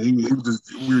 and we would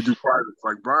do privates.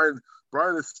 Like Brian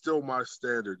is still my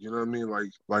standard. You know what I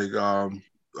mean?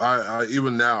 I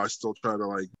even now I still try to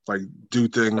like do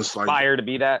things aspire to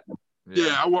be that.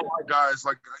 Yeah, I want my guys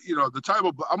the type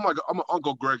of I'm an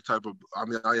Uncle Greg type of. I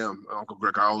mean, I am an Uncle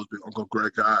Greg. I always been Uncle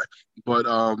Greg guy, but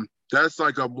that's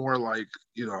like a more like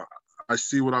I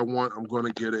see what I want. I'm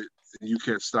gonna get it, and you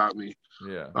can't stop me.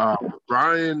 Yeah.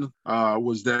 Brian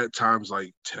was that times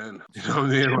like 10. You know what I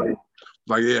mean?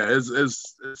 Like yeah,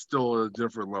 it's still a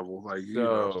different level. Like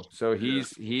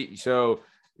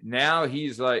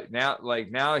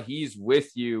now he's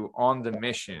with you on the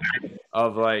mission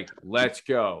of like, let's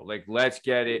go, like, let's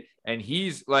get it. And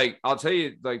he's like, I'll tell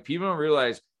you, like, people don't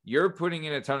realize you're putting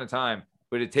in a ton of time,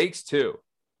 but it takes 2,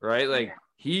 right? Like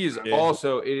he's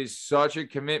also, it is such a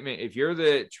commitment. If you're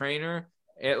the trainer,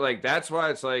 like, that's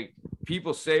why it's like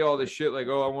people say all this shit like,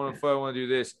 oh, I want to fight, I want to do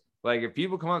this. Like if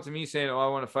people come up to me saying, oh, I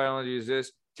want to fight, I want to do this,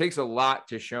 it takes a lot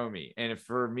to show me. And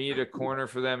for me to corner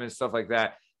for them and stuff like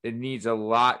that, it needs a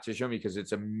lot to show me because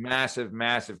it's a massive,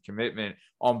 massive commitment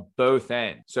on both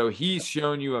ends. So he's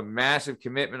shown you a massive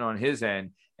commitment on his end,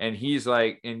 and he's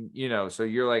like, and so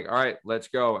you're like, all right, let's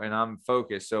go. And I'm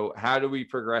focused. So how do we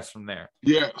progress from there?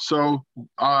 Yeah. So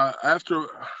after,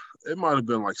 it might've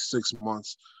been like 6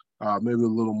 months, maybe a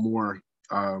little more.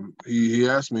 He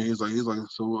asked me, he's like,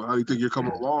 so how do you think you're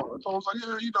coming along? So I was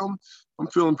like, yeah, I'm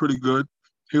feeling pretty good.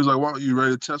 He was like, "Why don't you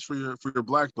ready to test for your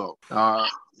black belt?"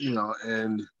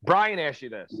 And Brian asked you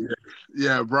this.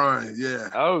 Yeah, Brian. Yeah.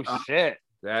 Oh shit.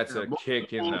 That's a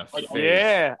kick in the face.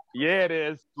 Yeah, it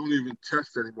is. Don't even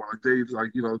test anymore.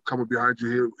 Like they coming behind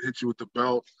you, hit you with the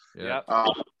belt. Yeah. I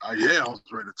was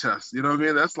ready to test. You know what I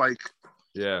mean? That's like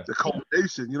the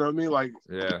culmination. You know what I mean? Like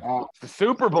the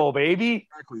Super Bowl, baby.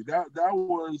 Exactly. That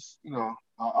was I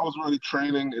was already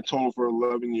training in total for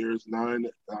 11 years, 9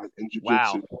 in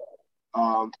jiu-jitsu.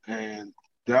 Wow. And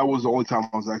that was the only time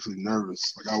I was actually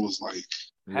nervous. Like I was like,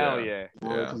 hell yeah.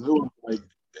 Because it was like,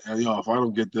 if I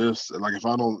don't get this, like if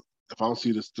I don't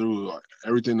see this through, like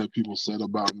everything that people said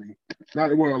about me, a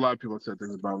lot of people said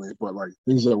things about me, but like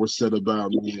things that were said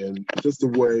about me and just the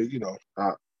way,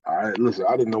 I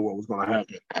didn't know what was going to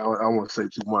happen. I don't want to say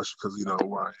too much because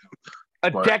where I am.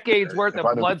 A decade's worth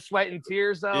of blood, sweat, and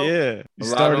tears, though. Yeah,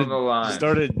 started on the line.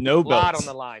 Started no belts. A lot on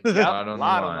the line. Yep. A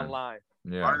lot on the line.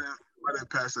 Yeah. I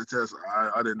didn't pass the test.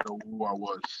 I didn't know who I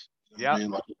was. Yeah. I mean,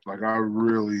 like I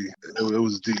really, it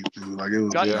was deep, dude. Like it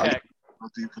was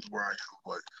deep is where I am,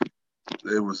 but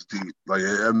it was deep. Like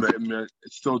it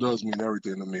still does mean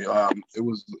everything to me. It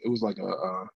was like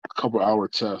a couple hour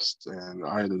test, and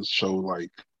I had to show like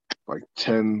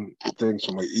 10 things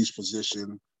from like each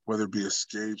position, whether it be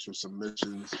escapes or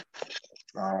submissions.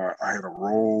 I had a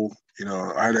roll.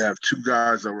 I had to have 2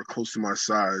 guys that were close to my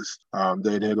size.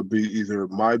 They had to be either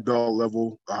my belt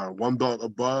level, 1 belt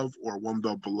above, or 1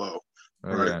 belt below.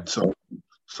 Okay. Right.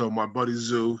 So my buddy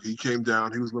Zoo, he came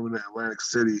down. He was living in Atlantic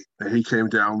City, and he came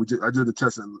down. I did the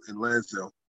test in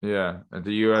Lansdale. Yeah, at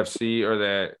the UFC or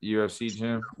the UFC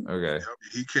gym. Okay. Yep.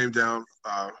 He came down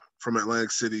from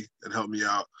Atlantic City and helped me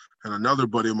out. And another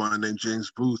buddy of mine named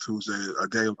James Booth, who's a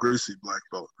Daniel Gracie black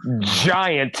belt.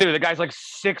 Giant, too. The guy's like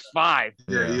 6'5".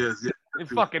 Yeah, he is. Yeah.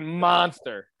 He's a fucking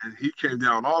monster. And he came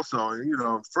down also.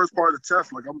 And, first part of the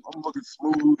test, like, I'm looking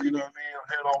smooth, you know what I mean? I'm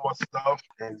hitting all my stuff.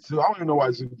 And so I don't even know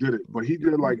why Zoo did it, but he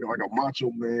did like a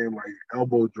macho man, like,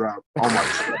 elbow drop on my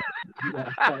stuff.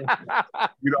 I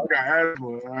got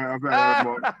asthma. I've had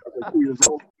asthma. I was like 2 years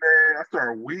old, man. I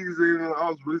started wheezing. I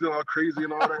was wheezing all crazy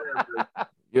and all that.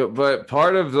 Yeah, but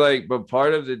part of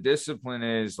the discipline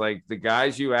is like the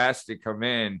guys you ask to come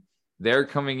in, they're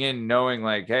coming in knowing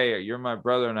like, hey, you're my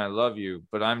brother and I love you,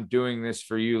 but I'm doing this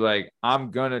for you. Like,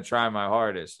 I'm going to try my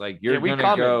hardest. Like, you're going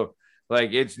to go,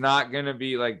 like, it's not going to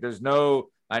be like,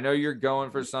 I know you're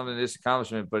going for something, this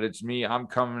accomplishment, but it's me. I'm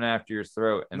coming after your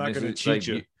throat. And I'm not going to cheat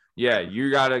you.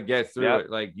 You got to get through it.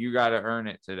 Like, you got to earn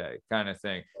it today kind of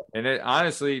thing. And it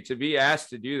honestly, to be asked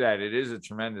to do that, it is a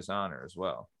tremendous honor as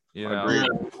well. Yeah,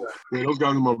 those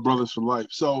guys are my brothers for life.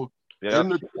 So in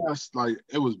the test, like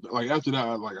it was like after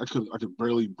that, like I could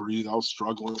barely breathe. I was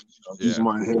struggling, using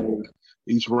my hand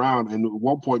each round. And at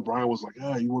one point, Brian was like,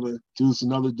 "Yeah, you want to do this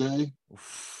another day?"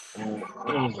 And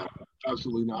I was like,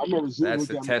 "Absolutely not." I remember that's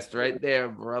the test right there,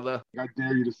 brother. I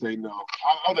dare you to say no.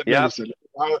 I would have never said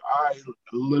I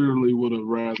literally would have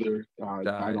rather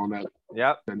died on that.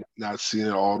 Yep. Than not seeing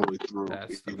it all the way through.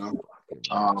 You know,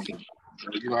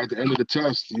 at the end of the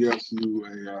test, he asks you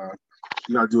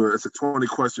you gotta do it. It's a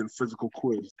 20-question physical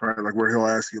quiz, right? Like where he'll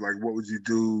ask you, like, what would you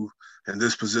do in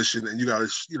this position, and you gotta,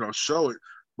 show it.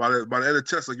 By the end of the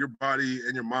test, like your body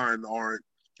and your mind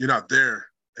you're not there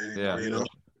anymore.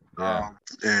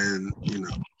 And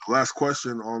the last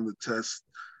question on the test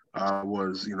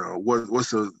was,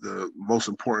 what's the most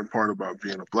important part about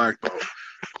being a black belt?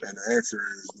 And the answer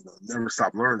is, never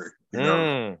stop learning.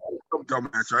 Some dumb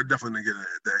answer. I definitely didn't get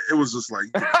that. It was just like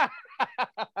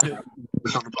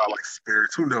something about like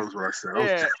spirits. Who knows what I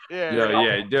said?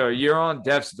 Dude, you're on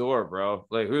death's door, bro.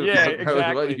 Like who?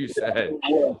 Exactly. What you said.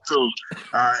 So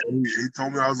he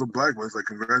told me I was a black belt. It's like,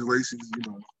 congratulations,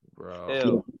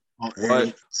 bro.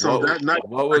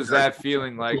 What was that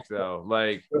feeling like though?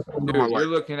 Like, dude, you're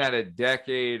looking at a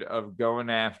decade of going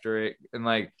after it, and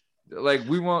like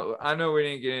we won't. I know we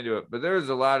didn't get into it, but there's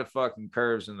a lot of fucking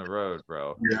curves in the road,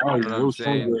 bro. Yeah, you know what I'm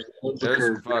saying? There's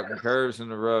some fucking curves in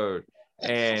the road,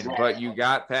 but you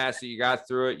got past it, you got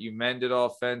through it, you mended all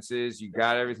fences, you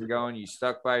got everything going, you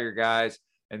stuck by your guys.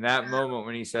 And that moment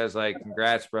when he says, like,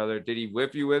 "Congrats, brother," did he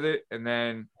whip you with it? And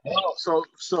then so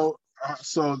the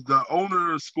owner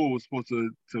of the school was supposed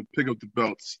to pick up the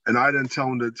belts, and I didn't tell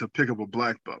him to pick up a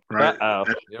black belt, right? Uh-oh.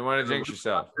 You didn't want to jinx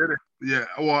yourself. Yeah,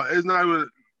 well, it's not even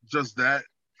just that.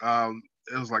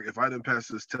 It was like, if I didn't pass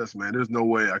this test, man, there's no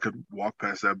way I could walk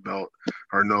past that belt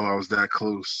or know I was that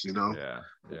close, Yeah.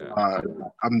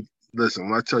 Listen,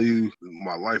 when I tell you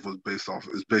my life was based off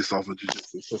of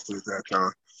jiu-jitsu, especially at that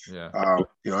time. Yeah.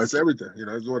 It's everything.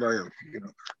 It's what I am.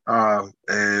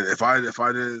 And if I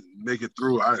didn't make it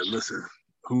through, listen,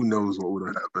 who knows what would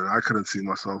have happened. I couldn't see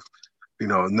myself,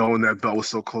 knowing that belt was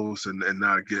so close and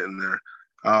not getting there.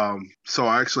 So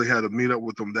I actually had to meet up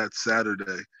with them that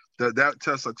Saturday. That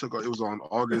test I took, it was on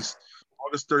August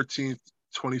 13th,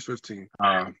 2015.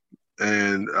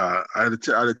 And I had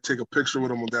to take a picture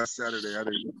with him on that Saturday. I had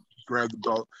to grab the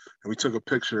belt and we took a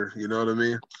picture. You know what I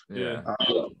mean? Yeah.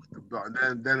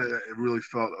 And then it really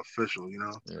felt official.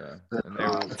 Yeah. And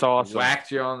it's awesome.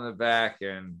 Whacked you on the back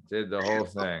and did the whole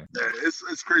thing. Yeah,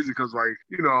 it's crazy because like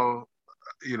there's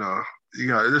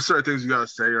certain things you gotta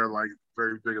say are like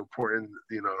very big important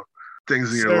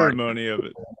things in your life. Ceremony of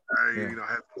it.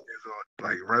 Have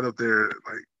like right up there,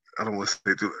 like I don't want to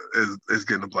say is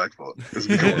getting a black belt.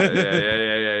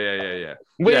 Yeah.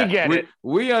 We get it.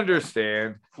 We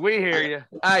understand. We hear you.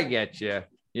 I get you.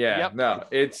 Yeah. Yep. No,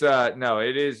 it's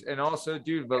it is. And also,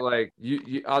 dude, but like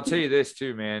you I'll tell you this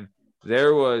too, man.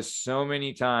 There was so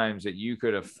many times that you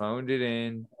could have phoned it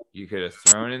in, you could have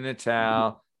thrown in the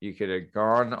towel, you could have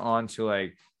gone on to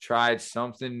like tried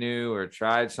something new or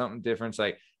tried something different. It's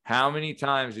like, how many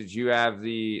times did you have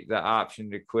the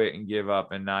option to quit and give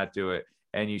up and not do it?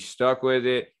 And you stuck with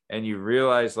it and you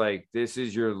realize like this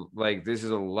is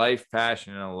a life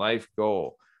passion and a life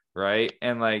goal, right?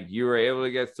 And like you were able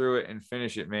to get through it and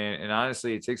finish it, man. And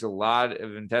honestly, it takes a lot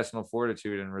of intestinal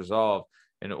fortitude and resolve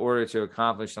in order to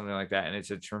accomplish something like that. And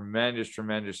it's a tremendous,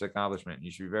 tremendous accomplishment.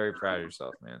 You should be very proud of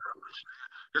yourself, man.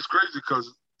 It's crazy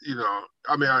because,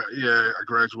 I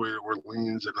graduated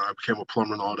Orleans and I became a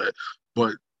plumber and all that,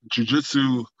 but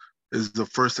jiu-jitsu is the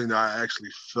first thing that I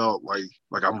actually felt like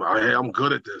I'm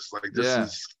good at this. Like this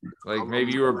is like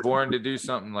maybe you were born to do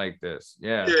something like this.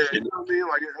 Yeah. Yeah, you know what I mean?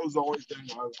 Like it was the only thing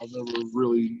I've never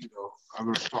really, I've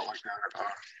never felt like that.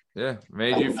 Yeah,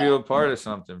 made you feel a part of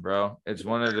something, bro. It's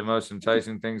one of the most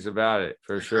enticing things about it,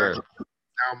 for sure. Now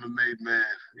I'm a made man.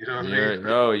 You know what I mean?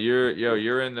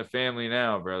 You're in the family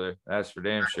now, brother. That's for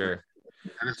damn sure.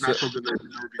 And it's not something that can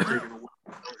never be taken away.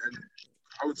 And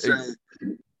I would say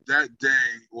that day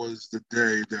was the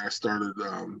day that I started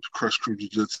Crush Crew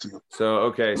Jiu-Jitsu.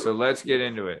 So let's get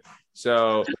into it.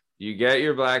 So you get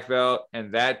your black belt,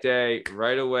 and that day,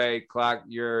 right away,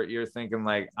 you're thinking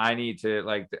like, I need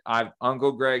to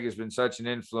Uncle Greg has been such an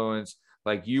influence.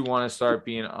 Like you want to start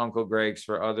being Uncle Greg's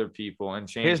for other people and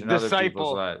changing other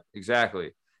people's lives.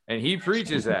 Exactly. And he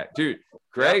preaches that, dude.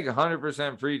 Greg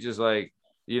 100% preaches like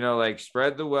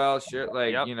spread the wealth, shit.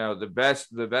 Like, the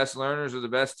best learners are the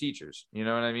best teachers. You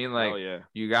know what I mean? Like,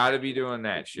 you got to be doing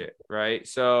that shit, right?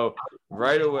 So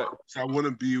right away. So I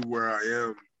wouldn't be where I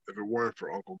am if it weren't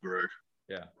for Uncle Greg.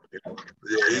 Yeah.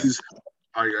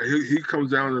 He comes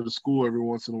down to the school every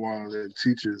once in a while and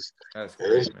teaches. That's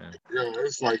great, man.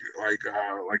 It's like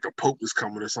the Pope is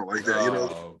coming or something like that.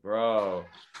 Oh, bro.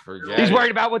 He's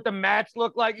worried about what the mats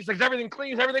look like. He's like, is everything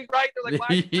clean? Is everything right? They're like, why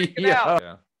are you freaking out?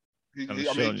 Yeah. He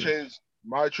changed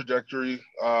my trajectory.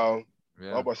 I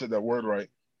hope I said that word right.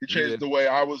 He changed the way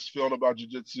I was feeling about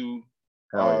jiu-jitsu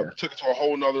Took it to a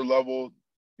whole nother level.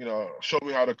 You know, showed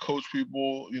me how to coach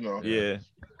people. You know,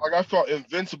 like I felt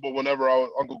invincible whenever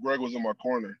Uncle Greg was in my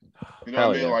corner. You know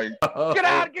what I mean? Like, get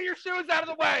out, get your shoes out of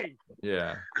the way.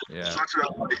 Yeah. Such a,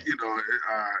 you know,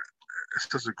 it's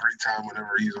such a great time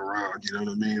whenever he's around. You know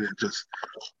what I mean? It just,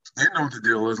 they know what the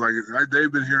deal is. Like,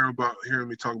 they've been hearing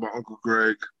me talk about Uncle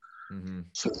Greg.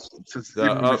 Since the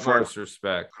utmost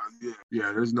respect.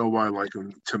 Yeah, there's nobody like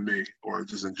him to me, or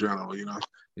just in general, you know.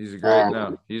 He's a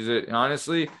great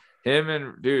honestly, him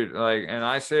and dude, like, and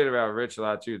I say it about Rich a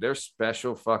lot too. They're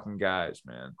special fucking guys,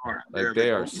 man. Like,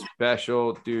 they are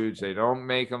special dudes. They don't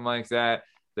make them like that.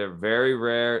 They're very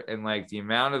rare, and like the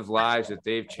amount of lives that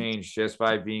they've changed just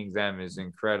by being them is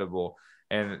incredible.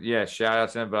 And yeah, shout out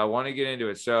to them. But I want to get into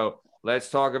it. So let's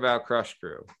talk about Crush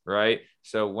Crew, right?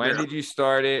 So when did you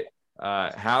start it?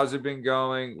 How's it been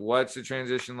going? What's the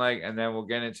transition like? And then we'll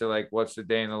get into like what's the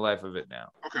day in the life of it now.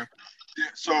 Okay. Yeah,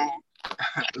 so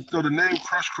the name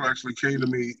Crush Crew actually came to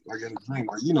me like in a dream.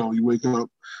 Like, you know, you wake up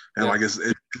and like it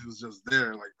was just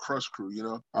there, like Crush Crew, you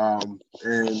know. And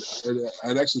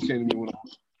it actually came to me when I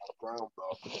was brown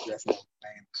belt. That's my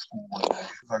name school one day.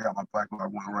 I got my black belt, I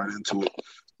went right into it.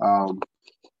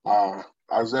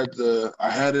 I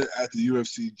had it at the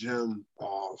UFC gym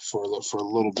for a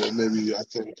little bit, maybe I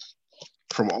think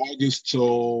from August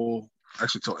till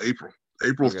April.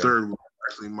 April 3rd was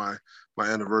actually my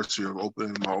anniversary of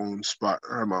opening my own spot.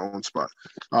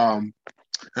 And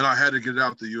I had to get it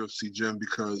out the UFC gym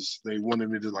because they wanted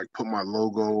me to like put my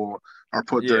logo or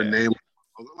put their name,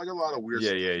 like a lot of weird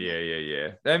stuff.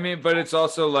 Yeah. I mean, but it's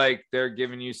also like they're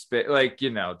giving you like,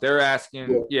 you know, they're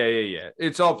asking. Yeah.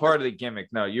 It's all part of the gimmick.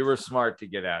 No, you were smart to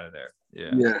get out of there.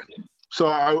 Yeah. So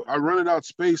I rented out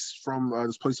space from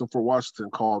this place in Fort Washington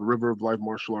called River of Life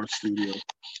Martial Arts Studio.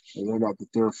 I rented out the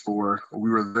 3rd floor. We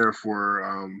were there for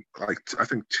I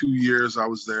think 2 years. I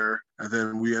was there, and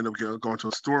then we ended up going to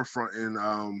a storefront in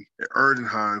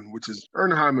Erdenheim, which is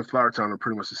Erdenheim and Flourtown are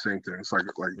pretty much the same thing. It's like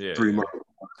 3 months.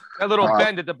 That little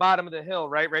bend at the bottom of the hill,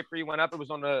 right where you went up. It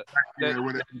was on the I know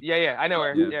where. Yeah, I know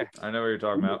what you're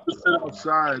talking about. We sit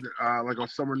outside, like on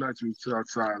summer nights, we sit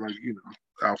outside, like, you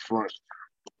know, out front,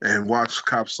 and watch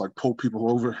cops like pull people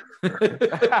over.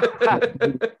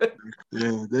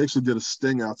 Yeah, they actually did a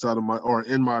sting outside of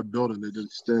in my building. They did a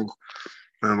sting,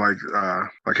 and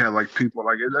had like people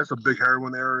like that's a big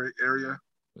heroin area.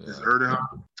 It's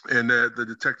Erdenheim, and the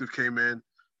detective came in.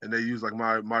 And they used like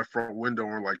my front window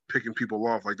and like picking people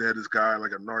off. Like they had this guy,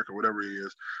 like a narc or whatever he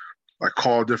is, like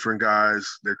call different guys.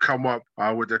 They'd come up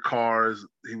with their cars.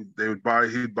 He'd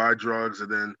buy drugs,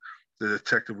 and then the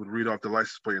detective would read off the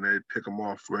license plate and they'd pick them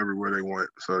off everywhere they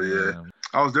went. So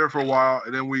I was there for a while,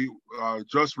 and then we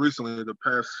just recently, the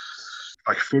past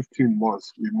like 15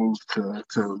 months, we moved to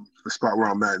the spot where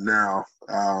I'm at now.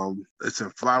 It's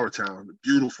in Flourtown,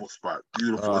 beautiful spot,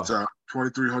 beautiful. It's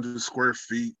 2,300 square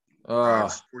feet.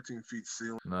 14 feet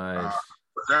ceiling. Nice.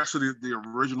 It's actually the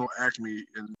original Acme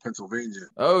in Pennsylvania.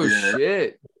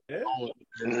 Shit.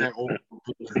 It's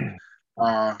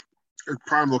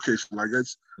prime location. Like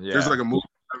there's like a movie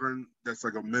tavern that's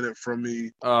like a minute from me.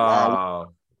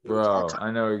 Bro, I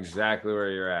know exactly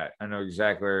where you're at.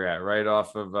 Right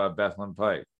off of Bethlehem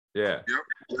Pike. Yeah. Yep,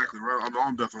 exactly. Right. I'm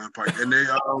on Bethlehem Pike, and they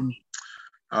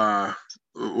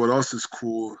what else is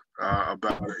cool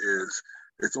about it is.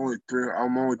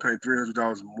 I'm only paying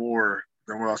 $300 more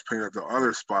than what I was paying at the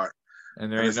other spot.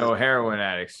 And there ain't no heroin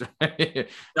addicts.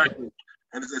 Exactly.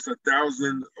 And it's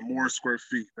 1,000 more square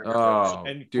feet.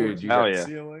 And dude, you got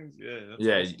ceilings.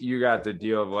 You got the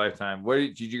deal of a lifetime. What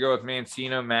did you go with?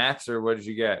 Mancino mats, or what did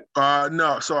you get?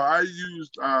 No, so I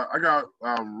used I got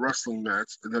wrestling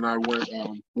mats, and then I went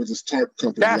with this tarp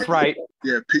company. That's right.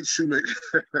 Yeah, Pete Shoemaker.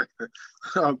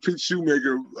 Pete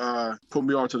Shoemaker put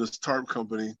me onto this tarp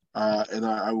company, and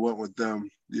I went with them.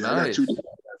 Yeah, nice. I got 2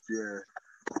 mats. Yeah.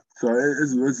 So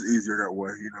it's easier that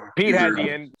way, you know. Pete had the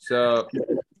end. So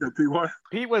Pete what?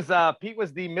 Pete was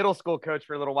the middle school coach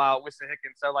for a little while at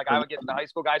Wissahickon. So like I would get the high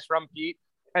school guys from Pete,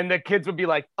 and the kids would be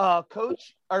like,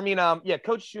 Coach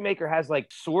Shoemaker has like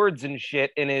swords and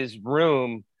shit in his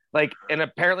room, like, and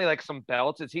apparently like some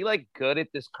belts. Is he like good at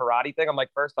this karate thing? I'm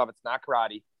like, first off, it's not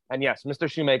karate. And yes, Mr.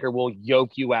 Shoemaker will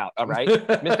yoke you out. All right.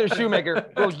 Mr.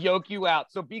 Shoemaker will yoke you out.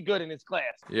 So be good in his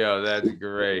class. Yo, that's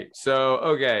great. So,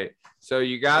 okay. So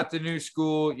you got the new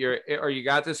school, you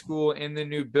got the school in the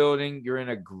new building. You're in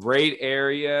a great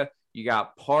area. You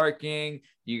got parking.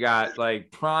 You got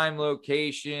like prime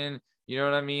location. You know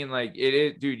what I mean? Like it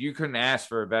is, dude, you couldn't ask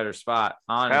for a better spot.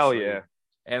 Honestly. Hell yeah.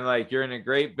 And like, you're in a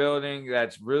great building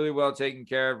that's really well taken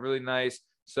care of, really nice.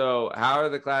 So how are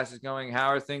the classes going? How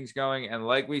are things going? And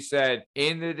like we said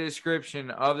in the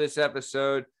description of this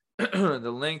episode,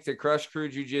 the link to Crush Crew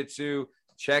Jiu-Jitsu.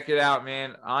 Check it out,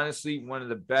 man. Honestly, one of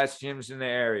the best gyms in the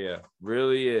area.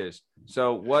 Really is.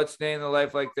 So what's day in the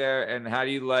life like there, and how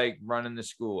do you like running the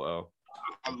school, Oh?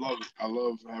 I love it. I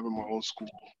love having my own school.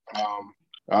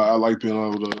 I like being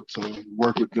able to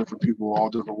work with different people, all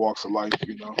different walks of life,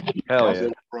 you know. Hell yeah.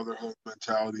 Brotherhood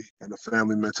mentality and the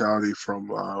family mentality from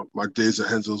my days at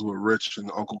Henzel's with Rich and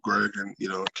Uncle Greg and, you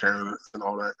know, Karen and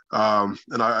all that.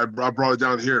 And I brought it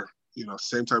down here, you know,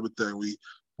 same type of thing.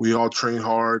 We all train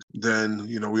hard. Then,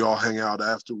 you know, we all hang out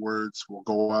afterwards. We'll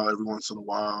go out every once in a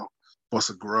while, bust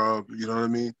a grub, you know what I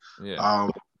mean? Yeah.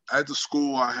 At the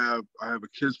school, I have a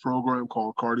kids program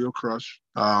called Cardio Crush.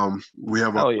 We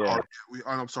have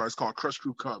I'm sorry, it's called Crush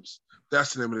Crew Cubs.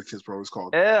 That's the name of the kids program. It's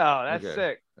called. Yeah, that's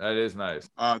sick. That is nice.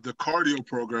 The cardio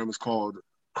program is called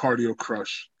Cardio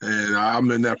Crush, and I'm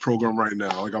in that program right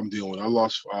now. Like I'm dealing with. I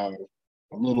lost a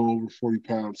little over 40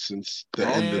 pounds since the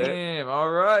end of it. Damn, all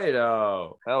right.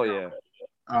 Oh, hell yeah.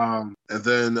 And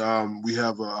then we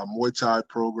have a Muay Thai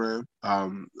program.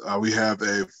 We have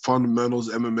a fundamentals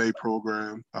MMA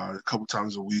program a couple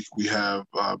times a week. We have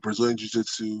Brazilian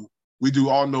Jiu-Jitsu. We do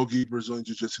all no-gi Brazilian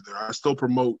Jiu-Jitsu there. I still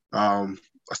promote the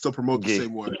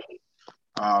same way.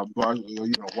 But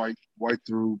you know, white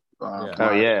through.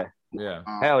 Hell yeah. Yeah.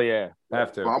 Hell yeah.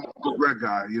 Have to. I'm a red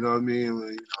guy. You know what I mean?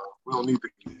 Like, you know, we don't need the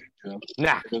gi. You know?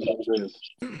 Nah. It is.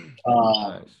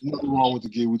 Nothing wrong with the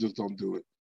gi. We just don't do it.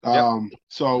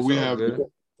 So we have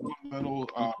fundamental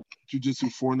jiu-jitsu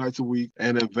 4 nights a week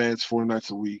and advanced 4 nights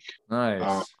a week.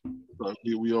 Nice. But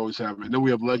we always have it. And then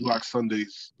we have leg lock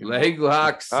Sundays. Leg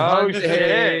lock Sundays.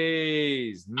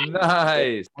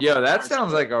 Nice. Yo, that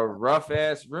sounds like a rough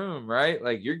ass room, right?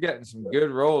 Like you're getting some good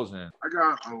rolls in. I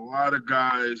got a lot of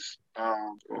guys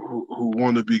who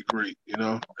want to be great, you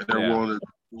know, and they're willing to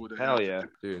do what they have to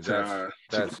do. Dude,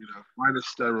 that's you know, minus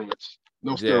steroids.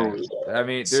 No steroids. Yeah. I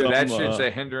mean, dude, that shit's a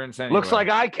hindrance anyway. Looks like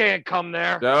I can't come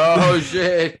there. Oh,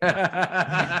 shit.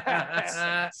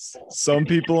 Some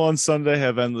people on Sunday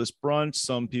have endless brunch.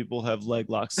 Some people have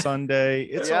leg lock Sunday.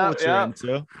 It's all what you're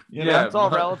into. You know? It's all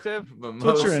relative. It's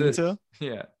what you're into.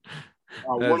 Yeah.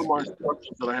 One of my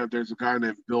instructors that I have, there's a guy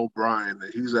named Bill Bryan.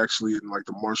 He's actually in like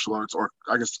the martial arts, or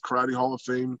I guess Karate Hall of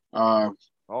Fame.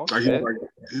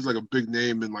 He's like a big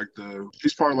name in like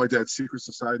he's part of like that secret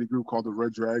society group called the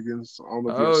Red Dragons. I don't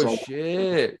know if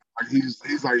shit. He's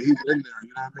in there, you know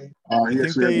what I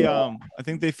mean? I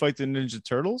think they fight the Ninja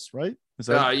Turtles, right? Is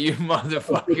that you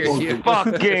motherfucker. You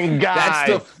fucking guy.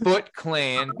 That's the Foot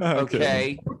Clan.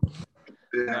 Okay.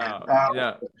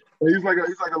 Yeah. He's like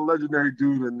a legendary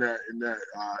dude in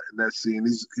that scene.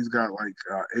 He's got like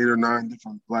 8 or 9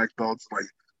 different black belts, like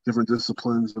different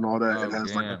disciplines and all that. It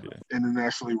has like an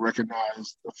internationally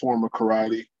recognized form of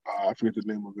karate. I forget the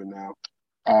name of it now.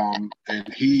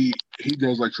 And he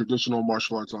does like traditional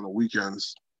martial arts on the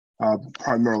weekends,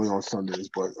 primarily on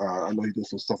Sundays. But I know he does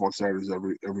some stuff on Saturdays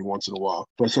every once in a while.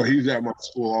 But so he's at my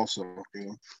school also. You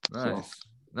know? Nice. So,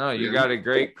 no, you got a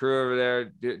great crew over there,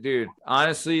 dude.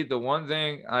 Honestly, the one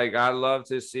thing like I love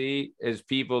to see is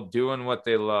people doing what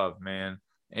they love, man.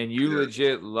 And you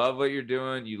legit love what you're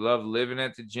doing. You love living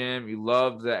at the gym. You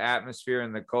love the atmosphere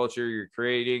and the culture you're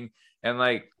creating. And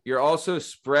like, you're also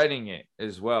spreading it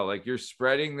as well. Like you're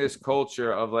spreading this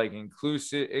culture of like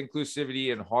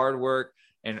inclusivity and hard work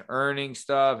and earning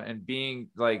stuff and being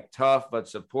like tough, but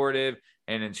supportive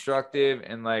and instructive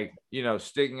and like, you know,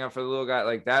 sticking up for the little guy,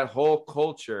 like that whole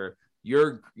culture,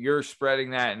 you're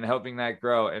spreading that and helping that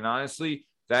grow. And honestly,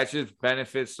 that just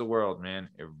benefits the world, man.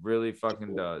 It really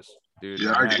fucking does. Dude,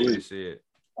 yeah, I'm I happy agree. to see it.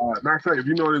 Matter of fact, if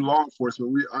you know any law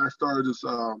enforcement, I started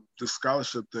this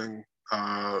scholarship thing.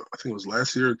 I think it was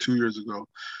last year or 2 years ago.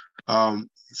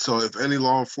 So if any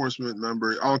law enforcement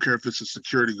member, I don't care if it's a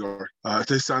security guard, if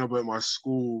they sign up at my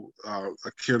school, a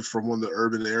kid from one of the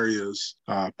urban areas,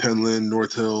 Penland,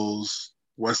 North Hills,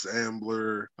 West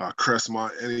Ambler,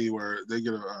 Crestmont, anywhere, they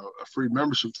get a free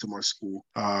membership to my school.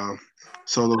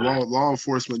 So the law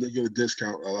enforcement, they get a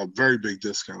discount, a very big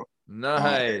discount.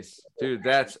 Nice. Dude,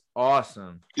 that's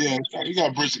awesome. Yeah, you got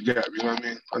to bridge the gap, you know what I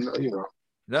mean? I know, you know.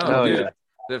 No, dude. Yeah.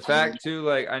 The fact too,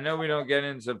 like, I know we don't get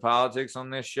into politics on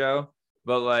this show,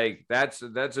 but like that's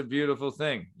a beautiful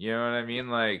thing. You know what I mean?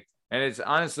 Like, and it's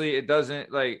honestly, it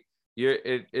doesn't like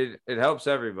it helps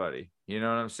everybody. You know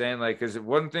what I'm saying? Like, because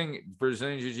one thing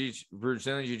Brazilian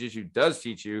Jiu-Jitsu does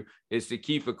teach you is to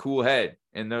keep a cool head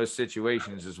in those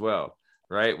situations as well,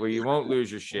 right? Where you won't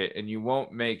lose your shit and you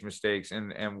won't make mistakes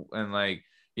and like,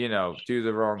 you know, do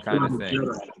the wrong kind of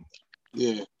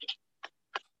thing.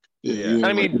 Yeah.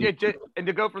 I mean, and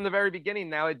to go from the very beginning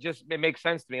now, it makes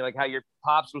sense to me, like how your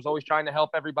pops was always trying to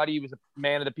help everybody. He was a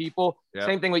man of the people.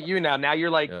 Same thing with you now. Now you're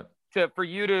like for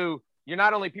you to, you're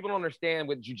not only, people don't understand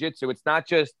with jiu-jitsu, it's not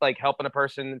just like helping a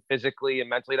person physically and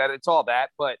mentally, that it's all that,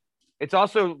 but it's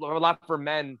also a lot for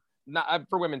men, not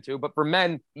for women too, but for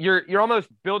men, you're almost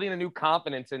building a new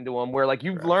confidence into them where like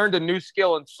you've learned a new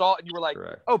skill and you were like,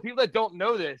 oh, people that don't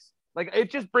know this, like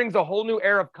it just brings a whole new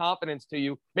air of confidence to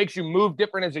you, makes you move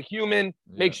different as a human,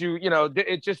 makes you,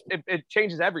 it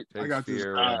changes everything. I got this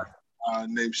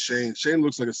named Shane. Shane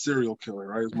looks like a serial killer,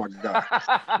 right? It's my guy.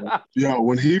 Yo,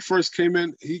 when he first came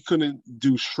in, he couldn't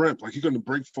do shrimp. Like he couldn't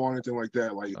break fall or anything like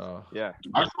that. Like I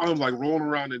saw him like rolling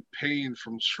around in pain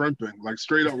from shrimping. Like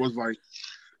straight up was like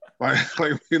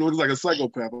he looks like a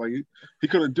psychopath. Like he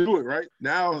couldn't do it, right?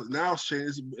 Now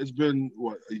Shane, it's been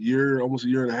what, a year, almost a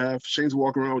year and a half. Shane's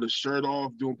walking around with his shirt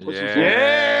off, doing push-ups.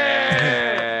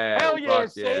 Yeah. Hell yeah,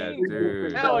 Shane.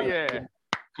 Dude. Hell yeah.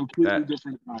 Completely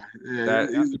different guy. Yeah,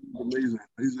 he's amazing.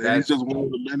 He's just one of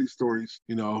the many stories,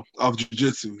 of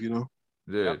jiu-jitsu,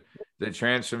 Dude, the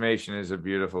transformation is a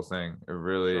beautiful thing. It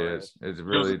really is. It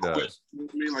really does. I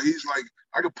mean, like he's like,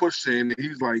 I could push Shane.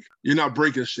 He's like, you're not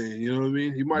breaking Shane. You know what I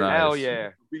mean? He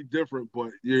might be different,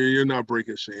 but you're not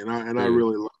breaking Shane. I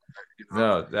really love that.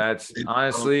 No, that's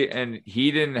honestly, and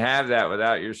he didn't have that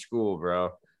without your school, bro.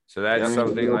 So that's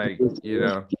something like,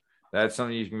 that's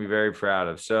something you can be very proud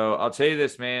of. So I'll tell you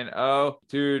this, man. Oh,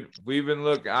 dude, I've been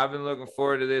looking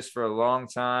forward to this for a long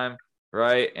time.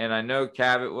 Right. And I know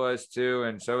Cabot was too.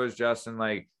 And so is Justin.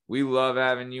 Like, we love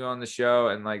having you on the show.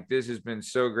 And like, this has been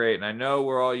so great. And I know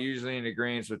we're all usually in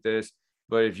agreement with this,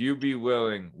 but if you be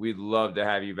willing, we'd love to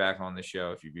have you back on the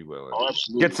show. If you be willing. Oh,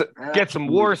 absolutely. Get some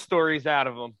war stories out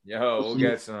of them. Yo, we'll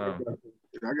get some.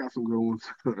 I got some good ones.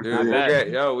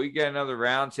 Dude, we get another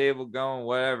round table going,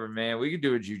 whatever, man. We could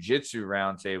do a jiu-jitsu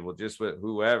round table just with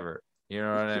whoever. You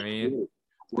know what I mean?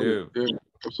 Dude. Yeah,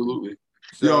 absolutely.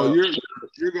 So, your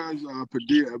guys'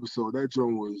 Padilla episode, that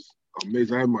joint was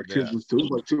amazing. I had my kids listen to it. It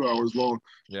was like 2 hours long.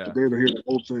 Yeah. They had to hear the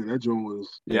whole thing. That joint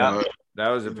was that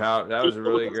was a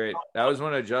really great. That was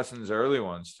one of Justin's early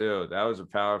ones too. That was a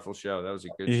powerful show. That was a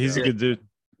good show. He's a good dude.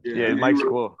 Yeah, Mike's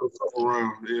cool.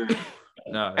 Yeah.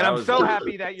 No, and I'm so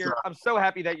happy that your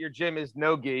gym is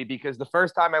no gi, because the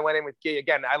first time I went in with gi,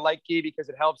 again, I like gi because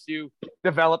it helps you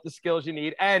develop the skills you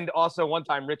need. And also one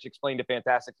time Rich explained it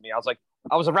fantastic to me. I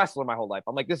was a wrestler my whole life.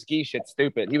 I'm like, this gi shit's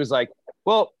stupid. He was like,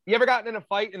 well, you ever gotten in a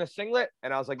fight in a singlet?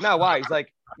 And I was like, no, why? He's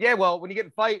like, yeah, well, when you get in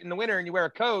a fight in the winter and you wear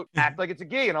a coat, act like it's a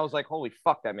gi. And I was like, holy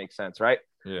fuck, that makes sense, right?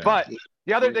 Yeah. But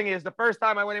the other thing is, the first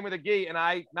time I went in with a gi, and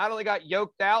I not only got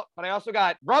yoked out, but I also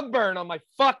got rug burn on my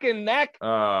fucking neck.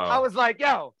 I was like,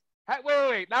 yo,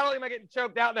 wait. Not only am I getting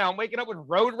choked out now, I'm waking up with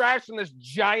road rash from this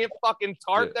giant fucking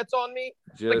tarp that's on me.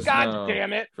 Like, God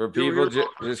damn it. For people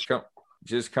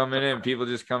just coming in,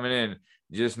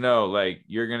 just know, like,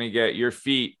 your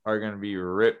feet are going to be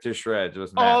ripped to shreds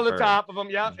with all the top of them.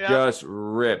 Yeah. Just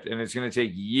ripped. And it's going to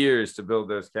take years to build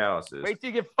those calluses. Wait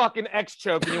till you get fucking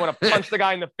X-choked and you want to punch the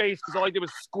guy in the face because all he did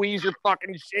was squeeze your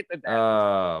fucking shit to death.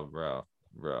 Oh, bro.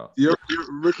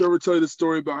 Rick ever tell you the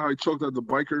story about how he choked out the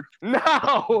biker?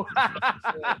 No.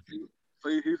 So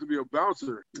he used to be a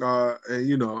bouncer, and I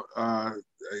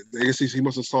guess he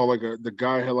must have saw the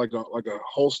guy had like a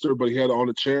holster, but he had it on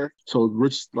a chair. So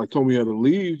Rich told me he had to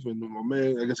leave, and my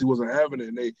man, I guess he wasn't having it,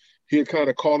 and he had kind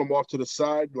of called him off to the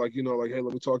side, hey,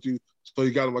 let me talk to you. So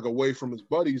he got him away from his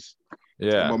buddies.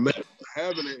 Yeah, and my man was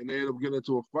having it, and they ended up getting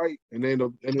into a fight, and they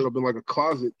ended up in a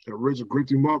closet, and Rich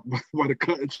gripped him up by the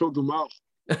cut and choked him out.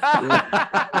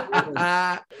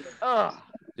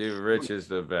 Dude, Rich is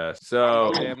the best.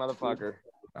 So yeah, motherfucker.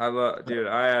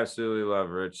 I absolutely love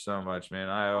Rich so much, man.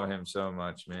 I owe him so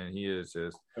much, man. He's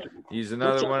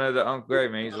another one of the Uncle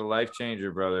Greg, man. He's a life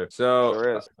changer, brother. So,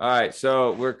 sure all right.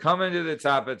 So we're coming to the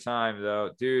top of time,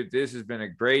 though. Dude, this has been a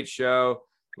great show.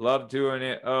 Love doing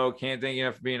it. Oh, can't thank you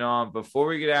enough for being on. Before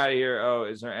we get out of here,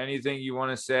 is there anything you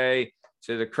want to say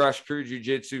to the Crush Crew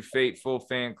Jiu-Jitsu Faithful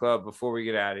fan club before we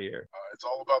get out of here? It's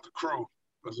all about the crew.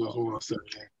 That's what I want to say.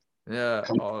 Yeah. It's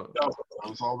all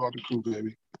about the crew,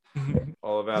 baby.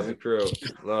 All about the crew.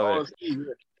 Love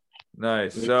it.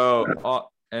 Nice. So,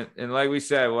 and like we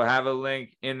said, we'll have a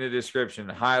link in the description.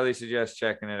 Highly suggest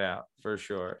checking it out for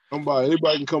sure. Come by.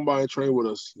 Anybody can come by and train with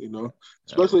us,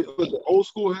 especially the old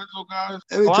school Henzo guys.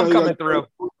 Anytime I'm coming through.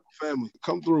 Family,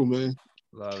 come through, man.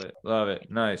 Love it.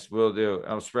 Nice. Will do.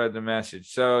 I'll spread the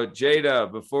message. So,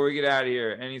 J-Dub, before we get out of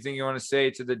here, anything you want to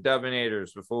say to the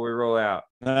Dubinators before we roll out?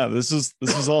 This is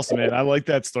awesome, man. I like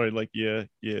that story. Like, the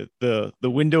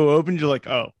window opened, you're like,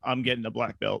 oh, I'm getting a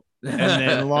black belt, and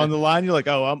then along the line, you're like,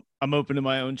 oh, I'm opening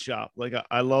my own shop. Like,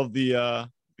 I love the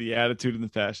attitude and the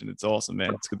passion. It's awesome,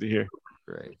 man. It's good to hear.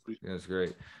 Great. That's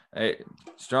great. Hey,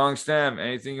 Strong Stem,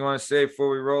 anything you want to say before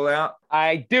we roll out?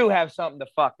 I do have something to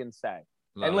fucking say.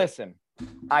 Listen,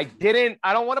 I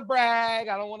don't want to brag.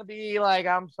 I don't want to be like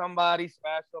I'm somebody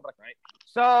special, but right.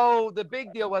 So the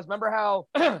big deal was, remember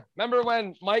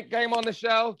when Mike came on the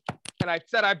show and I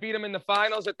said I beat him in the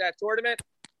finals at that tournament?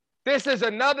 This is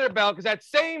another belt because that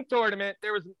same tournament,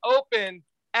 there was an open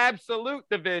absolute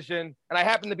division, and I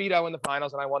happened to beat O in the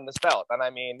finals, and I won this belt. And I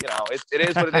mean, it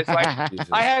is what it is. Like,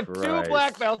 I have two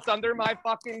black belts under my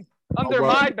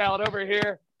belt over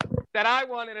here that I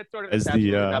won in a tournament. As that's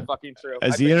not fucking true.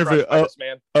 As the interview,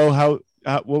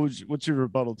 what's your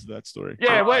rebuttal to that story?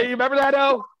 Yeah, wait, you remember that,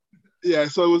 O? Yeah,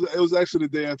 so it was actually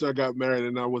the day after I got married,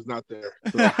 and I was not there.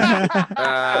 So. Fuck.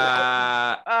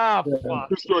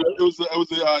 It was the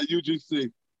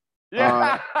UGC.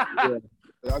 Yeah.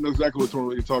 I know exactly what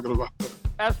tournament you're talking about.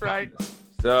 That's right.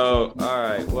 So, all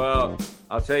right. Well,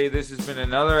 I'll tell you, this has been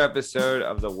another episode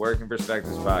of the Working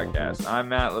Perspectives podcast. I'm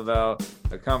Matt Lavelle,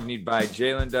 accompanied by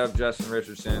Jalen Dub, Justin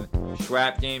Richardson,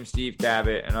 Schwap Game, Steve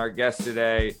Cabot, and our guest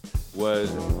today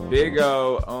was Big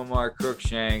O, Omar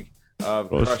Cruikshank of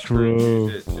Crush Crew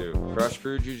Jiu-Jitsu. Crush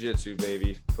Crew Jiu-Jitsu,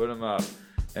 baby. Put them up.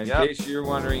 In case you're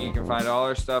wondering, you can find all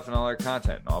our stuff and all our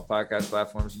content on all podcast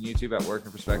platforms and YouTube at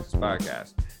Working Perspectives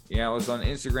Podcast. You can follow us on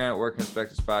Instagram at Working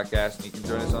Perspectives Podcast, and you can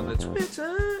join us on the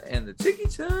Twitter and the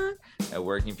TikTok at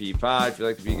Working P Pod. If you'd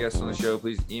like to be a guest on the show,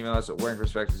 please email us at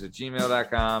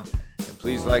workingperspectives@gmail.com, and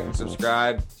please like and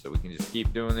subscribe so we can just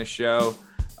keep doing this show.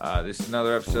 This is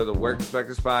another episode of the Working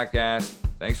Perspectives Podcast.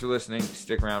 Thanks for listening.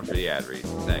 Stick around for the ad read.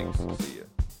 Thanks. See you.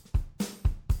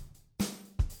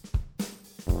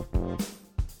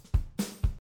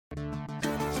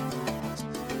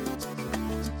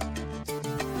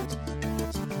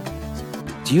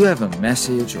 Do you have a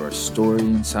message or a story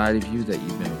inside of you that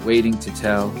you've been waiting to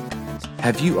tell?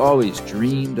 Have you always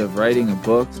dreamed of writing a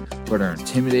book but are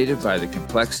intimidated by the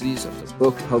complexities of the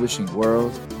book publishing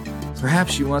world?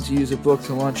 Perhaps you want to use a book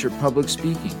to launch your public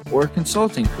speaking or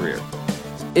consulting career.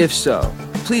 If so,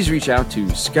 please reach out to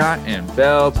Scott and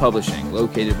Bell Publishing,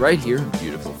 located right here in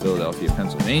beautiful Philadelphia,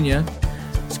 Pennsylvania.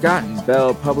 Scott and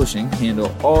Bell Publishing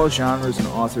handle all genres and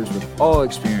authors with all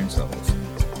experience levels.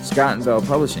 Scott & Bell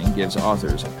Publishing gives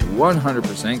authors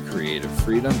 100% creative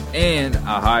freedom and a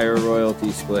higher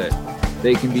royalty split.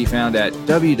 They can be found at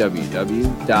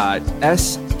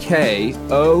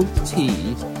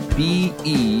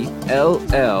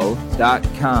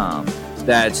www.skotbell.com.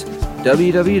 That's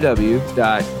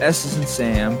www.S as in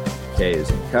Sam, K as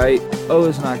in Kite, O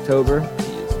as in October, T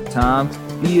as in Tom,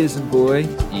 B as in Boy,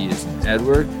 E as in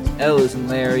Edward, L as in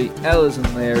Larry, L as in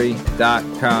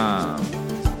Larry.com.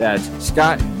 That's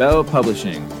Scott & Bell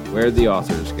Publishing, where the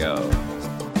authors go.